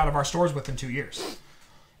you've walked out of our stores with in 2 years,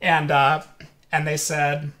 and they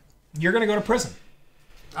said you're going to go to prison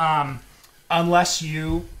unless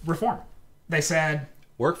you reform. They said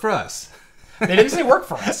work for us. They didn't say work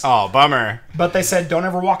for us. Oh, bummer. But they said don't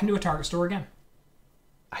ever walk into a Target store again.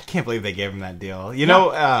 I can't believe they gave him that deal. You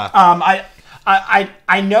know, I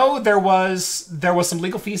know there was some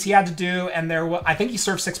legal fees he had to do, and I think he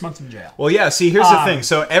served 6 months in jail. Well, yeah. See, here's the thing.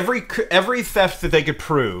 So every theft that they could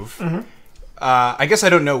prove, I guess I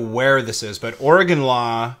don't know where this is, but Oregon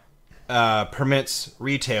law permits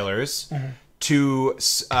retailers to.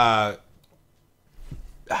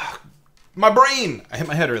 My brain! I hit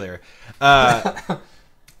my head earlier.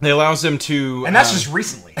 It allows them to... And that's just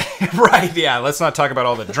recently. Right, yeah. Let's not talk about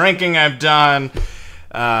all the drinking I've done.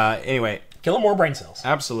 Anyway. Killing more brain cells.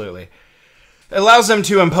 Absolutely. It allows them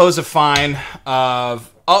to impose a fine of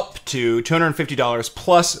up to $250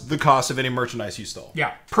 plus the cost of any merchandise you stole.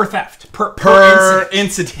 Yeah, per theft. Per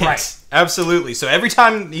incident. Right. Absolutely. So every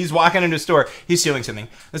time he's walking into a store, he's stealing something.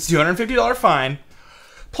 That's a $250 fine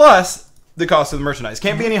plus the cost of the merchandise.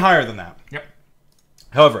 Can't be any higher than that. Yep.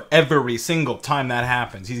 However, every single time that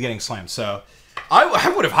happens, he's getting slammed. So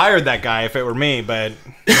I would have hired that guy if it were me, but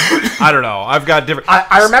I don't know. I've got different...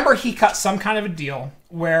 I remember he cut some kind of a deal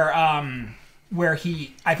where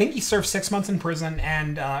I think he served 6 months in prison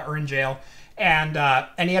and or in jail,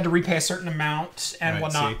 and he had to repay a certain amount and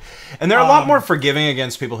whatnot. See. And they're a lot more forgiving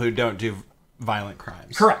against people who don't do violent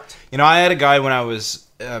crimes. Correct. You know, I had a guy when I was...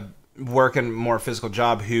 working a more physical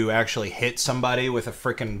job who actually hit somebody with a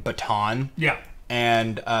freaking baton. Yeah.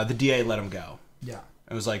 And the DA let him go. Yeah.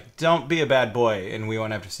 It was like, don't be a bad boy and we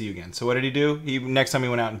won't have to see you again. So what did he do? Next time he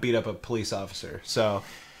went out and beat up a police officer. So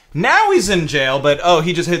now he's in jail, but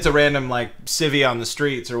he just hits a random like civvy on the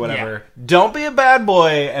streets or whatever. Yeah. Don't be a bad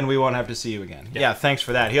boy and we won't have to see you again. Yeah, thanks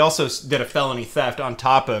for that. He also did a felony theft on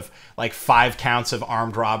top of like 5 counts of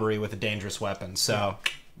armed robbery with a dangerous weapon. So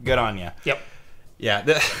good on you. Yep.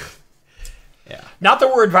 Yeah. Yeah. Not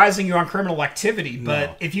that we're advising you on criminal activity,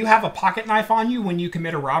 but if you have a pocket knife on you when you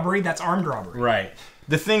commit a robbery, that's armed robbery. Right.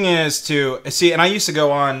 The thing is to see, and I used to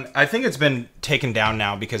go on. I think it's been taken down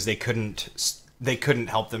now because they couldn't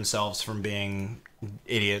help themselves from being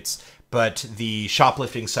idiots. But the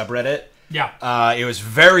shoplifting subreddit, it was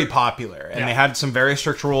very popular, and they had some very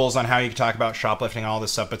strict rules on how you could talk about shoplifting and all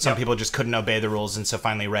this stuff. But some people just couldn't obey the rules, and so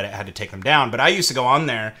finally Reddit had to take them down. But I used to go on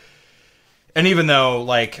there. And even though,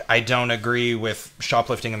 like, I don't agree with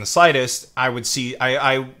shoplifting in the slightest, I would see...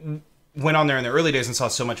 I went on there in the early days and saw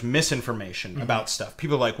so much misinformation about stuff.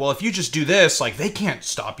 People are like, well, if you just do this, like, they can't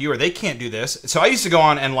stop you or they can't do this. So I used to go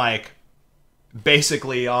on and, like,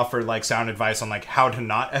 basically offer, like, sound advice on, like, how to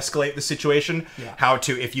not escalate the situation. Yeah. How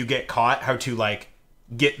to, if you get caught, how to, like,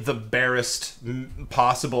 get the barest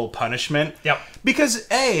possible punishment. Yep. Because,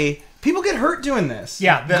 people get hurt doing this.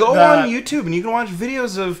 Yeah. Go on YouTube and you can watch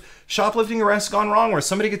videos of shoplifting arrests gone wrong where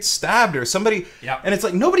somebody gets stabbed or somebody... Yep. And it's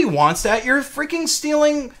like, nobody wants that. You're freaking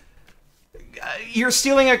stealing... You're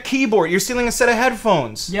stealing a keyboard. You're stealing a set of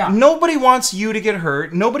headphones. Yeah. Nobody wants you to get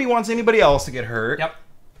hurt. Nobody wants anybody else to get hurt. Yep.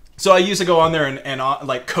 So I used to go on there and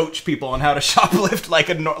like coach people on how to shoplift like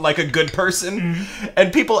a good person,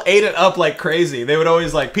 and people ate it up like crazy. They would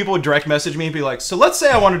always people would direct message me and be like, "So let's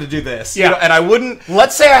say I wanted to do this, and I wouldn't.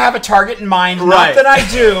 Let's say I have a target in mind, not that I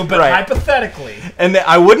do, but hypothetically, and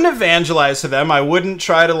I wouldn't evangelize to them. I wouldn't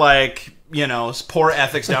try to pour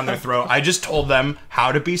ethics down their throat. I just told them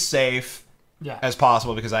how to be safe as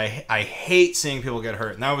possible because I hate seeing people get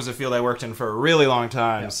hurt, and that was a field I worked in for a really long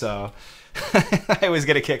time, so." I always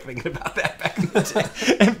get a kick thinking about that back in the day.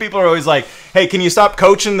 And people are always like, hey, can you stop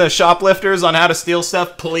coaching the shoplifters on how to steal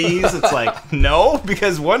stuff, please? It's like, no,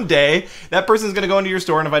 because one day that person's going to go into your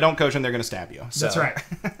store, and if I don't coach them, they're going to stab you. So. That's right.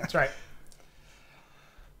 That's right.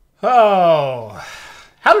 Oh,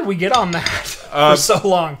 how did we get on that for so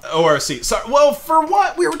long? ORC. So, well, for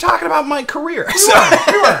what? We were talking about my career.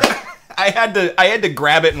 We were. I had to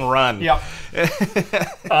grab it and run. Yep.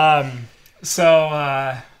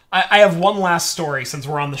 I have one last story since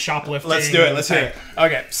we're on the shoplifting. Let's do it. Let's hear it.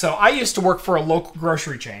 Okay, so I used to work for a local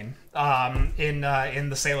grocery chain in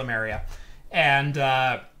the Salem area, and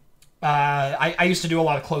I used to do a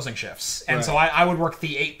lot of closing shifts, and so I would work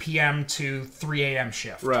the 8 p.m. to 3 a.m.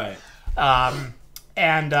 shift. Right.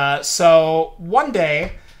 So one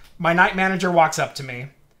day, my night manager walks up to me,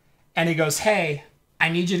 and he goes, "Hey, I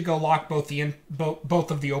need you to go lock both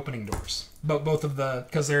of the opening doors."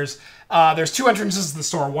 Because there's two entrances to the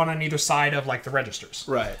store, one on either side of the registers.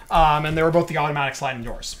 Right. And they were both the automatic sliding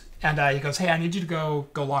doors. And he goes, "Hey, I need you to go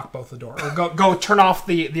lock both the doors, or go turn off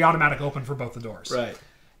the automatic open for both the doors." Right.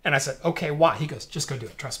 And I said, "Okay, why?" He goes, "Just go do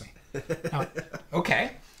it. Trust me." I went,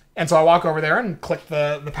 "Okay." And so I walk over there and click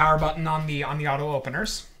the power button on the auto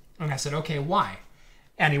openers. And I said, "Okay, why?"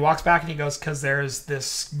 And he walks back and he goes, "Because there's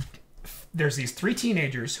these 3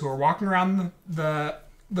 teenagers who are walking around the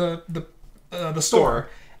store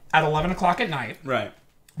at 11 o'clock at night. Right.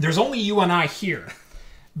 There's only you and I here,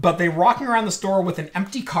 but they're walking around the store with with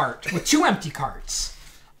 2 empty carts,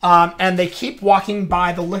 and they keep walking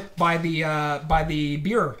by the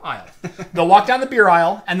beer aisle. They'll walk down the beer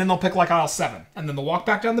aisle, and then they'll pick aisle 7, and then they'll walk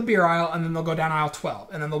back down the beer aisle, and then they'll go down aisle 12,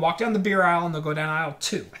 and then they'll walk down the beer aisle, and they'll go down aisle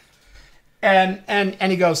 2, and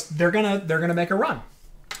he goes, they're gonna make a run."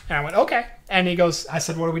 And I went, "Okay." And I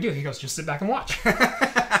said, "What do we do?" He goes, "Just sit back and watch."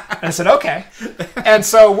 And I said, "Okay." And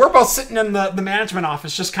so we're both sitting in the management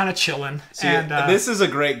office, just kind of chilling. See, and this is a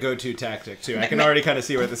great go-to tactic too. I can already kind of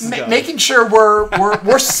see where this is going. Making sure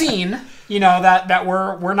we're seen, that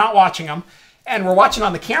we're not watching them, and we're watching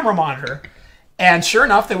on the camera monitor. And sure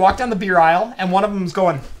enough, they walk down the beer aisle, and one of them's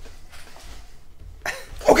going,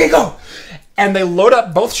 "Okay, go!" And they load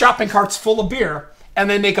up both shopping carts full of beer. And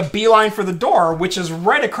they make a beeline for the door, which is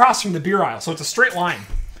right across from the beer aisle. So it's a straight line.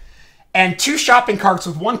 And 2 shopping carts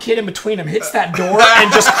with 1 kid in between them hits that door and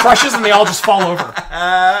just crushes, and they all just fall over.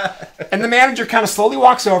 And the manager kind of slowly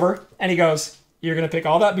walks over, and he goes, "You're going to pick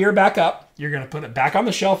all that beer back up. You're going to put it back on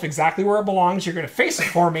the shelf exactly where it belongs. You're going to face it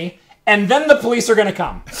for me. And then the police are going to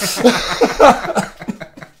come."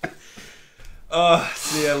 Oh,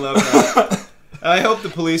 see, I love that. I hope the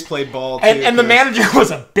police played ball, too. And the manager was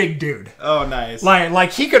a big dude. Oh, nice.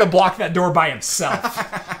 Like he could have blocked that door by himself.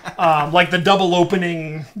 Like the double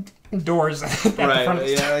opening doors at the front of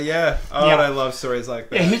the store. Yeah. Oh, I love stories like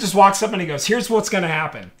that. Yeah, he just walks up and he goes, "Here's what's going to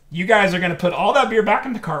happen. You guys are going to put all that beer back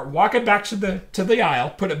in the cart, walk it back to the aisle,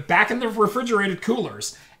 put it back in the refrigerated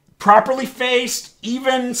coolers, properly faced,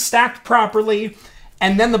 even stacked properly,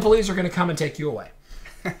 and then the police are going to come and take you away."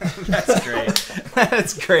 That's great.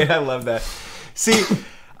 That's great. I love that. See,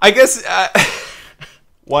 I guess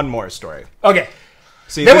one more story. Okay.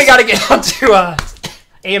 See, then we got to get on to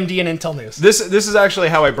AMD and Intel news. This is actually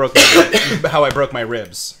how I broke my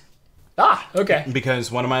ribs. Ah, okay. Because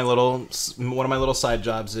one of my little side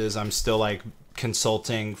jobs is I'm still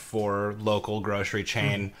consulting for local grocery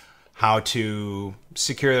chain how to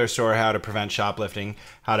secure their store, how to prevent shoplifting,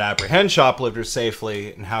 how to apprehend shoplifters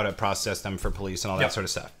safely, and how to process them for police and all that sort of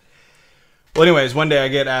stuff. Well, anyways, one day I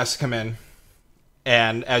get asked to come in.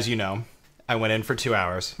 And as you know, I went in for 2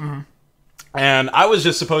 hours. Mm-hmm. And I was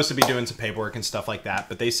just supposed to be doing some paperwork and stuff like that.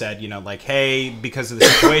 But they said, hey, because of the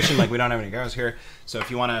situation, we don't have any guys here. So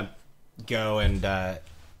if you want to go and...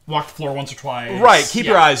 walk the floor once or twice. Right, keep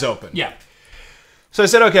your eyes open. Yeah. So I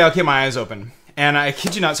said, okay, I'll keep my eyes open. And I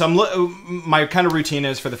kid you not, so my kind of routine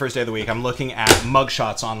is for the first day of the week, I'm looking at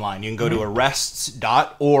mugshots online. You can go to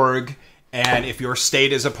arrests.org. And if your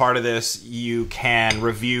state is a part of this, you can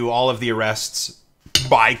review all of the arrests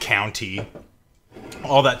by county,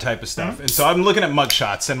 all that type of stuff. And so I'm looking at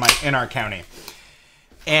mugshots in our county.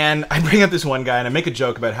 And I bring up this one guy, and I make a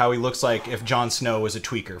joke about how he looks like if Jon Snow was a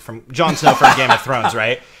tweaker. Jon Snow from Game of Thrones,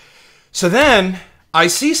 right? So then I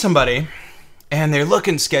see somebody, And they're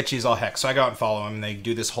looking sketchy as all heck. So I go out and follow them. And they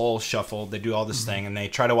do this whole shuffle. They do all this thing. And they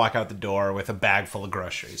try to walk out the door with a bag full of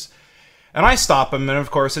groceries. And I stop him. And, of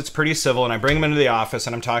course, it's pretty civil. And I bring him into the office.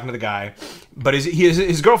 And I'm talking to the guy. But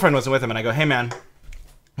his girlfriend wasn't with him. And I go, hey, man,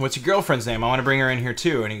 what's your girlfriend's name? I want to bring her in here,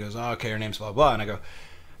 too. And he goes, oh, okay, her name's blah, blah. And I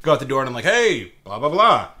go out the door. And I'm like, hey, blah, blah,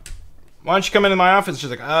 blah. Why don't you come into my office?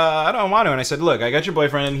 She's like, I don't want to. And I said, look, I got your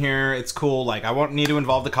boyfriend in here. It's cool. Like, I won't need to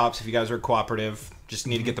involve the cops if you guys are cooperative. Just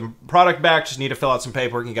need to get the product back. Just need to fill out some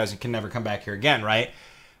paperwork. You guys can never come back here again, right?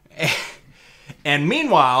 And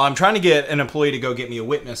meanwhile, I'm trying to get an employee to go get me a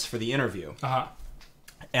witness for the interview. Uh-huh.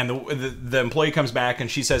 And the employee comes back and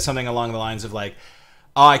she says something along the lines of like,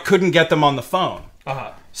 oh, I couldn't get them on the phone.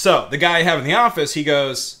 Uh-huh. So the guy I have in the office,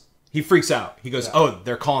 he freaks out. He goes, oh,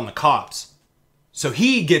 they're calling the cops. So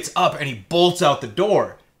he gets up and he bolts out the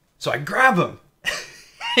door. So I grab him.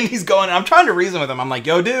 And he's going, I'm trying to reason with him. I'm like,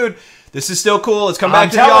 yo, dude, this is still cool. Let's come back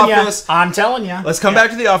to the office. I'm telling you. Let's come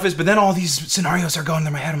back to the office. But then all these scenarios are going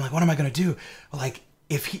through my head. I'm like, what am I going to do? Like,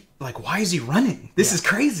 why is he running? This is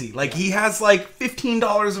crazy. Like, he has like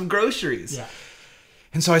 $15 of groceries. Yeah.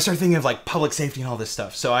 And so I start thinking of like public safety and all this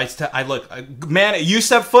stuff. So I look, man, you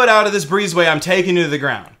step foot out of this breezeway, I'm taking you to the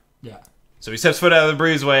ground. Yeah. So he steps foot out of the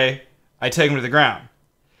breezeway. I take him to the ground.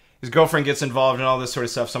 His girlfriend gets involved in all this sort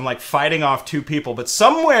of stuff. So I'm like fighting off two people. But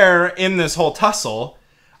somewhere in this whole tussle,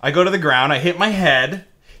 I go to the ground. I hit my head.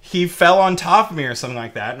 He fell on top of me or something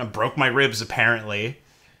like that. And I broke my ribs, apparently.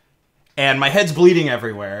 And my head's bleeding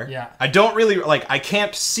everywhere. Yeah. I don't really, like, I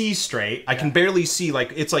can't see straight. I can barely see.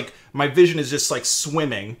 Like, it's like my vision is just like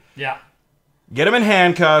swimming. Yeah. Get him in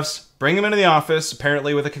handcuffs. Bring him into the office,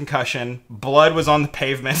 apparently with a concussion. Blood was on the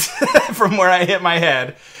pavement from where I hit my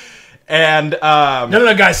head. And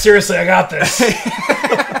no, guys, seriously, I got this.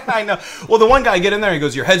 I know. Well, the one guy, get in there, he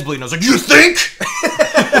goes, your head's bleeding. I was like, you think?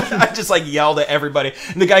 I just like yelled at everybody.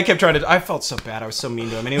 And the guy kept trying to, I felt so bad. I was so mean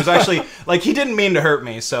to him. And he was actually, like, he didn't mean to hurt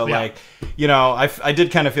me. So, like, you know, I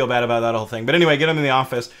did kind of feel bad about that whole thing. But anyway, get him in the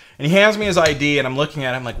office. And he hands me his ID, and I'm looking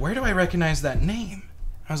at him like, where do I recognize that name?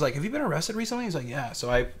 I was like, have you been arrested recently? He's like, yeah. So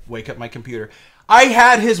I wake up my computer. I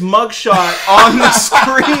had his mugshot on the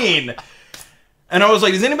screen. And I was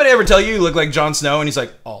like, does anybody ever tell you look like Jon Snow? And he's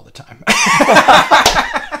like, all the time.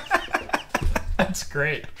 That's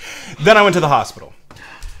great. Then I went to the hospital.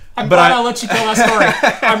 I'm glad I'll let you tell that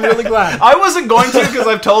story. I'm really glad. I wasn't going to because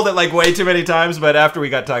I've told it like way too many times. But after we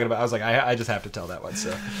got talking about it, I was like, I just have to tell that one.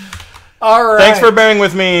 So, all right. Thanks for bearing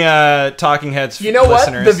with me, Talking Heads You know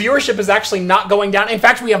listeners. what? The viewership is actually not going down. In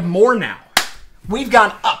fact, we have more now. We've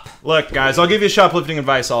gone up. Look, guys, I'll give you shoplifting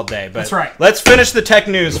advice all day, but that's right. Let's finish the tech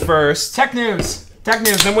news first. Tech news,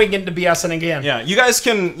 then we get into BSing again. Yeah, you guys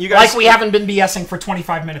like we haven't been BSing for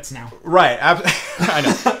 25 minutes now. Right, I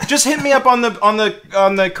know. Just hit me up on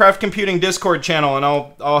the Craft Computing Discord channel, and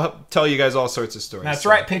I'll tell you guys all sorts of stories. That's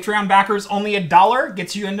right. Patreon backers, only $1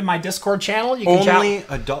 gets you into my Discord channel. You can only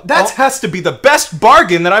 $1. That has to be the best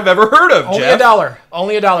bargain that I've ever heard of. Only Jeff. $1.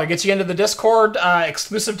 Only $1 gets you into the Discord,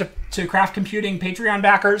 exclusive to Craft Computing Patreon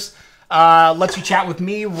backers. Lets you chat with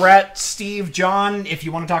me, Rhett, Steve, John. If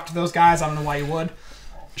you want to talk to those guys, I don't know why you would.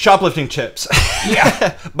 Shoplifting chips.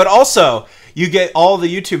 Yeah. But also, you get all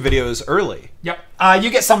the YouTube videos early. Yep. You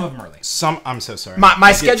get some of them early. I'm so sorry.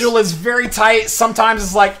 My schedule is very tight. Sometimes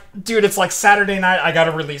it's like, dude, it's like Saturday night. I got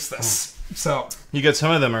to release this. So you get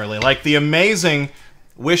some of them early. Like the amazing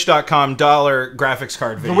Wish.com dollar graphics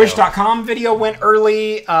card video. The Wish.com video went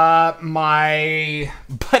early. But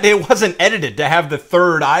it wasn't edited to have the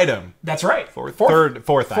third item. That's right. Fourth item.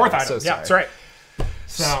 Fourth item. So yeah, that's right.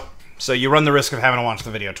 So you run the risk of having to watch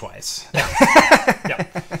the video twice. Yeah.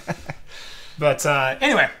 But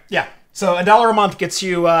anyway, yeah. So $1 a month gets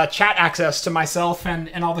you chat access to myself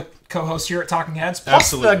and all the co-hosts here at Talking Heads,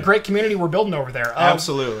 plus the great community we're building over there.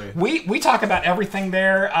 Absolutely. We talk about everything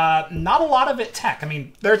there. Not a lot of it tech. I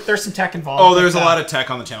mean, there's some tech involved. Oh, there's a lot of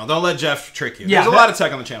tech on the channel. Don't let Jeff trick you. Yeah, there's a lot of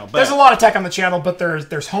tech on the channel. But there's a lot of tech on the channel, but there's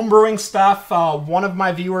homebrewing stuff. One of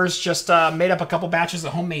my viewers just made up a couple batches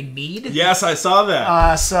of homemade mead. Yes, I saw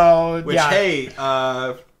that. Which, hey,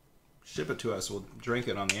 ship it to us. We'll drink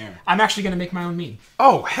it on the air. I'm actually going to make my own mead.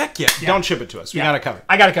 Oh, heck yeah. Don't ship it to us. We got it covered.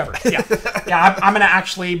 I got it covered. Yeah. Yeah, I'm going to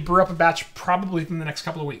actually brew up a batch probably within the next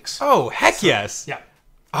couple of weeks. Oh, heck yes. Yeah.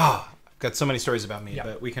 Oh, I've got so many stories about me,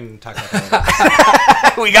 but we can talk about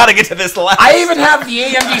that later. We got to get to this last. I even have the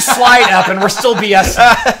AMD slide up, and we're still BSing.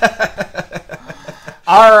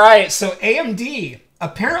 All right, so AMD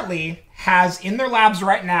apparently has in their labs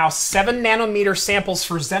right now 7 nanometer samples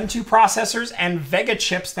for Zen 2 processors and Vega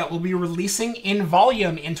chips that will be releasing in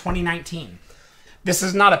volume in 2019. This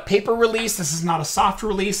is not a paper release. This is not a soft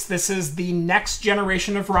release. This is the next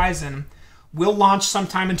generation of Ryzen. Will launch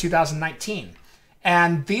sometime in 2019.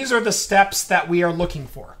 And these are the steps that we are looking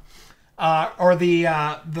for, or the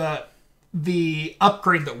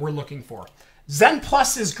upgrade that we're looking for. Zen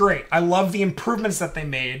Plus is great. I love the improvements that they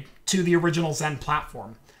made to the original Zen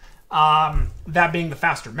platform. That being the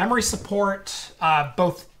faster memory support,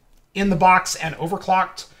 both in the box and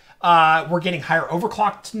overclocked. We're getting higher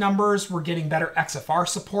overclocked numbers. We're getting better XFR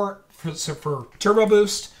support for Turbo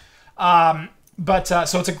Boost.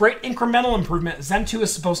 So it's a great incremental improvement. Zen 2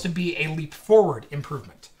 is supposed to be a leap forward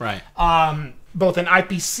improvement. Right. Both in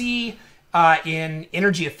IPC, in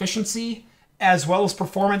energy efficiency, as well as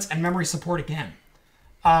performance and memory support again.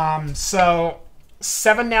 So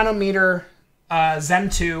 7 nanometer Zen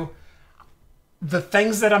 2. The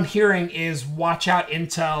things that I'm hearing is watch out,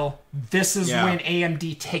 Intel. This is when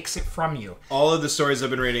AMD takes it from you. All of the stories I've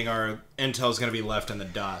been reading are Intel's going to be left in the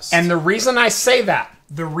dust. And the reason I say that,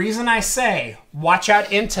 the reason I say watch out,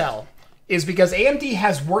 Intel, is because AMD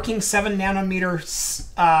has working 7 nanometer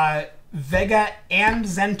Vega and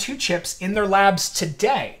Zen 2 chips in their labs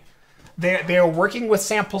today. They are working with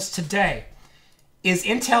samples today.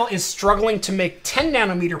 Intel is struggling to make 10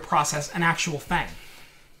 nanometer process an actual thing.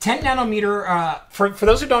 10 nanometer, for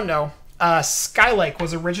those who don't know, Skylake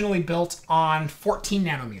was originally built on 14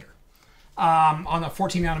 nanometer, on a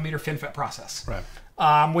 14 nanometer FinFET process, right.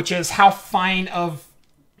 Which is how fine of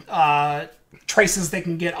traces they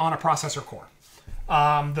can get on a processor core.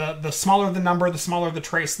 The smaller the number, the smaller the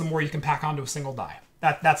trace, the more you can pack onto a single die.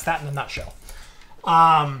 That's that in a nutshell.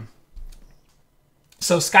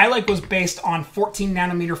 So Skylake was based on 14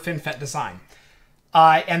 nanometer FinFET design.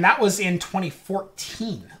 And that was in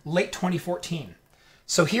 2014, late 2014.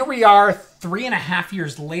 So here we are 3.5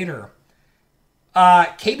 years later.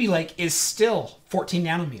 Kaby Lake is still 14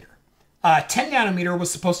 nanometer. 10 nanometer was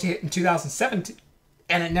supposed to hit in 2017,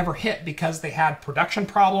 and it never hit because they had production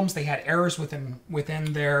problems. They had errors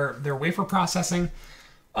within their wafer processing.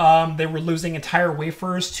 They were losing entire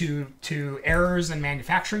wafers to errors and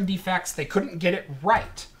manufacturing defects. They couldn't get it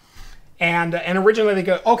right. And originally they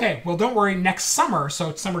go, okay, well, don't worry, next summer,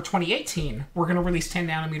 so it's summer 2018, we're going to release 10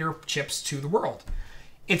 nanometer chips to the world.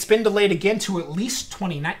 It's been delayed again to at least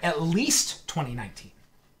 2019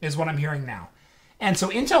 is what I'm hearing now. And so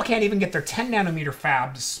Intel can't even get their 10 nanometer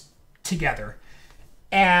fabs together.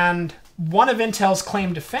 And one of Intel's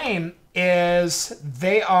claim to fame is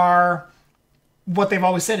they are, what they've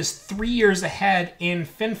always said is 3 years ahead in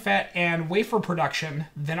FinFET and wafer production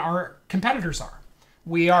than our competitors are.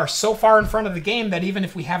 We are so far in front of the game that even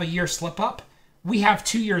if we have a year slip up, we have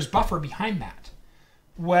 2 years buffer behind that.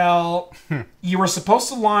 Well, you were supposed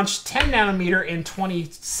to launch 10 nanometer in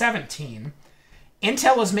 2017.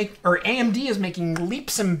 AMD is making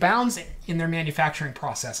leaps and bounds in their manufacturing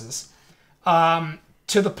processes, to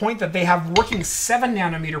the point that they have working 7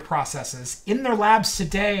 nanometer processes in their labs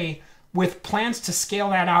today, with plans to scale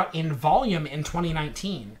that out in volume in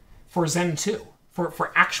 2019 for Zen 2,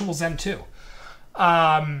 for actual Zen 2.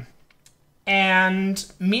 And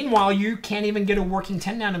meanwhile, you can't even get a working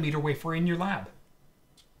 10 nanometer wafer in your lab,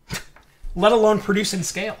 let alone produce and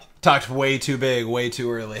scale. Talked way too big, way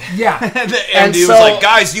too early. Yeah. The AMD was like,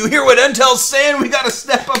 guys, you hear what Intel's saying? We got to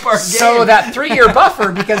step up our game. So that 3-year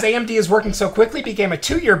buffer, because AMD is working so quickly, became a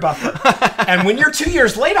 2-year buffer. And when you're 2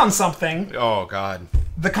 years late on something, oh, God,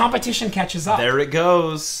 the competition catches up. There it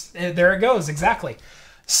goes. There it goes, exactly.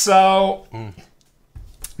 So...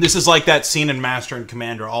 This is like that scene in Master and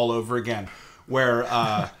Commander all over again, where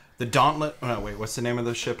the Gauntlet... Oh, no, wait, what's the name of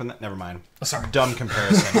the ship in that? Never mind. Oh, sorry. Dumb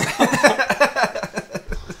comparison.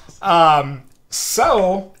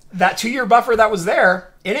 So, that 2-year buffer that was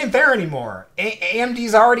there, it ain't there anymore.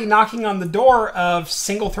 AMD's already knocking on the door of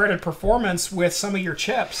single-threaded performance with some of your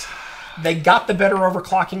chips. They got the better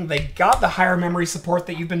overclocking. They got the higher memory support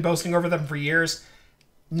that you've been boasting over them for years.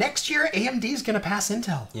 Next year, AMD's going to pass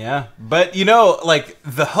Intel. Yeah. But, you know, like,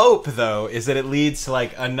 the hope, though, is that it leads to,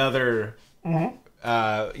 like, another,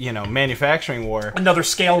 manufacturing war. Another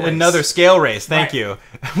scale race. Another scale race, thank you.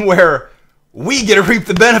 Where we get to reap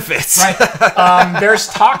the benefits. Right. There's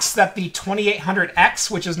talks that the 2800X,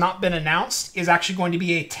 which has not been announced, is actually going to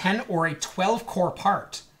be a 10 or a 12-core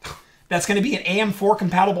part. That's going to be an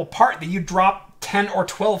AM4-compatible part that you drop 10 or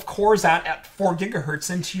 12 cores at 4 gigahertz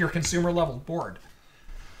into your consumer-level board.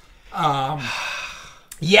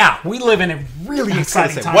 Yeah, we live in a really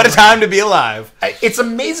exciting time. What a time to be alive. It's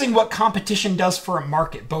amazing what competition does for a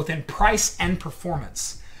market, both in price and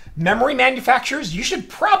performance. Memory manufacturers, you should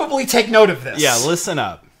probably take note of this. Yeah, listen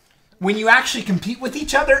up. When you actually compete with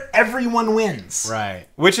each other, everyone wins. Right.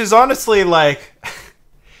 Which is honestly like,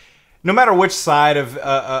 no matter which side of the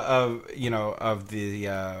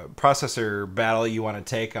processor battle you want to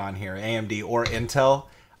take on here, AMD or Intel,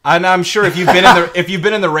 And I'm sure if you've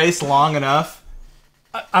been in the race long enough,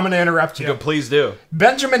 I'm going to interrupt you. Please do.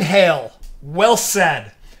 Benjamin Hale, well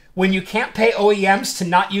said. When you can't pay OEMs to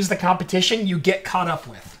not use the competition, you get caught up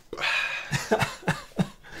with.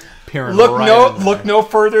 Look no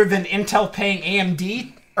further than Intel paying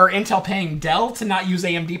AMD or Intel paying Dell to not use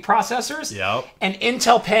AMD processors. Yep. And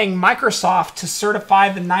Intel paying Microsoft to certify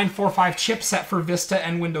the 945 chipset for Vista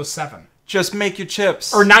and Windows 7. Just make your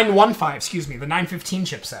chips. Or 915, excuse me, the 915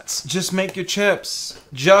 chipsets. Just make your chips.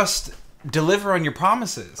 Just deliver on your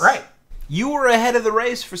promises. Right. You were ahead of the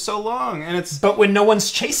race for so long, and it's... But when no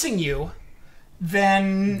one's chasing you,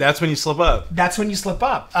 then... That's when you slip up. That's when you slip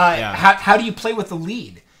up. How do you play with the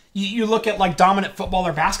lead? You look at like dominant football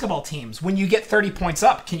or basketball teams. When you get 30 points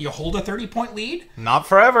up, can you hold a 30-point lead? Not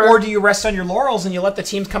forever. Or do you rest on your laurels and you let the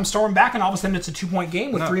teams come storming back and all of a sudden it's a 2-point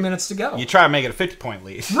game with 3 minutes to go? You try to make it a 50-point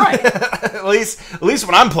lead. Right. at least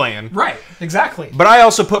when I'm playing. Right, exactly. But I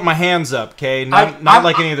also put my hands up, okay? Not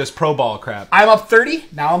like any of this pro ball crap. I'm up 30,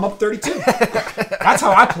 now I'm up 32. That's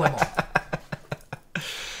how I play ball.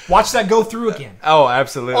 Watch that go through again. Oh,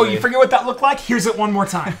 absolutely. Oh, you forget what that looked like? Here's it one more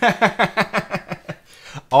time.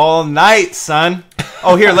 All night, son.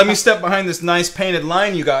 Oh, here, let me step behind this nice painted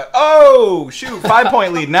line you got. Oh, shoot,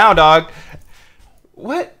 5-point lead now, dog.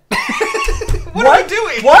 What? what am I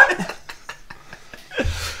doing? What?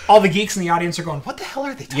 All the geeks in the audience are going, what the hell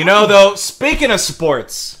are they talking about? Though, speaking of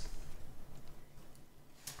sports,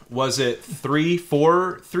 was it 3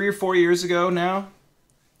 or 4 years ago now?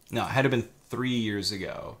 No, it had to have been 3 years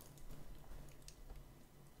ago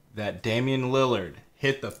that Damian Lillard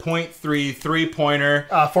hit the .3 three-pointer.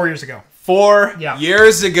 4 years ago. 4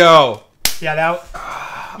 years ago. Yeah,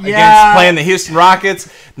 that... Against playing the Houston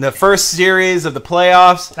Rockets in the first series of the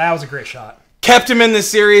playoffs. That was a great shot. Kept him in the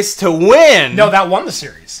series to win. No, that won the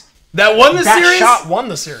series. That won the series? That shot won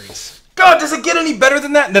the series. God, does it get any better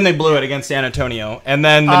than that? Then they blew it against San Antonio. And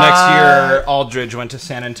then the next year, Aldridge went to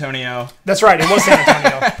San Antonio. That's right. It was San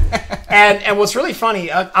Antonio. And what's really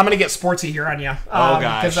funny, I'm going to get sportsy here on you. Oh,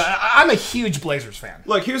 gosh. Because I'm a huge Blazers fan.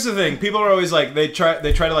 Look, here's the thing. People are always like, they try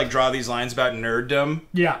to like draw these lines about nerddom.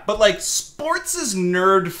 Yeah. But like, sports is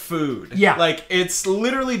nerd food. Yeah. Like, it's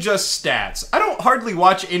literally just stats. I don't hardly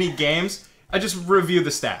watch any games. I just review the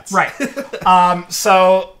stats. Right.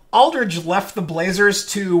 So Aldridge left the Blazers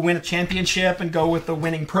to win a championship and go with the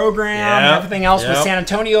winning program and everything else with San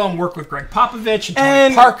Antonio and work with Greg Popovich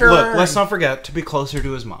and Tony Parker. Look, let's not forget to be closer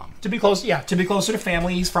to his mom. To be closer to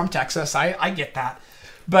family. He's from Texas. I get that.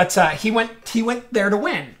 But he went there to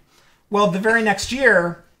win. Well, the very next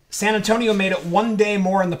year, San Antonio made it one day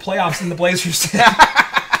more in the playoffs than the Blazers did.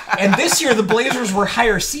 And this year, the Blazers were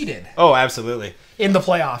higher seeded. Oh, absolutely. In the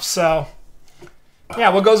playoffs, so... Yeah,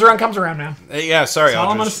 what goes around comes around, man. Yeah, sorry, That's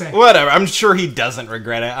all I'm going to say. Whatever. I'm sure he doesn't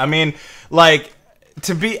regret it. I mean, like,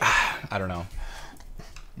 to be... I don't know.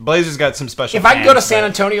 Blazers got some special If I could go to San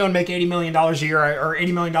Antonio and make $80 million a year or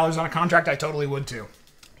 $80 million on a contract, I totally would, too.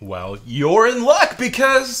 Well, you're in luck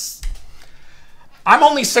because... I'm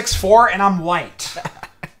only 6'4", and I'm white.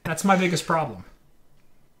 That's my biggest problem.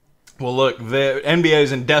 Well, look, the NBA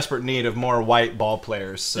is in desperate need of more white ball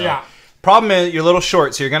players, so... Yeah. Problem is, you're a little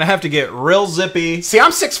short, so you're going to have to get real zippy. See,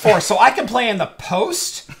 I'm 6'4", so I can play in the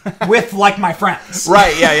post with, like, my friends.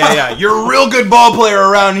 Right, yeah. You're a real good ball player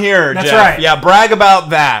around here, That's Jeff. right. Yeah, brag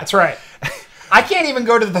about that. That's right. I can't even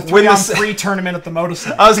go to the 3-on-3 tournament at the Moda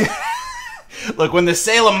Center. Look, when the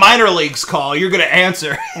Salem minor leagues call, you're going to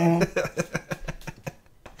answer.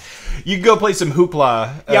 You can go play some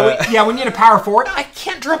hoopla. Yeah, we need a power forward. I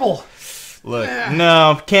can't dribble. Look,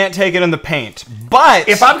 no, can't take it in the paint. But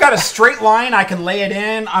if I've got a straight line, I can lay it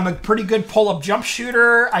in. I'm a pretty good pull-up jump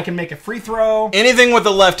shooter. I can make a free throw. Anything with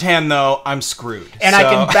the left hand, though, I'm screwed. And I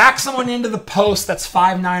can back someone into the post that's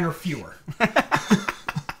 5'9" or fewer.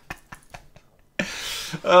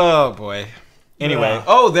 Oh, boy. Anyway.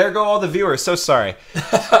 Oh, there go all the viewers. So sorry.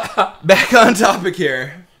 Back on topic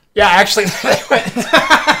here. Yeah, actually, they went.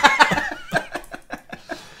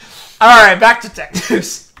 All right, back to tech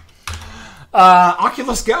news.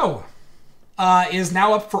 Oculus Go is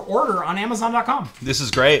now up for order on Amazon.com. This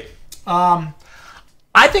is great. I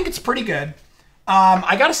think it's pretty good.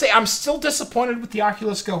 I gotta say, I'm still disappointed with the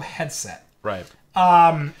Oculus Go headset. Right.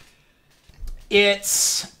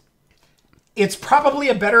 It's probably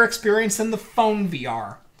a better experience than the phone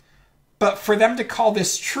VR. But for them to call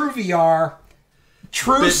this true VR,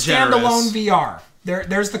 true standalone VR.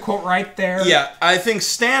 There's the quote right there. Yeah, I think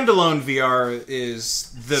standalone VR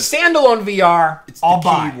is the... Standalone VR, I'll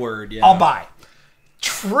buy. Key word, yeah. I'll buy.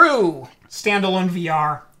 True standalone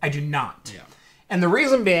VR, I do not. Yeah. And the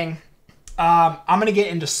reason being, I'm going to get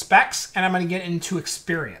into specs and I'm going to get into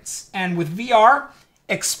experience. And with VR,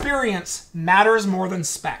 experience matters more than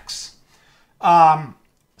specs.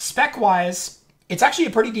 Spec-wise, it's actually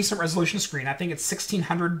a pretty decent resolution screen. I think it's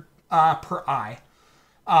 1600 per eye.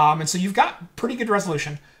 And so you've got pretty good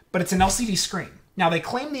resolution, but it's an LCD screen. Now, they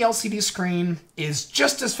claim the LCD screen is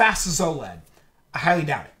just as fast as OLED. I highly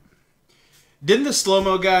doubt it. Didn't the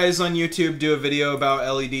slow-mo guys on YouTube do a video about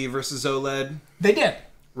LED versus OLED? They did.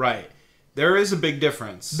 Right. There is a big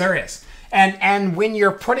difference. There is. And when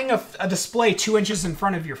you're putting a display 2 inches in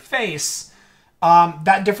front of your face,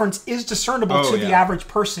 that difference is discernible to the average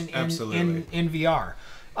person in VR.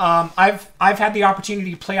 I've had the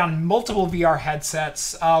opportunity to play on multiple VR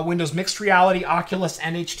headsets, Windows Mixed Reality, Oculus,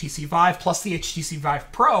 and HTC Vive, plus the HTC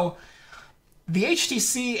Vive Pro. The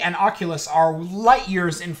HTC and Oculus are light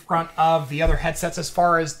years in front of the other headsets as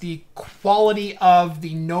far as the quality of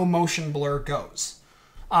the no motion blur goes.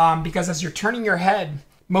 Because as you're turning your head,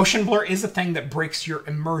 motion blur is a thing that breaks your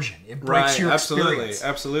immersion. It breaks your experience.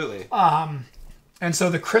 Absolutely. And so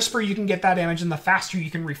the crisper you can get that image and the faster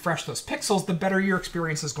you can refresh those pixels, the better your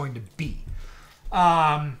experience is going to be.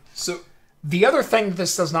 So the other thing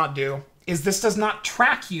this does not do is this does not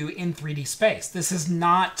track you in 3D space. This is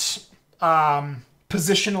not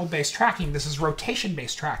positional-based tracking. This is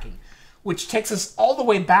rotation-based tracking, which takes us all the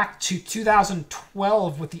way back to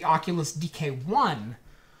 2012 with the Oculus DK1,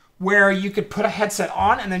 where you could put a headset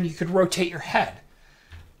on and then you could rotate your head.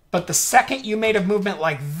 But the second you made a movement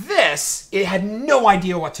like this, it had no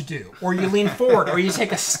idea what to do. Or you lean forward, or you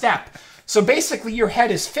take a step. So basically your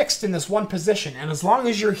head is fixed in this one position, and as long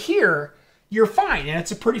as you're here, you're fine, and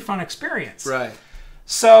it's a pretty fun experience. Right.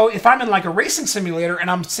 So if I'm in like a racing simulator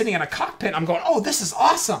and I'm sitting in a cockpit, I'm going, oh, this is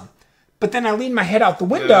awesome. But then I lean my head out the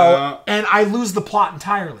window and I lose the plot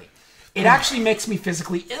entirely. It actually makes me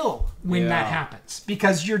physically ill when that happens,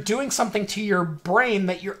 because you're doing something to your brain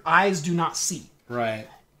that your eyes do not see. Right.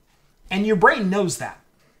 And your brain knows that.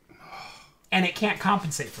 And it can't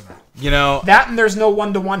compensate for that. You know, that, and there's no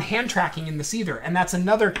one-to-one hand tracking in this either. And that's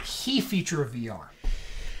another key feature of VR.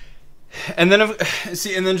 And then, and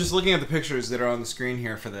then just looking at the pictures that are on the screen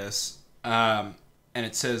here for this, and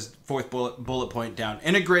it says, fourth bullet point down,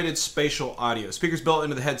 integrated spatial audio. Speakers built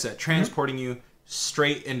into the headset, transporting you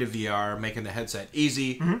straight into VR, making the headset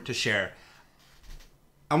easy to share.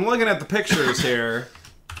 I'm looking at the pictures here.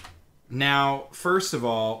 Now, first of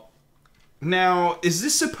all, is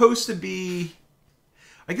this supposed to be...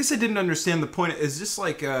 I guess I didn't understand the point. Is this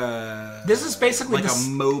like a... This is basically like a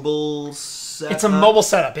mobile setup? It's a mobile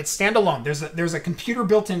setup. It's standalone. There's a computer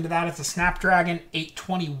built into that. It's a Snapdragon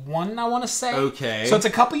 821, I want to say. Okay. So it's a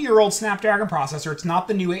couple-year-old Snapdragon processor. It's not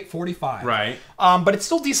the new 845. Right. But it's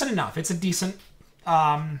still decent enough. It's a decent...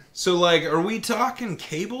 So, like, are we talking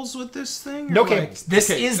cables with this thing? No cables. This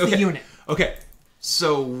is the unit. Okay.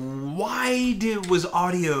 So why was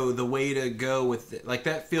audio the way to go with it? Like,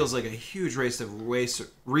 that feels like a huge waste of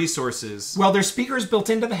resources. Well, there's speakers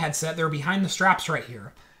built into the headset. They're behind the straps right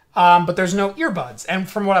here. But there's no earbuds. And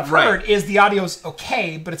from what I've heard is the audio's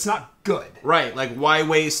okay, but it's not good. Right. Like, why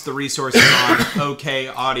waste the resources on okay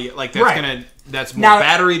audio? Like, that's that's more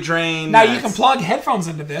battery drain. Now, you can plug headphones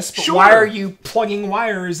into this, but why are you plugging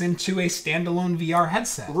wires into a standalone VR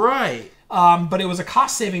headset? Right. But it was a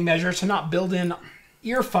cost-saving measure to not build in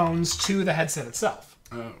earphones to the headset itself.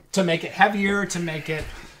 To make it heavier, to make it...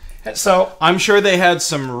 So I'm sure they had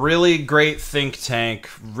some really great think tank,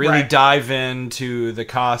 really dive into the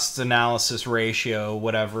cost analysis ratio,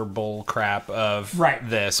 whatever bull crap of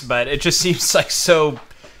this. But it just seems like so...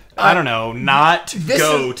 I don't know, not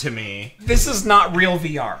to me. This is not real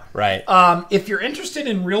VR. Right. If you're interested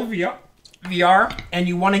in real VR and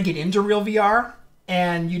you want to get into real VR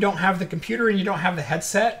and you don't have the computer and you don't have the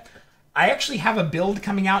headset, I actually have a build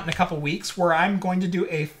coming out in a couple weeks where I'm going to do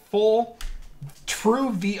a full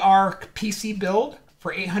true VR PC build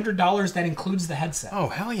for $800 that includes the headset. Oh,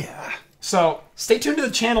 hell yeah. So stay tuned to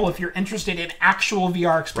the channel if you're interested in actual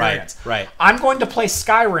VR experience. Right. I'm going to play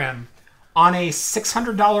Skyrim on a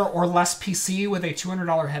 $600 or less PC with a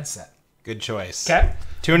 $200 headset. Good choice. Okay?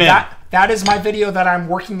 Tune in. That is my video that I'm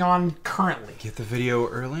working on currently. Get the video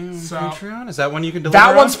early on Patreon? Is that one you can deliver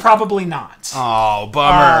That one's probably not. Oh,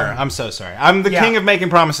 bummer. I'm so sorry. I'm the king of making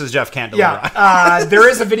promises Jeff can't deliver. Yeah. There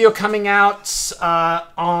is a video coming out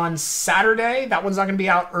on Saturday. That one's not going to be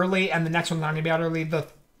out early, and the next one's not going to be out early.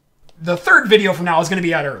 The third video from now is going to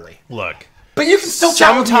be out early. Look. But you can still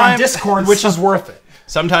chat with me on Discord, which is worth it.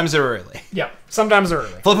 Sometimes they're early. Yeah, sometimes they're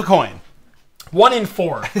early. Flip a coin. 1 in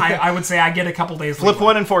 4. I would say I get a couple days. Flip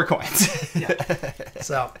 1 in 4 coins. Yeah.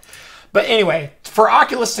 So, but anyway, for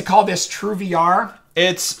Oculus to call this true VR,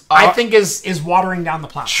 I think is watering down the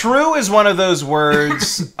platform. True is one of those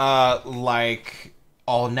words like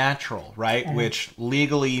all natural, right? Which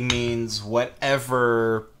legally means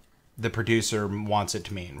whatever the producer wants it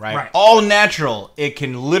to mean, right? All natural. It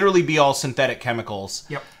can literally be all synthetic chemicals.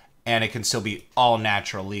 Yep. And it can still be all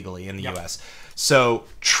natural legally in the US. So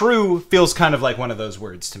true feels kind of like one of those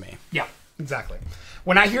words to me. Yeah, exactly.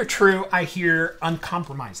 When I hear true, I hear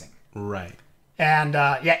uncompromising. Right. And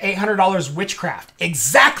yeah, $800 Witchcraft.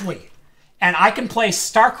 Exactly. And I can play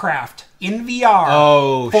StarCraft in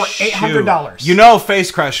VR for $800. You know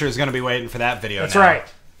Face Crusher is going to be waiting for that video. That's right.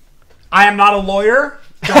 I am not a lawyer.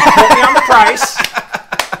 Don't quote me on the price.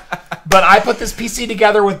 But I put this PC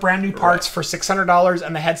together with brand new parts for $600,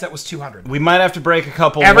 and the headset was $200. We might have to break a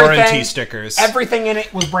couple warranty stickers. Everything in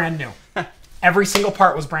it was brand new. Every single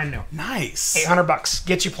part was brand new. Nice. $800.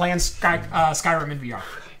 Get you playing Skyrim in VR.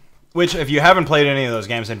 Which, if you haven't played any of those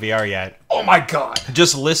games in VR yet... Oh my god.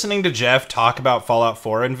 Just listening to Jeff talk about Fallout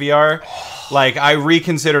 4 in VR, like, I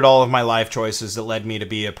reconsidered all of my life choices that led me to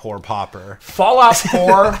be a poor pauper. Fallout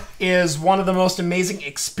 4 is one of the most amazing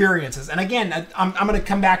experiences. And again, I'm going to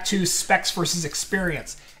come back to specs versus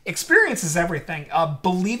experience. Experience is everything.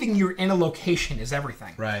 Believing you're in a location is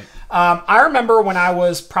everything. Right. I remember when I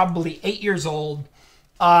was probably 8 years old,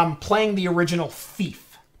 playing the original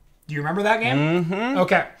Thief. Do you remember that game? Mm-hmm.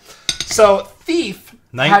 Okay. So, Thief...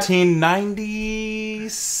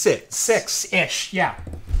 1996. Six-ish, yeah.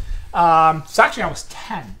 So actually I was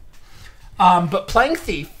 10. But playing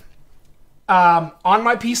Thief on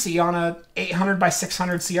my PC on a 800 by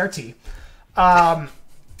 600 CRT.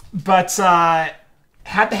 But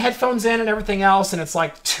had the headphones in and everything else, and it's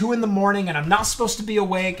like 2 in the morning, and I'm not supposed to be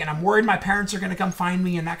awake, and I'm worried my parents are going to come find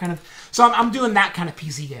me, and that kind of... So I'm doing that kind of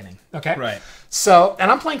PC gaming, okay? Right. So,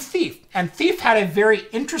 and I'm playing Thief, and Thief had a very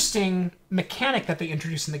interesting mechanic that they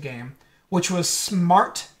introduced in the game, which was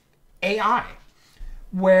smart AI,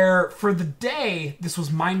 where for the day, this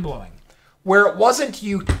was mind-blowing, where it wasn't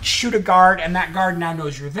you shoot a guard, and that guard now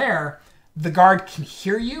knows you're there. The guard can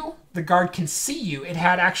hear you, the guard can see you. It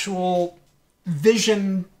had actual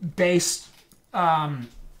vision-based to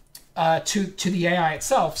the AI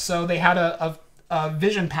itself, so they had a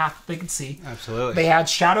vision path they could see. Absolutely. They had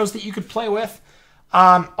shadows that you could play with.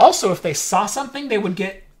 Also, if they saw something, they would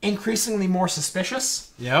get increasingly more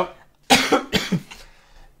suspicious. Yep.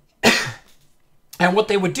 And what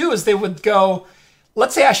they would do is they would go,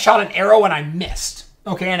 let's say I shot an arrow and I missed,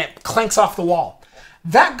 okay, and it clanks off the wall.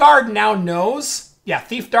 That guard now knows, yeah,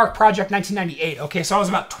 Thief Dark Project 1998. Okay, so I was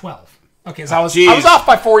about 12. Okay, so I was off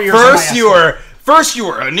by 4 years. First you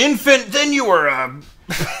were an infant, then you were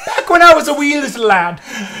back when I was a wee little lad.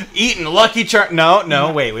 Eating Lucky Charms.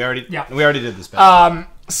 No, wait, we already did this.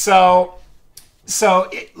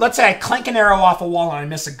 Let's say I clank an arrow off a wall and I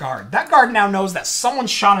miss a guard. That guard now knows that someone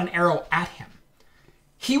shot an arrow at him.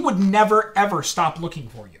 He would never, ever stop looking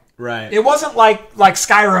for you. Right. It wasn't like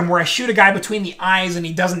Skyrim where I shoot a guy between the eyes and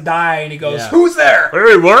he doesn't die and he goes, "Who's there?"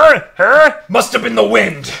 Hey, what? Huh? Must have been the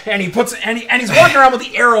wind. And he puts and he's walking around with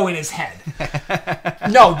the arrow in his head.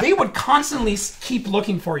 No, they would constantly keep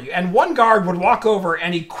looking for you. And one guard would walk over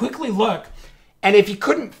and he'd quickly look, and if he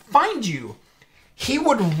couldn't find you, he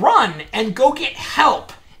would run and go get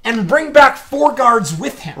help and bring back 4 guards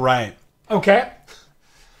with him. Right. Okay?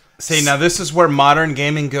 See, now this is where modern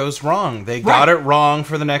gaming goes wrong. They got it wrong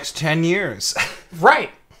for the next 10 years.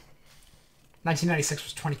 Right. 1996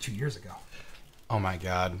 was 22 years ago. Oh my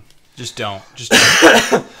god. Just don't.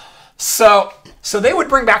 So they would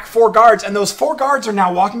bring back 4 guards, and those 4 guards are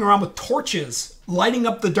now walking around with torches, lighting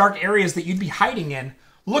up the dark areas that you'd be hiding in,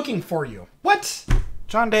 looking for you. What?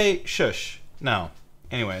 John Day, shush. No.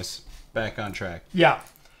 Anyways, back on track. Yeah.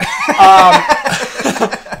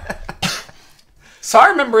 So I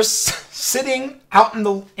remember sitting out in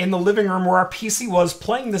the living room where our PC was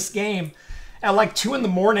playing this game at like 2 in the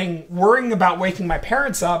morning, worrying about waking my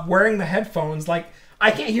parents up, wearing the headphones. Like,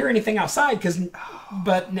 I can't hear anything outside and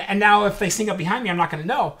now if they sneak up behind me, I'm not going to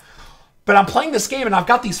know. But I'm playing this game and I've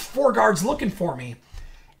got these 4 guards looking for me.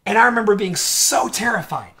 And I remember being so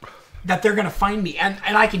terrified that they're going to find me. And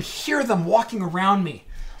I can hear them walking around me.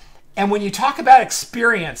 And when you talk about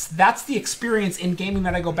experience, that's the experience in gaming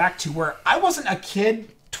that I go back to, where I wasn't a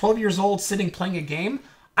kid, 12 years old, sitting playing a game.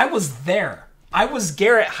 I was there. I was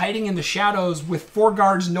Garrett hiding in the shadows with 4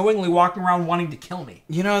 guards knowingly walking around wanting to kill me.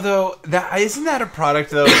 You know, though, isn't that a product,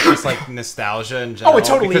 though, of just like nostalgia in general? Oh, it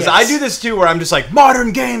totally is. Because I do this, too, where I'm just like,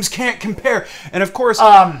 modern games can't compare. And, of course,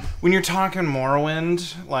 when you're talking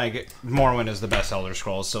Morrowind, like, Morrowind is the best Elder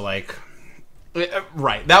Scrolls, so, like...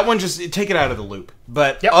 Right. That one, just take it out of the loop.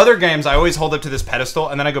 But other games, I always hold up to this pedestal,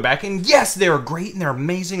 and then I go back, and yes, they're great, and they're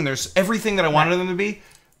amazing, and there's everything that I wanted them to be,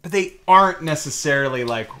 but they aren't necessarily,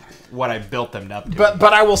 like, what I built them up to.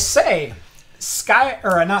 But I will say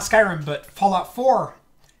not Skyrim, but Fallout 4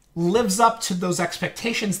 lives up to those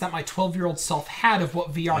expectations that my 12-year-old self had of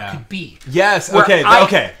what VR could be. Yes. Where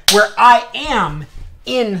Okay. Where I am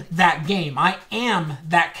in that game. I am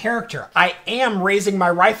that character. I am raising my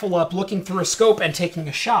rifle up, looking through a scope, and taking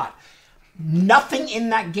a shot. Nothing in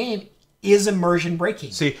that game is immersion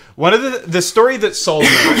breaking. See, one of the story that sold me,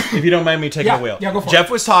 if you don't mind me taking the wheel. Yeah, go for it. Jeff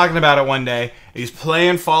was talking about it one day. He's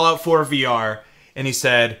playing Fallout 4 VR, and he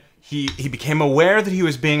said he became aware that he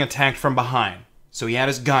was being attacked from behind. So he had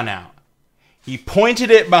his gun out. He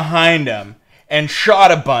pointed it behind him and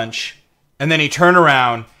shot a bunch, and then he turned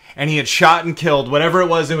around and he had shot and killed whatever it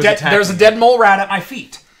was that was attacking. There's a dead mole rat at my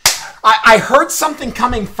feet. I heard something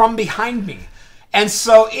coming from behind me. And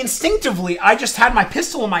so instinctively, I just had my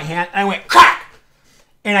pistol in my hand and I went crack!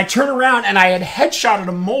 And I turned around and I had headshotted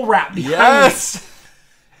a mole rat behind me.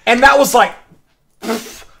 And that was like,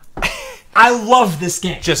 I love this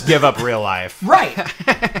game. Just give up real life. Right.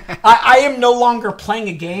 I am no longer playing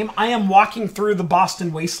a game. I am walking through the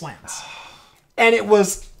Boston wastelands. And it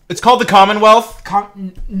was... It's called the Commonwealth?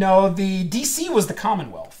 No, the DC was the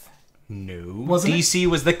Commonwealth. No. Wasn't DC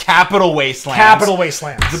was the Capital Wastelands. Capital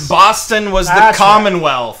Wastelands. The Boston was That's the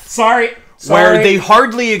Commonwealth. Right. Sorry. Where they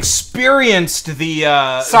hardly experienced the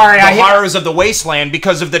horrors of the wasteland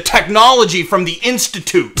because of the technology from the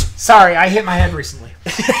Institute. Sorry, I hit my head recently.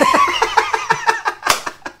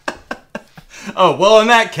 Oh, well, in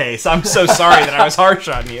that case, I'm so sorry that I was harsh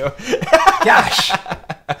on you. Gosh.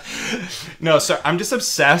 No, sir, I'm just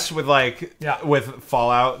obsessed with, with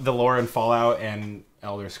Fallout, the lore in Fallout and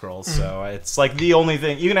Elder Scrolls. So it's, like, the only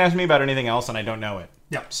thing. You can ask me about anything else, and I don't know it.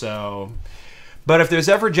 Yep. So, but if there's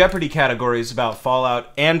ever Jeopardy categories about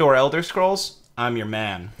Fallout and or Elder Scrolls, I'm your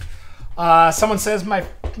man. Someone says my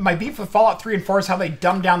beef with Fallout 3 and 4 is how they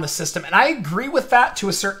dumbed down the system, and I agree with that to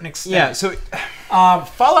a certain extent. Yeah, so...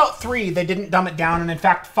 Fallout 3, they didn't dumb it down, and in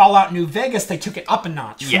fact, Fallout New Vegas, they took it up a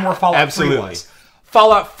notch from where Fallout 3 was.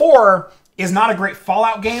 Fallout 4 is not a great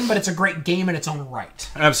Fallout game, but it's a great game in its own right.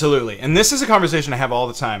 Absolutely. And this is a conversation I have all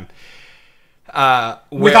the time.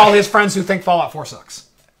 With all his friends who think Fallout 4 sucks.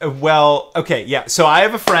 Well, okay, yeah. So I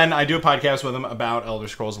have a friend, I do a podcast with him about Elder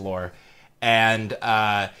Scrolls lore, and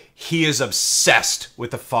he is obsessed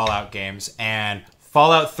with the Fallout games, and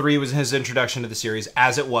Fallout 3 was his introduction to the series,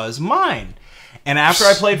 as it was mine. And after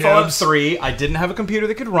I played Fallout 3, I didn't have a computer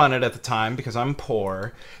that could run it at the time because I'm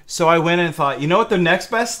poor. So I went and thought, you know what the next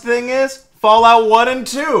best thing is? Fallout 1 and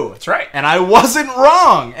 2. That's right. And I wasn't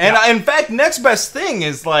wrong. And in fact, next best thing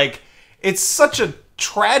is like, it's such a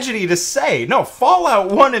tragedy to say. No, Fallout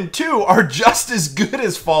 1 and 2 are just as good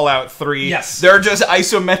as Fallout 3. Yes. They're just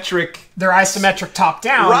isometric. They're isometric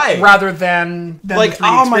top-down rather than like, the 3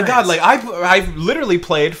 oh my experience. god, like I literally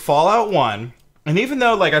played Fallout 1. And even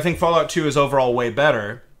though, like, I think Fallout 2 is overall way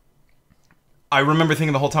better, I remember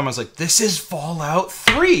thinking the whole time, I was like, this is Fallout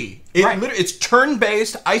 3. It's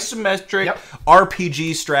turn-based, isometric,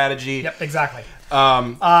 RPG strategy. Yep, exactly.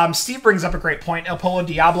 Steve brings up a great point. El Polo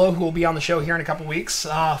Diablo, who will be on the show here in a couple weeks.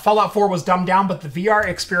 Fallout 4 was dumbed down, but the VR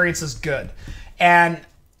experience is good. And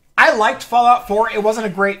I liked Fallout 4. It wasn't a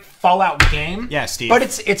great Fallout game. Yeah, Steve. But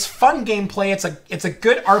it's fun gameplay. It's a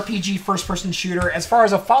good RPG first-person shooter. As far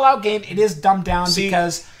as a Fallout game, it is dumbed down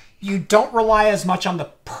because you don't rely as much on the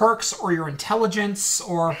perks or your intelligence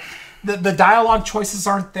or the dialogue choices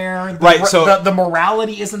aren't there. The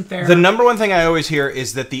morality isn't there. The number one thing I always hear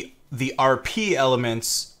is that the RP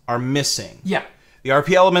elements are missing. Yeah. The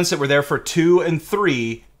RP elements that were there for 2 and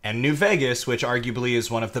 3 and New Vegas, which arguably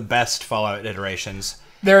is one of the best Fallout iterations.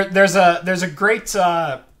 There's a great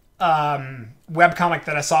webcomic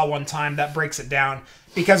that I saw one time that breaks it down.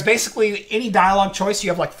 Because basically, any dialogue choice, you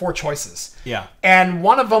have like 4 choices. Yeah. And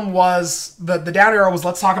one of them was, the down arrow was,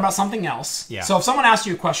 let's talk about something else. Yeah. So if someone asked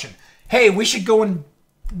you a question, hey, we should go and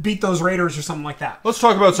beat those raiders or something like that. Let's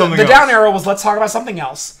talk about something else. else. The down arrow was, let's talk about something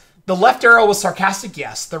else. The left arrow was sarcastic,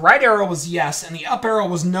 yes. The right arrow was yes. And the up arrow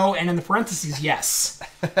was no, and in the parentheses, yes.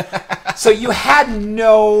 So you had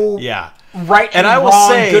no right and I will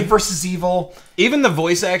wrong, say, good versus evil. Even the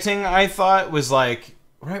voice acting, I thought, was like...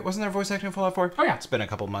 Right? Wasn't there voice acting in Fallout 4? Oh, yeah. It's been a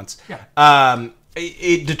couple months. Yeah.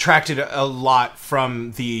 It detracted a lot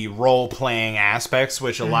from the role-playing aspects,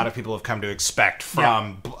 which a lot of people have come to expect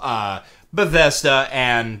from Bethesda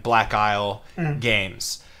and Black Isle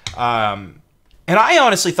games. And I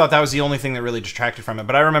honestly thought that was the only thing that really detracted from it.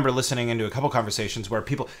 But I remember listening into a couple conversations where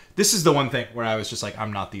people... This is the one thing where I was just like,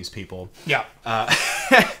 I'm not these people. Yeah.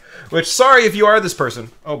 Which, sorry if you are this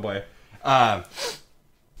person. Oh, boy.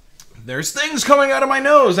 There's things coming out of my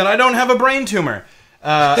nose, and I don't have a brain tumor.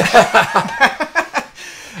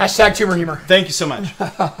 Hashtag tumor humor. Thank you so much.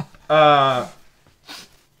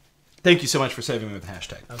 Thank you so much for saving me with the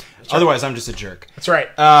hashtag. Otherwise, I'm just a jerk. That's right.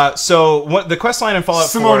 So the quest line in Fallout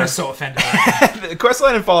 4... Simone is so offended. The quest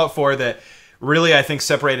line in Fallout 4 that really, I think,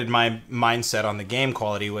 separated my mindset on the game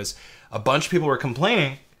quality was a bunch of people were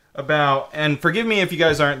complaining about, and forgive me if you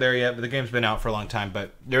guys aren't there yet, but the game's been out for a long time,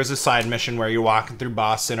 but there's a side mission where you're walking through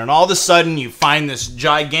Boston, and all of a sudden you find this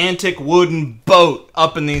gigantic wooden boat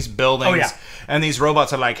up in these buildings, Oh, yeah. and these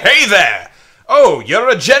robots are like, hey there! Oh, you're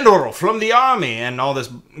a general from the army, and all this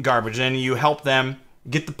garbage, and you help them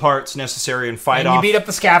get the parts necessary and fight And off. you beat up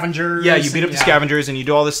the scavengers. Yeah, you beat up the scavengers and you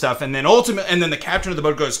do all this stuff, and then the captain of the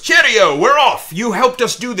boat goes, "Cheerio, we're off. You helped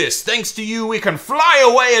us do this. Thanks to you, we can fly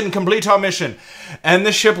away and complete our mission." And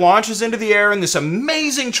the ship launches into the air in this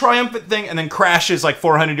amazing triumphant thing, and then crashes like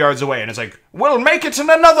 400 yards away. And it's like, "We'll make it in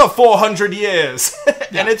another 400 years."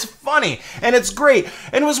 And it's funny and it's great,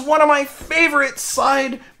 and it was one of my favorite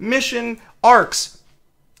side mission arcs.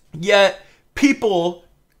 Yet people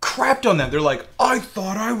crapped on them. They're like, "I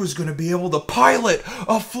thought I was going to be able to pilot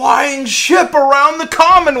a flying ship around the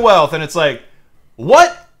Commonwealth." And it's like,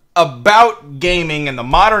 what about gaming in the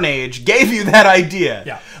modern age gave you that idea?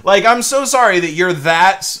 Yeah. Like, I'm so sorry that you're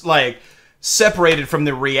that, like, separated from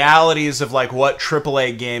the realities of, like, what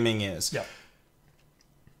AAA gaming is. Yeah.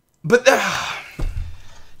 But...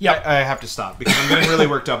 I have to stop because I'm getting really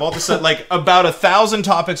worked up. All of a sudden, like, about 1,000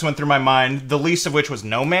 topics went through my mind, the least of which was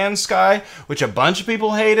No Man's Sky, which a bunch of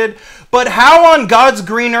people hated. But how on God's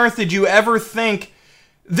green earth did you ever think...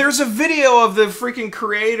 There's a video of the freaking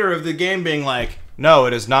creator of the game being like, "No,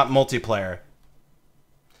 it is not multiplayer."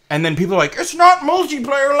 And then people are like, "It's not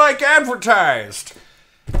multiplayer like advertised."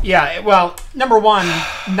 Yeah, well, number one,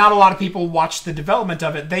 not a lot of people watched the development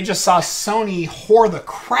of it. They just saw Sony whore the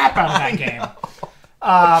crap out of that game.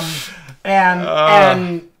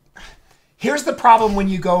 And here's the problem when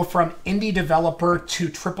you go from indie developer to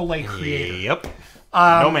AAA creator. Yep.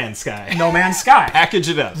 No Man's Sky. No Man's Sky. Package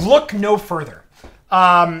it up. Look no further.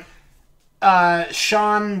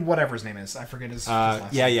 Sean, whatever his name is, I forget his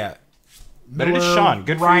last name. Yeah. But it is Sean.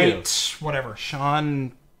 Good for you. Whatever.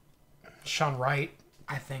 Sean Wright,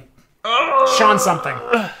 I think. Sean something.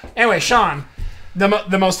 Anyway, Sean,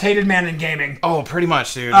 the most hated man in gaming. Oh, pretty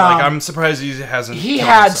much, dude. Like, I'm surprised he hasn't. He killed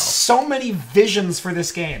had himself. so many visions for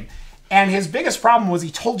this game, and his biggest problem was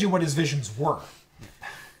he told you what his visions were.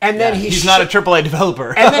 And then he's not a AAA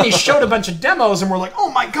developer. And then he showed a bunch of demos, and we're like, "Oh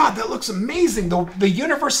my god, that looks amazing! The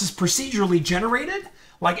universe is procedurally generated.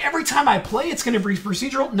 Like every time I play, it's going to be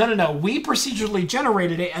procedural. No. We procedurally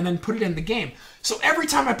generated it and then put it in the game. So every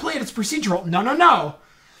time I play it, it's procedural. No.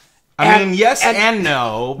 I mean, yes and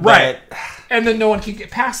no, but... Right. And then no one can get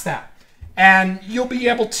past that. And you'll be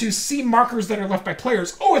able to see markers that are left by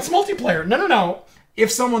players. Oh, it's multiplayer. No.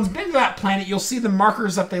 If someone's been to that planet, you'll see the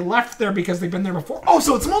markers that they left there because they've been there before. Oh,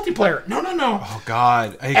 so it's multiplayer. No. Oh,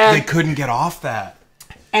 God. They couldn't get off that.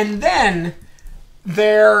 And then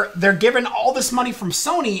they're given all this money from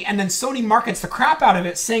Sony, and then Sony markets the crap out of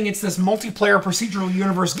it, saying it's this multiplayer procedural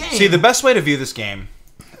universe game. See, the best way to view this game...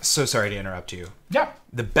 So sorry to interrupt you. Yeah.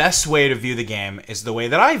 The best way to view the game is the way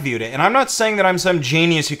that I viewed it. And I'm not saying that I'm some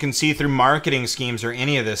genius who can see through marketing schemes or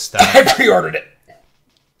any of this stuff. I pre-ordered it.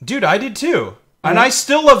 Dude, I did too. And I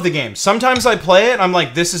still love the game. Sometimes I play it and I'm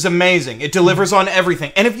like, this is amazing. It delivers on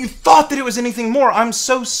everything. And if you thought that it was anything more, I'm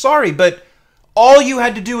so sorry. But all you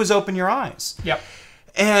had to do was open your eyes. Yep.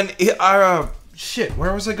 And, shit,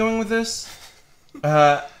 where was I going with this?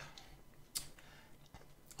 I'll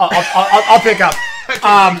pick up.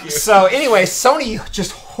 So anyway, Sony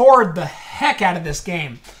just hoarded the heck out of this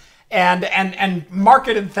game. And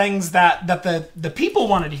marketed things that the people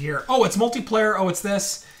wanted to hear. Oh, it's multiplayer. Oh, it's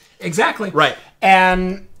this. Exactly. Right.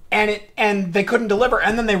 And they couldn't deliver,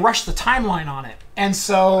 and then they rushed the timeline on it. And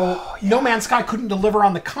so No Man's Sky couldn't deliver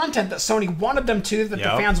on the content that Sony wanted them to, that the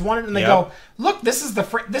fans wanted, and they go, "Look, this is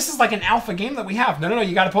this is like an alpha game that we have. No,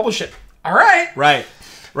 you got to publish it." All right.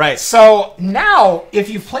 Right. So now, if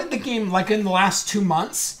you've played the game like in the last 2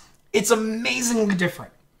 months, it's amazingly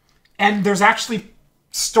different. And there's actually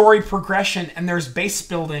story progression, and there's base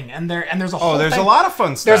building, and there's a whole there's thing. a lot of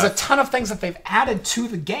fun stuff. There's a ton of things that they've added to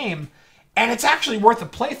the game, and it's actually worth a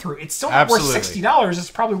playthrough. It's still not worth $60. It's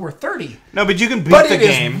probably worth $30. No, but you can beat the game. But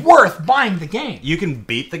it is worth buying the game. You can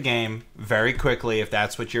beat the game very quickly if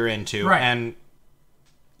that's what you're into. Right. And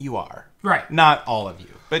you are. Right. Not all of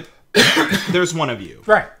you, but there's one of you.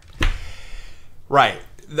 Right. Right.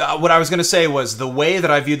 What I was going to say was the way that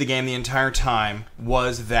I viewed the game the entire time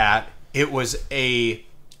was that it was a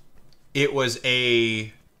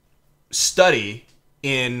study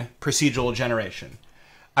in procedural generation.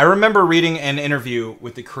 I remember reading an interview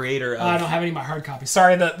with the creator of... I don't have any of my hard copies.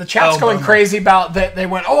 Sorry, the chat's going crazy about that. They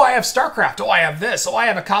went, oh, I have StarCraft. Oh, I have this. Oh, I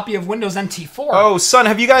have a copy of Windows NT 4. Oh, son,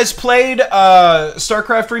 have you guys played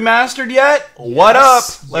StarCraft Remastered yet? What up?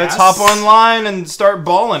 Let's hop online and start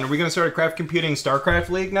balling. Are we going to start a craft computing StarCraft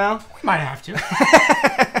League now? We might have to.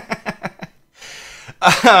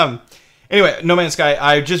 Anyway, No Man's Sky,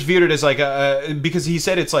 I just viewed it as like because he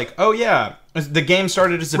said it's like, oh yeah, the game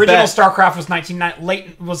started as a Original bet. StarCraft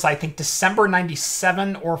was I think December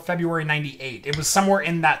 97 or February 98. It was somewhere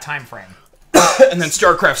in that time frame. And then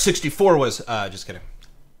StarCraft 64 was just kidding.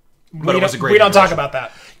 But it was a great. We don't talk about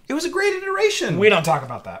that. It was a great iteration. We don't talk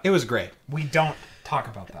about that. It was great. We don't talk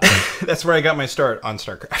about that. That's where I got my start on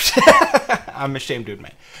StarCraft. I'm ashamed to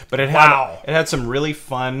admit, but it had some really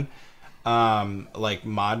fun. Like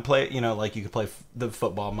mod play, you know, like you could play the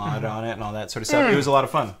football mod on it and all that sort of stuff. It was a lot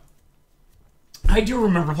of fun. I do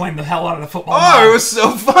remember playing the hell out of the football mod. Oh, it was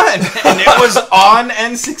so fun. And it was on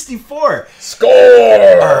N64. Score!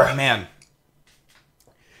 Oh, man.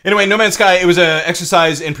 Anyway, No Man's Sky, it was an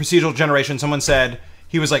exercise in procedural generation. Someone said,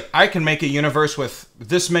 he was like, I can make a universe with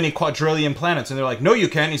this many quadrillion planets. And they're like, no, you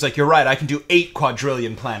can't. He's like, you're right, I can do 8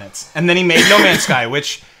 quadrillion planets. And then he made No Man's Sky,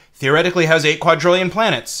 which theoretically has 8 quadrillion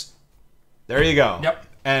planets. There you go. Yep.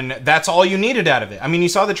 And that's all you needed out of it. I mean, you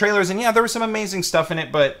saw the trailers, and yeah, there was some amazing stuff in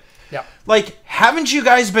it, but yep. Like, haven't you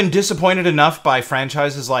guys been disappointed enough by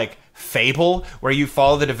franchises like Fable, where you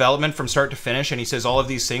follow the development from start to finish, and he says all of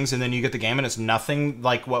these things, and then you get the game, and it's nothing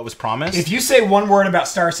like what was promised? If you say one word about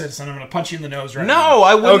Star Citizen, I'm going to punch you in the nose right now. No,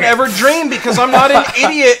 I wouldn't ever dream, because I'm not an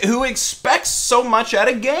idiot who expects so much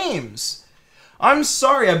out of games. I'm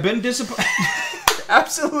sorry, I've been disappointed.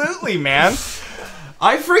 Absolutely, man.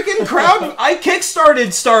 I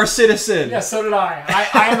kickstarted Star Citizen. Yeah, so did I.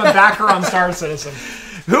 I am a backer on Star Citizen.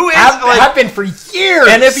 Who is? I've been for years.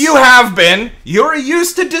 And if you have been, you're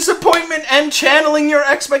used to disappointment and channeling your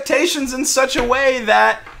expectations in such a way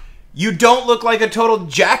that you don't look like a total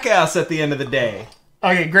jackass at the end of the day.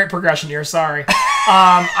 Okay, great progression here. Sorry.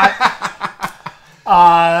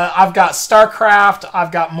 I've got StarCraft.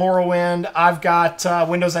 I've got Morrowind. I've got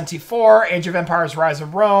Windows NT 4, Age of Empires: Rise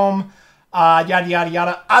of Rome. Yada yada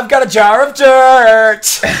yada. I've got a jar of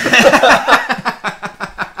dirt.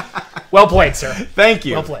 Well played, sir. Thank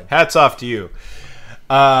you. Well played. Hats off to you.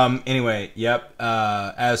 Anyway, yep.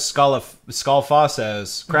 As Skullfa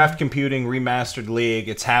says, Craft Computing Remastered League.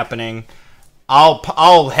 It's happening.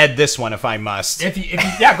 I'll head this one if I must. If you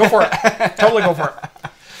yeah, go for it. Totally go for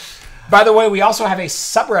it. By the way, we also have a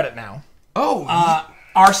subreddit now. Oh.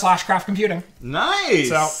 r/Craft Computing. Nice.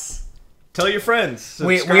 So. Tell your friends.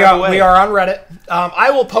 We are on Reddit.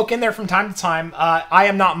 I will poke in there from time to time. I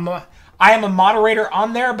am a moderator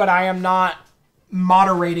on there, but I am not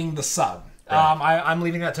moderating the sub. Right. I'm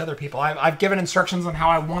leaving that to other people. I've given instructions on how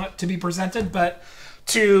I want it to be presented, but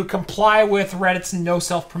to comply with Reddit's no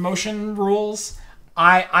self-promotion rules,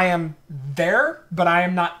 I am there, but I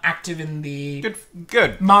am not active in the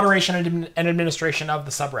good moderation and administration of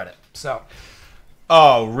the subreddit. So.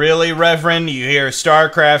 Oh, really, Reverend? You hear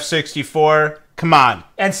StarCraft 64? Come on.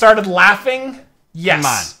 And started laughing? Yes. Come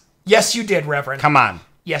on. Yes, you did, Reverend. Come on.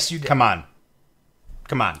 Yes, you did. Come on.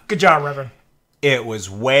 Come on. Good job, Reverend. It was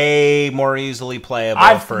way more easily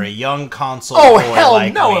playable for a young console boy like me. Oh, hell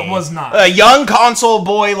no, it was not. A young console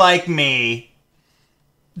boy like me.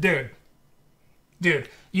 Dude,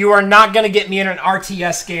 you are not going to get me in an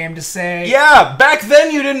RTS game to say... Yeah, back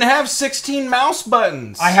then you didn't have 16 mouse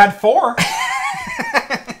buttons. I had 4.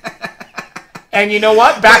 And you know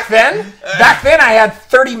what? Back then I had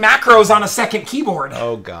 30 macros on a second keyboard.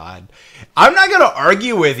 Oh, God. I'm not going to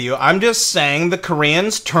argue with you. I'm just saying the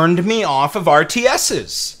Koreans turned me off of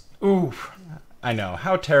RTSs. Ooh. I know.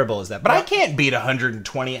 How terrible is that? But I can't beat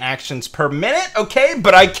 120 actions per minute, okay?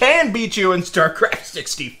 But I can beat you in StarCraft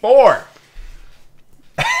 64.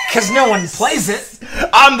 Because no one plays it.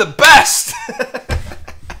 I'm the best!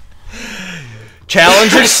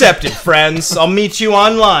 Challenge accepted, friends. I'll meet you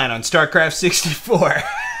online on StarCraft 64.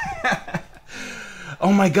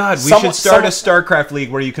 Oh my god, we should start a StarCraft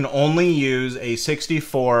League where you can only use a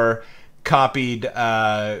 64 copied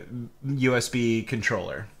USB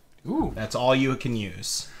controller. Ooh. That's all you can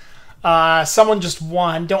use. Someone just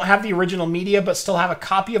won. Don't have the original media, but still have a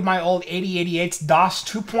copy of my old 8088's DOS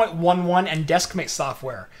 2.11 and DeskMate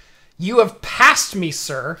software. You have passed me,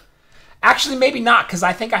 sir. Actually, maybe not, because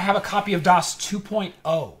I think I have a copy of DOS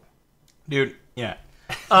 2.0. Dude, yeah.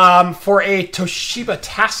 For a Toshiba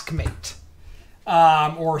TaskMate.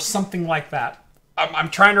 Or something like that. I'm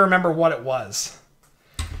trying to remember what it was.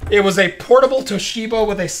 It was a portable Toshiba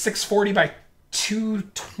with a 640 by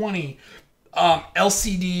 220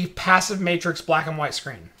 LCD passive matrix black and white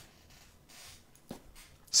screen.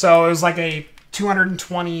 So it was like a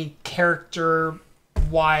 220 character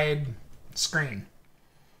wide screen.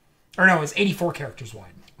 Or no, it was 84 characters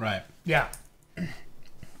wide. Right. Yeah.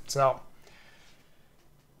 So.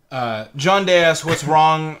 John Day asks, what's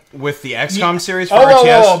wrong with the XCOM series for Oh,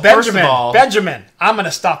 RTS? whoa, Benjamin. First of all, Benjamin, I'm going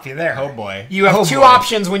to stop you there. oh boy. You have Oh two boy.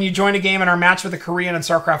 options when you join a game in our match with a Korean in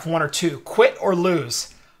StarCraft 1 or 2. Quit or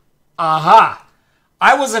lose. Aha.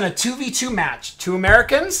 I was in a 2v2 match. 2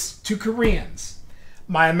 Americans, 2 Koreans.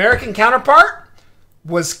 My American counterpart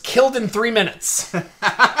was killed in 3 minutes.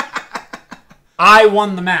 I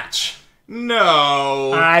won the match.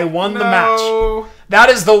 No. I won the match. That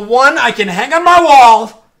is the one I can hang on my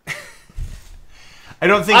wall. I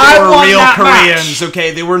don't think they were real Koreans, okay?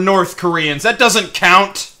 They were North Koreans. That doesn't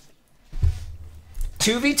count.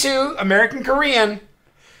 2v2, American Korean.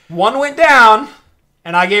 One went down,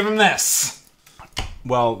 and I gave him this.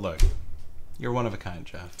 Well, look. You're one of a kind,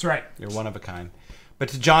 Jeff. That's right. You're one of a kind. But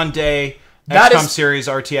to John Day, That XCOM is- series,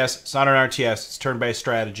 RTS, it's not an RTS, it's turn-based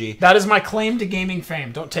strategy. That is my claim to gaming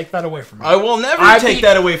fame. Don't take that away from me. I will never take beat-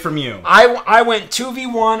 that away from you. I went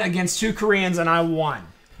 2v1 against 2 Koreans, and I won.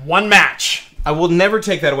 One match. I will never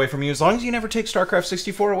take that away from you as long as you never take StarCraft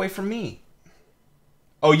 64 away from me.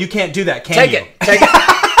 Oh, you can't do that, can Take you? it. Take it.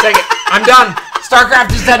 Take it. I'm done.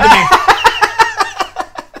 StarCraft is dead to me.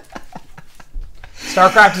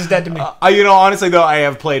 StarCraft is dead to me. You know, honestly, though, I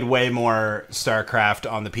have played way more StarCraft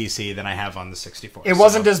on the PC than I have on the 64. It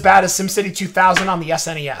wasn't as bad as SimCity 2000 on the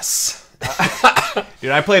SNES.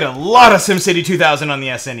 Dude, I played a lot of SimCity 2000 on the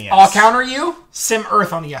SNES. I'll counter you. Sim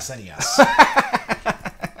Earth on the SNES.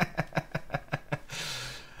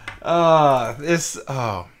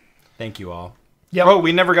 Thank you all. Yep. Oh,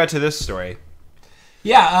 we never got to this story.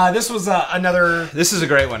 Yeah, this was another... This is a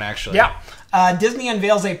great one, actually. Yeah. Disney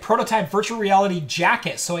unveils a prototype virtual reality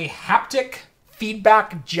jacket. So a haptic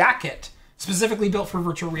feedback jacket specifically built for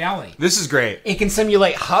virtual reality. This is great. It can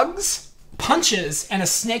simulate hugs, punches, and a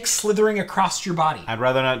snake slithering across your body. I'd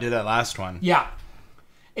rather not do that last one. Yeah.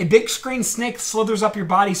 A big screen snake slithers up your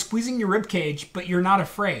body, squeezing your ribcage, but you're not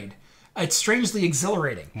afraid. It's strangely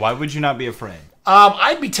exhilarating. Why would you not be afraid?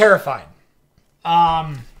 I'd be terrified.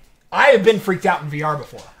 I have been freaked out in VR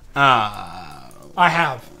before. I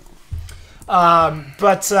have.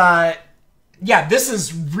 Yeah, this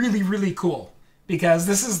is really, really cool because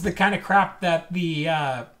this is the kind of crap that the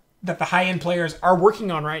high-end players are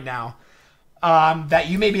working on right now. That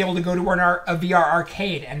you may be able to go to a VR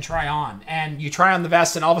arcade and try on, and you try on the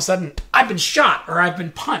vest, and all of a sudden, I've been shot, or I've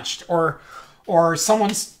been punched, or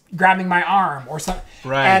someone's grabbing my arm, or something.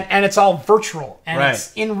 Right. And it's all virtual, and Right.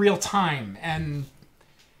 it's in real time, and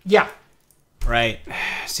yeah. Right.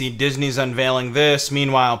 See, Disney's unveiling this.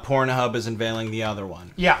 Meanwhile, Pornhub is unveiling the other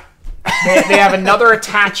one. Yeah. They have another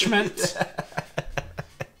attachment,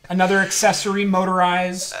 another accessory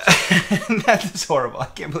motorized. That's horrible. I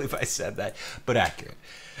can't believe I said that, but accurate.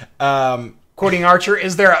 Quoting Archer,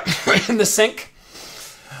 is there a in the sink?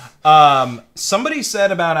 Somebody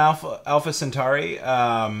said about Alpha Centauri.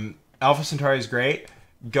 Alpha Centauri is great.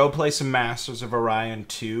 Go play some Masters of Orion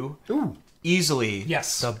 2. Ooh. Easily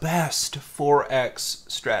Yes. the best 4X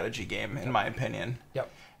strategy game, in my opinion. Yep.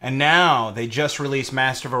 And now they just released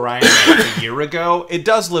Master of Orion like a year ago. It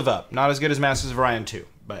does live up. Not as good as Masters of Orion 2.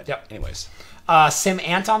 But Yep. anyways. Sim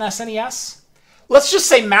Ant on SNES. Let's just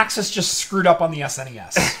say Maxis just screwed up on the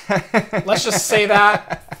SNES. Let's just say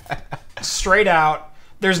that straight out.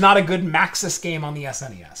 There's not a good Maxis game on the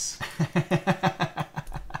SNES.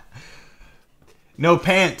 No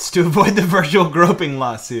pants to avoid the virtual groping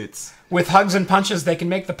lawsuits. With hugs and punches, they can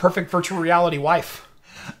make the perfect virtual reality wife.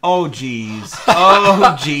 Oh, jeez.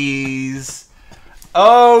 Oh, jeez.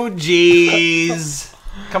 Oh, jeez.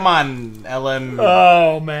 Come on, Ellen.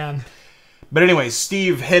 Oh, man. But anyways,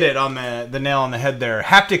 Steve hit it on the nail on the head there.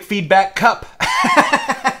 Haptic feedback cup.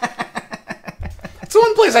 It's the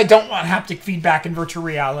one place I don't want haptic feedback in virtual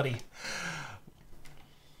reality.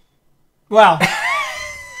 Well,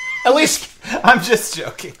 at least I'm just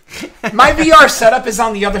joking. my VR setup is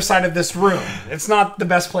on the other side of this room. It's not the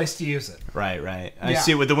best place to use it. Right, right. I Yeah.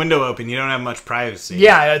 see. With the window open, you don't have much privacy.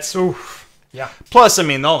 Yeah, it's... Oof. Yeah. Plus, I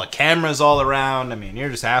mean, all the cameras all around. I mean, you're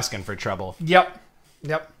just asking for trouble. Yep.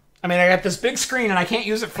 Yep. I mean, I got this big screen and I can't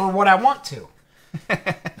use it for what I want to. No,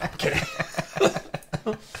 I'm kidding.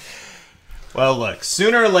 Well, look.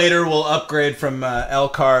 Sooner or later, we'll upgrade from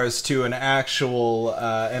LCARs to an actual.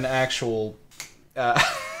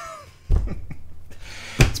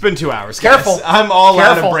 It's been 2 hours. Guys. Careful. I'm all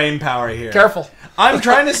out Careful. of brain power here. Careful. I'm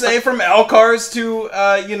trying to say from LCARs to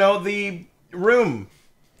the room.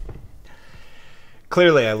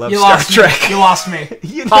 Clearly, I love You Star lost Trek. me. You lost me.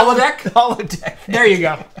 You know, Holodeck? Holodeck. There you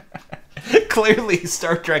go. Clearly,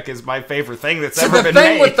 Star Trek is my favorite thing that's So ever the been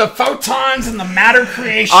thing made. with the photons and the matter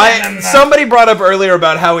creation and the... Somebody brought up earlier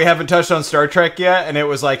about how we haven't touched on Star Trek yet, and it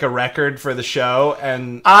was like a record for the show.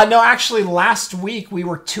 And no, actually, last week we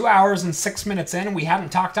were 2 hours and 6 minutes in, and we hadn't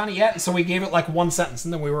talked on it yet, and so we gave it like one sentence,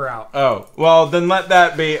 and then we were out. oh, well, then let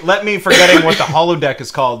that be. Let me forgetting what the holodeck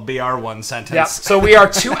is called be our one sentence. Yep. So we are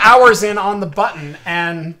 2 hours in on the button,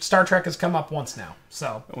 and Star Trek has come up once now.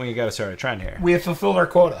 So We got to start a trend here. we have fulfilled our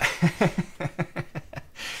quota.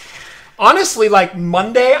 Honestly, like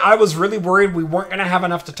Monday, I was really worried we weren't going to have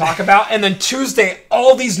enough to talk about. And then Tuesday,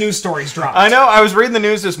 all these news stories dropped. I know. I was reading the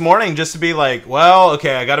news this morning just to be like, well,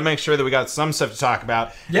 okay, I got to make sure that we got some stuff to talk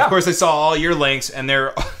about. Yeah. Of course, I saw all your links, and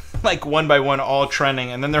they're like one by one all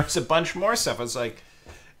trending. And then there's a bunch more stuff. I was like,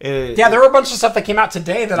 yeah, there were a bunch of stuff that came out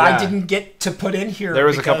today that I Yeah. didn't get to put in here. There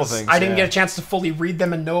was a couple because things, I didn't yeah. get a chance to fully read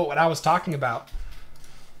them and know what I was talking about.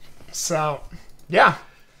 So, yeah.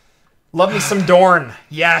 Love me some Dorn.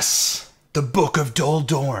 Yes. the Book of Dol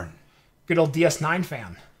Dorn. Good old DS9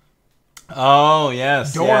 fan. Oh,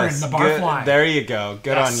 yes. Dorn, yes. the Good. barfly. There you go.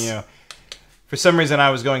 Good Yes. on you. For some reason, I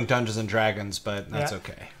was going Dungeons and Dragons, but that's Yeah.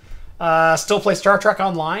 okay. Still play Star Trek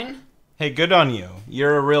Online? Hey, good on you.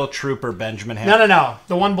 You're a real trooper, Benjamin Hill. No.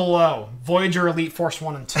 The one below. Voyager Elite Force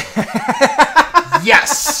 1 and 2.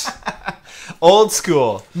 Yes! Old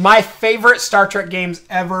school. My favorite Star Trek games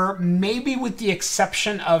ever, maybe with the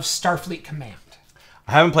exception of Starfleet Command.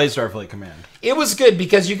 I haven't played Starfleet Command. It was good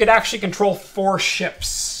because you could actually control 4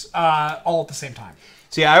 ships all at the same time.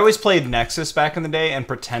 See, I always played Nexus back in the day and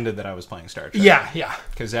pretended that I was playing Star Trek. Yeah.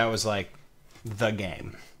 Because that was like the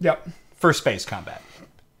game. Yep. For space combat.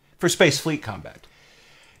 For space fleet combat.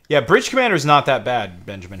 Yeah, Bridge Commander is not that bad,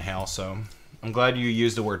 Benjamin Hale, so I'm glad you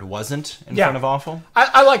used the word wasn't in front of awful.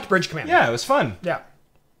 I liked Bridge Command. Yeah, it was fun. Yeah.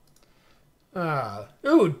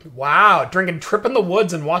 Ooh, wow. Drinking Trip in the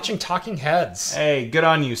Woods and watching Talking Heads. Hey, good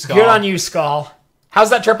on you, Skull. Good on you, Skull.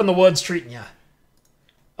 How's that Trip in the Woods treating you?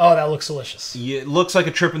 Oh, that looks delicious. It looks like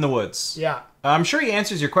a trip in the woods. Yeah. I'm sure he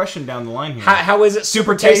answers your question down the line here. How is it?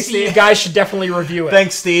 Super tasty. You guys should definitely review it.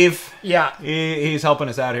 Thanks, Steve. Yeah. He's helping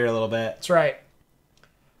us out here a little bit. That's right.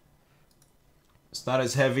 It's not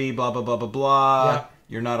as heavy, blah, blah, blah, blah, blah. Yeah.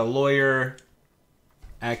 You're not a lawyer.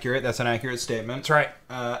 Accurate. That's an accurate statement. That's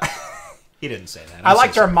right. He didn't say that. I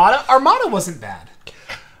liked Armada. Armada wasn't bad.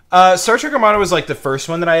 Star Trek Armada was like the first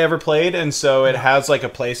one that I ever played, and so it has like a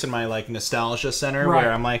place in my like nostalgia center Right.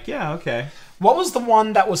 where I'm like, yeah, okay. What was the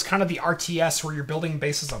one that was kind of the RTS where you're building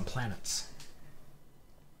bases on planets?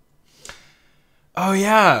 Oh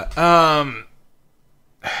yeah.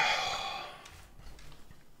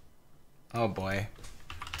 Oh boy.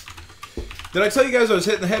 Did I tell you guys I was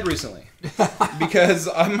hit in the head recently? Because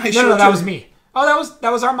on my No, that was me. Oh, that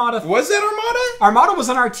was Armada. Was that Armada? Armada was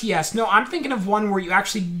an RTS. No, I'm thinking of one where you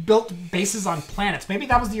actually built bases on planets. Maybe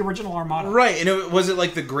that was the original Armada. Right, and was it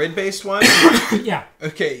like the grid-based one? Yeah.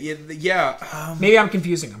 Okay, yeah. Maybe I'm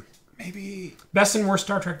confusing them. Maybe. Best and worst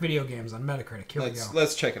Star Trek video games on Metacritic. Here we go.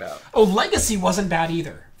 Let's check it out. Oh, Legacy wasn't bad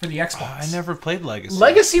either for the Xbox. I never played Legacy.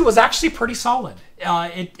 Legacy was actually pretty solid.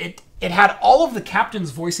 It had all of the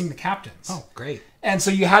captains voicing the captains. Oh, great. And so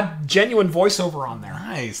you had genuine voiceover on there.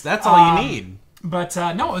 Nice. That's all you need. But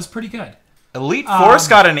no, it was pretty good. Elite Force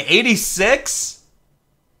got an 86?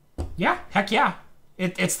 Yeah, heck yeah.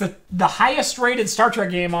 It's the highest rated Star Trek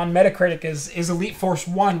game on Metacritic is Elite Force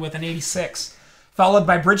 1 with an 86. Followed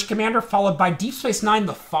by Bridge Commander, followed by Deep Space Nine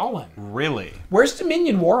The Fallen. Really? Where's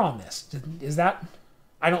Dominion War on this? Is that...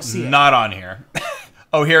 I don't see it. Not on here.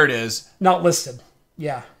 Oh, here it is. Not listed.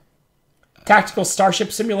 Yeah. Tactical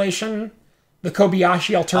Starship Simulation, the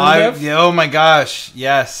Kobayashi Alternative. Oh my gosh,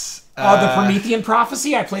 yes. The Promethean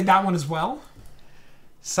Prophecy, I played that one as well.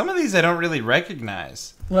 Some of these I don't really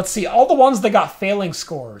recognize. Let's see, all the ones that got failing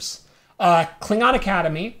scores. Klingon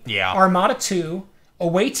Academy, Yeah. Armada 2,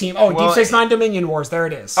 Away Team. Oh, Deep Space Nine Dominion Wars, there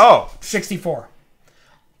it is. Oh. 64.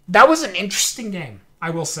 That was an interesting game, I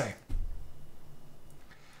will say.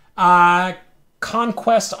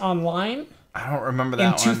 Conquest Online I don't remember that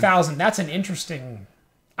in one. 2000. That's an interesting...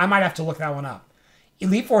 I might have to look that one up.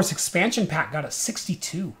 Elite Force Expansion Pack got a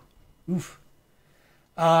 62. Oof.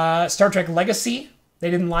 Star Trek Legacy,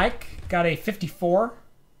 they didn't like. Got a 54.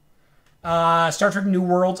 Star Trek New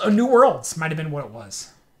Worlds. Oh, New Worlds might have been what it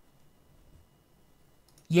was.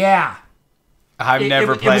 Yeah. I've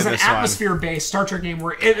never played this one. It was an atmosphere-based Star Trek game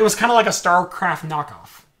where it was kind of like a StarCraft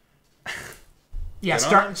knockoff. Yeah,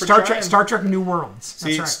 Star Trek New Worlds.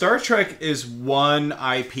 That's See, right. Star Trek is one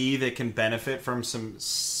IP that can benefit from some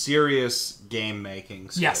serious game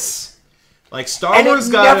making skills. Yes. Like, Star And Wars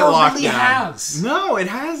it got it never locked really down. has. No, it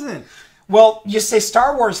hasn't. Well, you say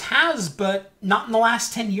Star Wars has, but not in the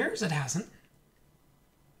last 10 years it hasn't.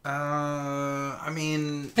 I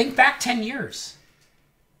mean... Think back 10 years.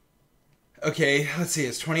 Okay, let's see.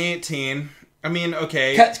 It's 2018. I mean,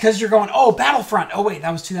 okay. Because you're going, oh, Battlefront. Oh, wait,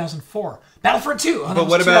 that was 2004. Battlefront 2. Oh, that But was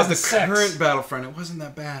what about the 2006. current Battlefront? It wasn't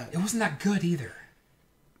that bad. It wasn't that good either.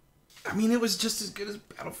 I mean, it was just as good as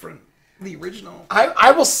Battlefront, the original.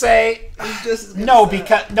 I will say... It was just as good No, as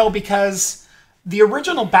that. because the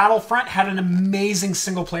original Battlefront had an amazing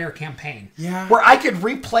single-player campaign. Yeah. Where I could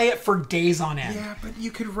replay it for days on end. Yeah, but you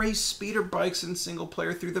could race speeder bikes in single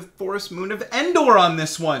player through the forest moon of Endor on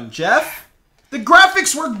this one, Jeff. The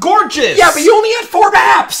graphics were gorgeous. Yeah, but you only had 4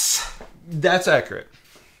 maps. That's accurate.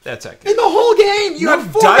 That's accurate. In the whole game, you had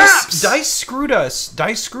 4 maps. Dice screwed us.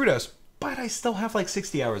 Dice screwed us. But I still have like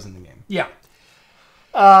 60 hours in the game. Yeah.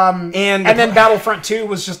 And then Battlefront 2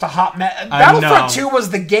 was just a hot mess. Battlefront 2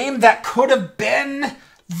 was the game that could have been the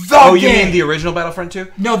Oh, game. you mean the original Battlefront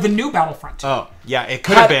 2? No, the new Battlefront 2. Oh, yeah, it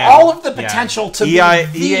could have Had been. all of the potential to be EA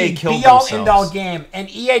the killed be-all, themselves. end-all game. And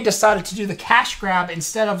EA decided to do the cash grab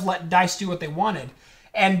instead of let DICE do what they wanted.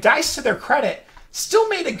 And DICE, to their credit, still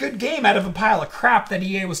made a good game out of a pile of crap that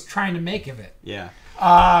EA was trying to make of it. Yeah.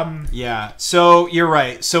 Yeah, so you're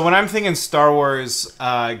right. So when I'm thinking Star Wars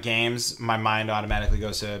games, my mind automatically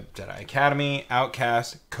goes to Jedi Academy,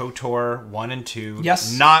 Outcast, KOTOR 1 and 2.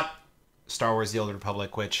 Yes. Not Star Wars The Old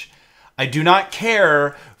Republic, which I do not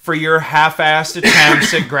care for your half-assed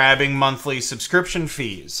attempts at grabbing monthly subscription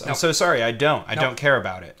fees. I'm so sorry, I don't. I don't care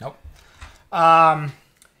about it. Nope. And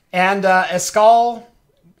Escal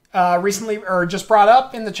recently, or just brought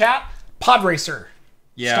up in the chat, Pod Racer.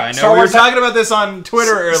 Yeah, I know. Star We were Wars talking about this on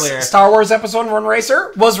Twitter earlier. Star Wars Episode 1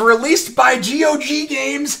 Racer was released by GOG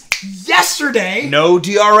Games yesterday. No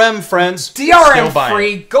DRM, friends. Still DRM buy it.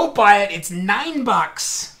 free. Go buy it. It's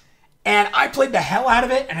 $9. And I played the hell out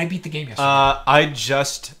of it, and I beat the game yesterday. I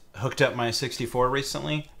just hooked up my 64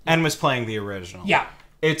 recently and was playing the original. Yeah.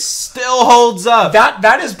 It still holds up.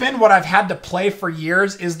 That has been what I've had to play for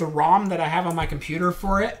years, is the ROM that I have on my computer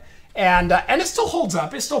for it. And it still holds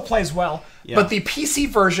up. It still plays well. Yeah. But the PC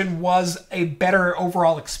version was a better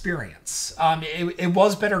overall experience. It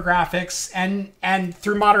was better graphics. And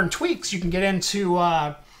through modern tweaks, you can get into...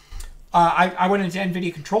 I went into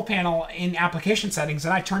NVIDIA Control Panel in application settings,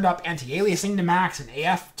 and I turned up anti-aliasing to max and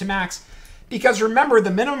AF to max. Because remember, the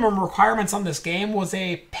minimum requirements on this game was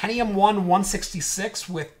a Pentium 1 166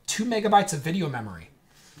 with 2 megabytes of video memory.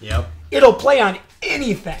 Yep. It'll play on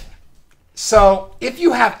anything. So if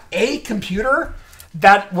you have a computer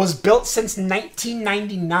that was built since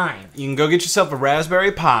 1999, You can go get yourself a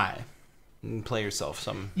Raspberry Pi and play yourself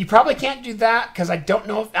some. you probably can't do that because I don't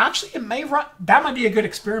know if actually it may run. That might be a good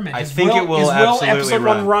experiment. I think it will absolutely Episode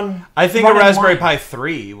run. 1 run. I think run a Raspberry online? Pi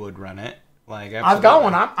 3 would run it. Like, I've got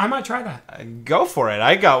one. I might try that. Go for it.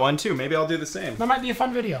 I got one too. Maybe I'll do the same. That might be a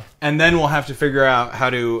fun video. And then we'll have to figure out how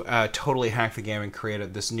to totally hack the game and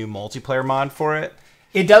create this new multiplayer mod for it.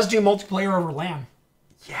 It does do multiplayer over LAN.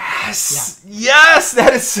 Yes! Yeah. Yes!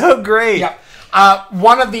 That is so great! Yeah.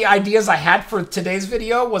 One of the ideas I had for today's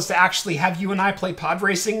video was to actually have you and I play pod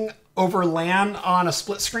racing over LAN on a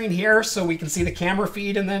split screen here so we can see the camera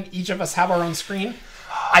feed and then each of us have our own screen.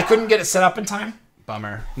 I couldn't get it set up in time.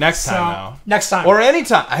 Bummer. Next time, though. Next time. Or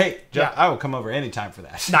anytime. Hey, Jeff, Yeah. I will come over anytime for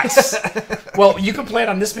that. Nice. Well, you can play it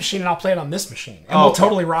on this machine and I'll play it on this machine. And we'll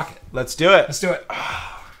totally rock it. Let's do it. Let's do it.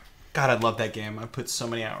 God, I love that game. I put so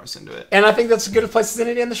many hours into it. And I think that's as good a place as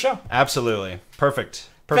any to end the show. Absolutely. Perfect.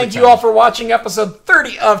 Thank you all for watching episode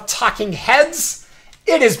 30 of Talking Heads.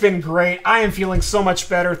 It has been great. I am feeling so much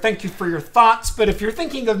better. Thank you for your thoughts. But if you're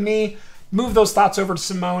thinking of me, move those thoughts over to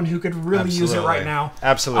Simone, who could really use it right now.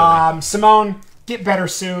 Absolutely. Simone, get better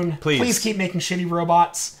soon. Please keep making shitty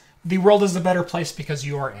robots. The world is a better place because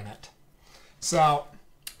you are in it. So,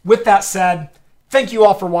 with that said, thank you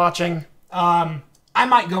all for watching. I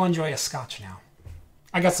might go enjoy a scotch now.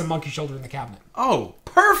 I got some monkey shoulder in the cabinet. Oh,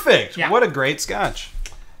 perfect. Yeah. What a great scotch.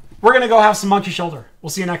 We're going to go have some monkey shoulder. We'll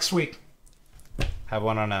see you next week. Have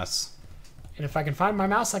one on us. And if I can find my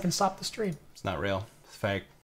mouse, I can stop the stream. It's not real. It's fake.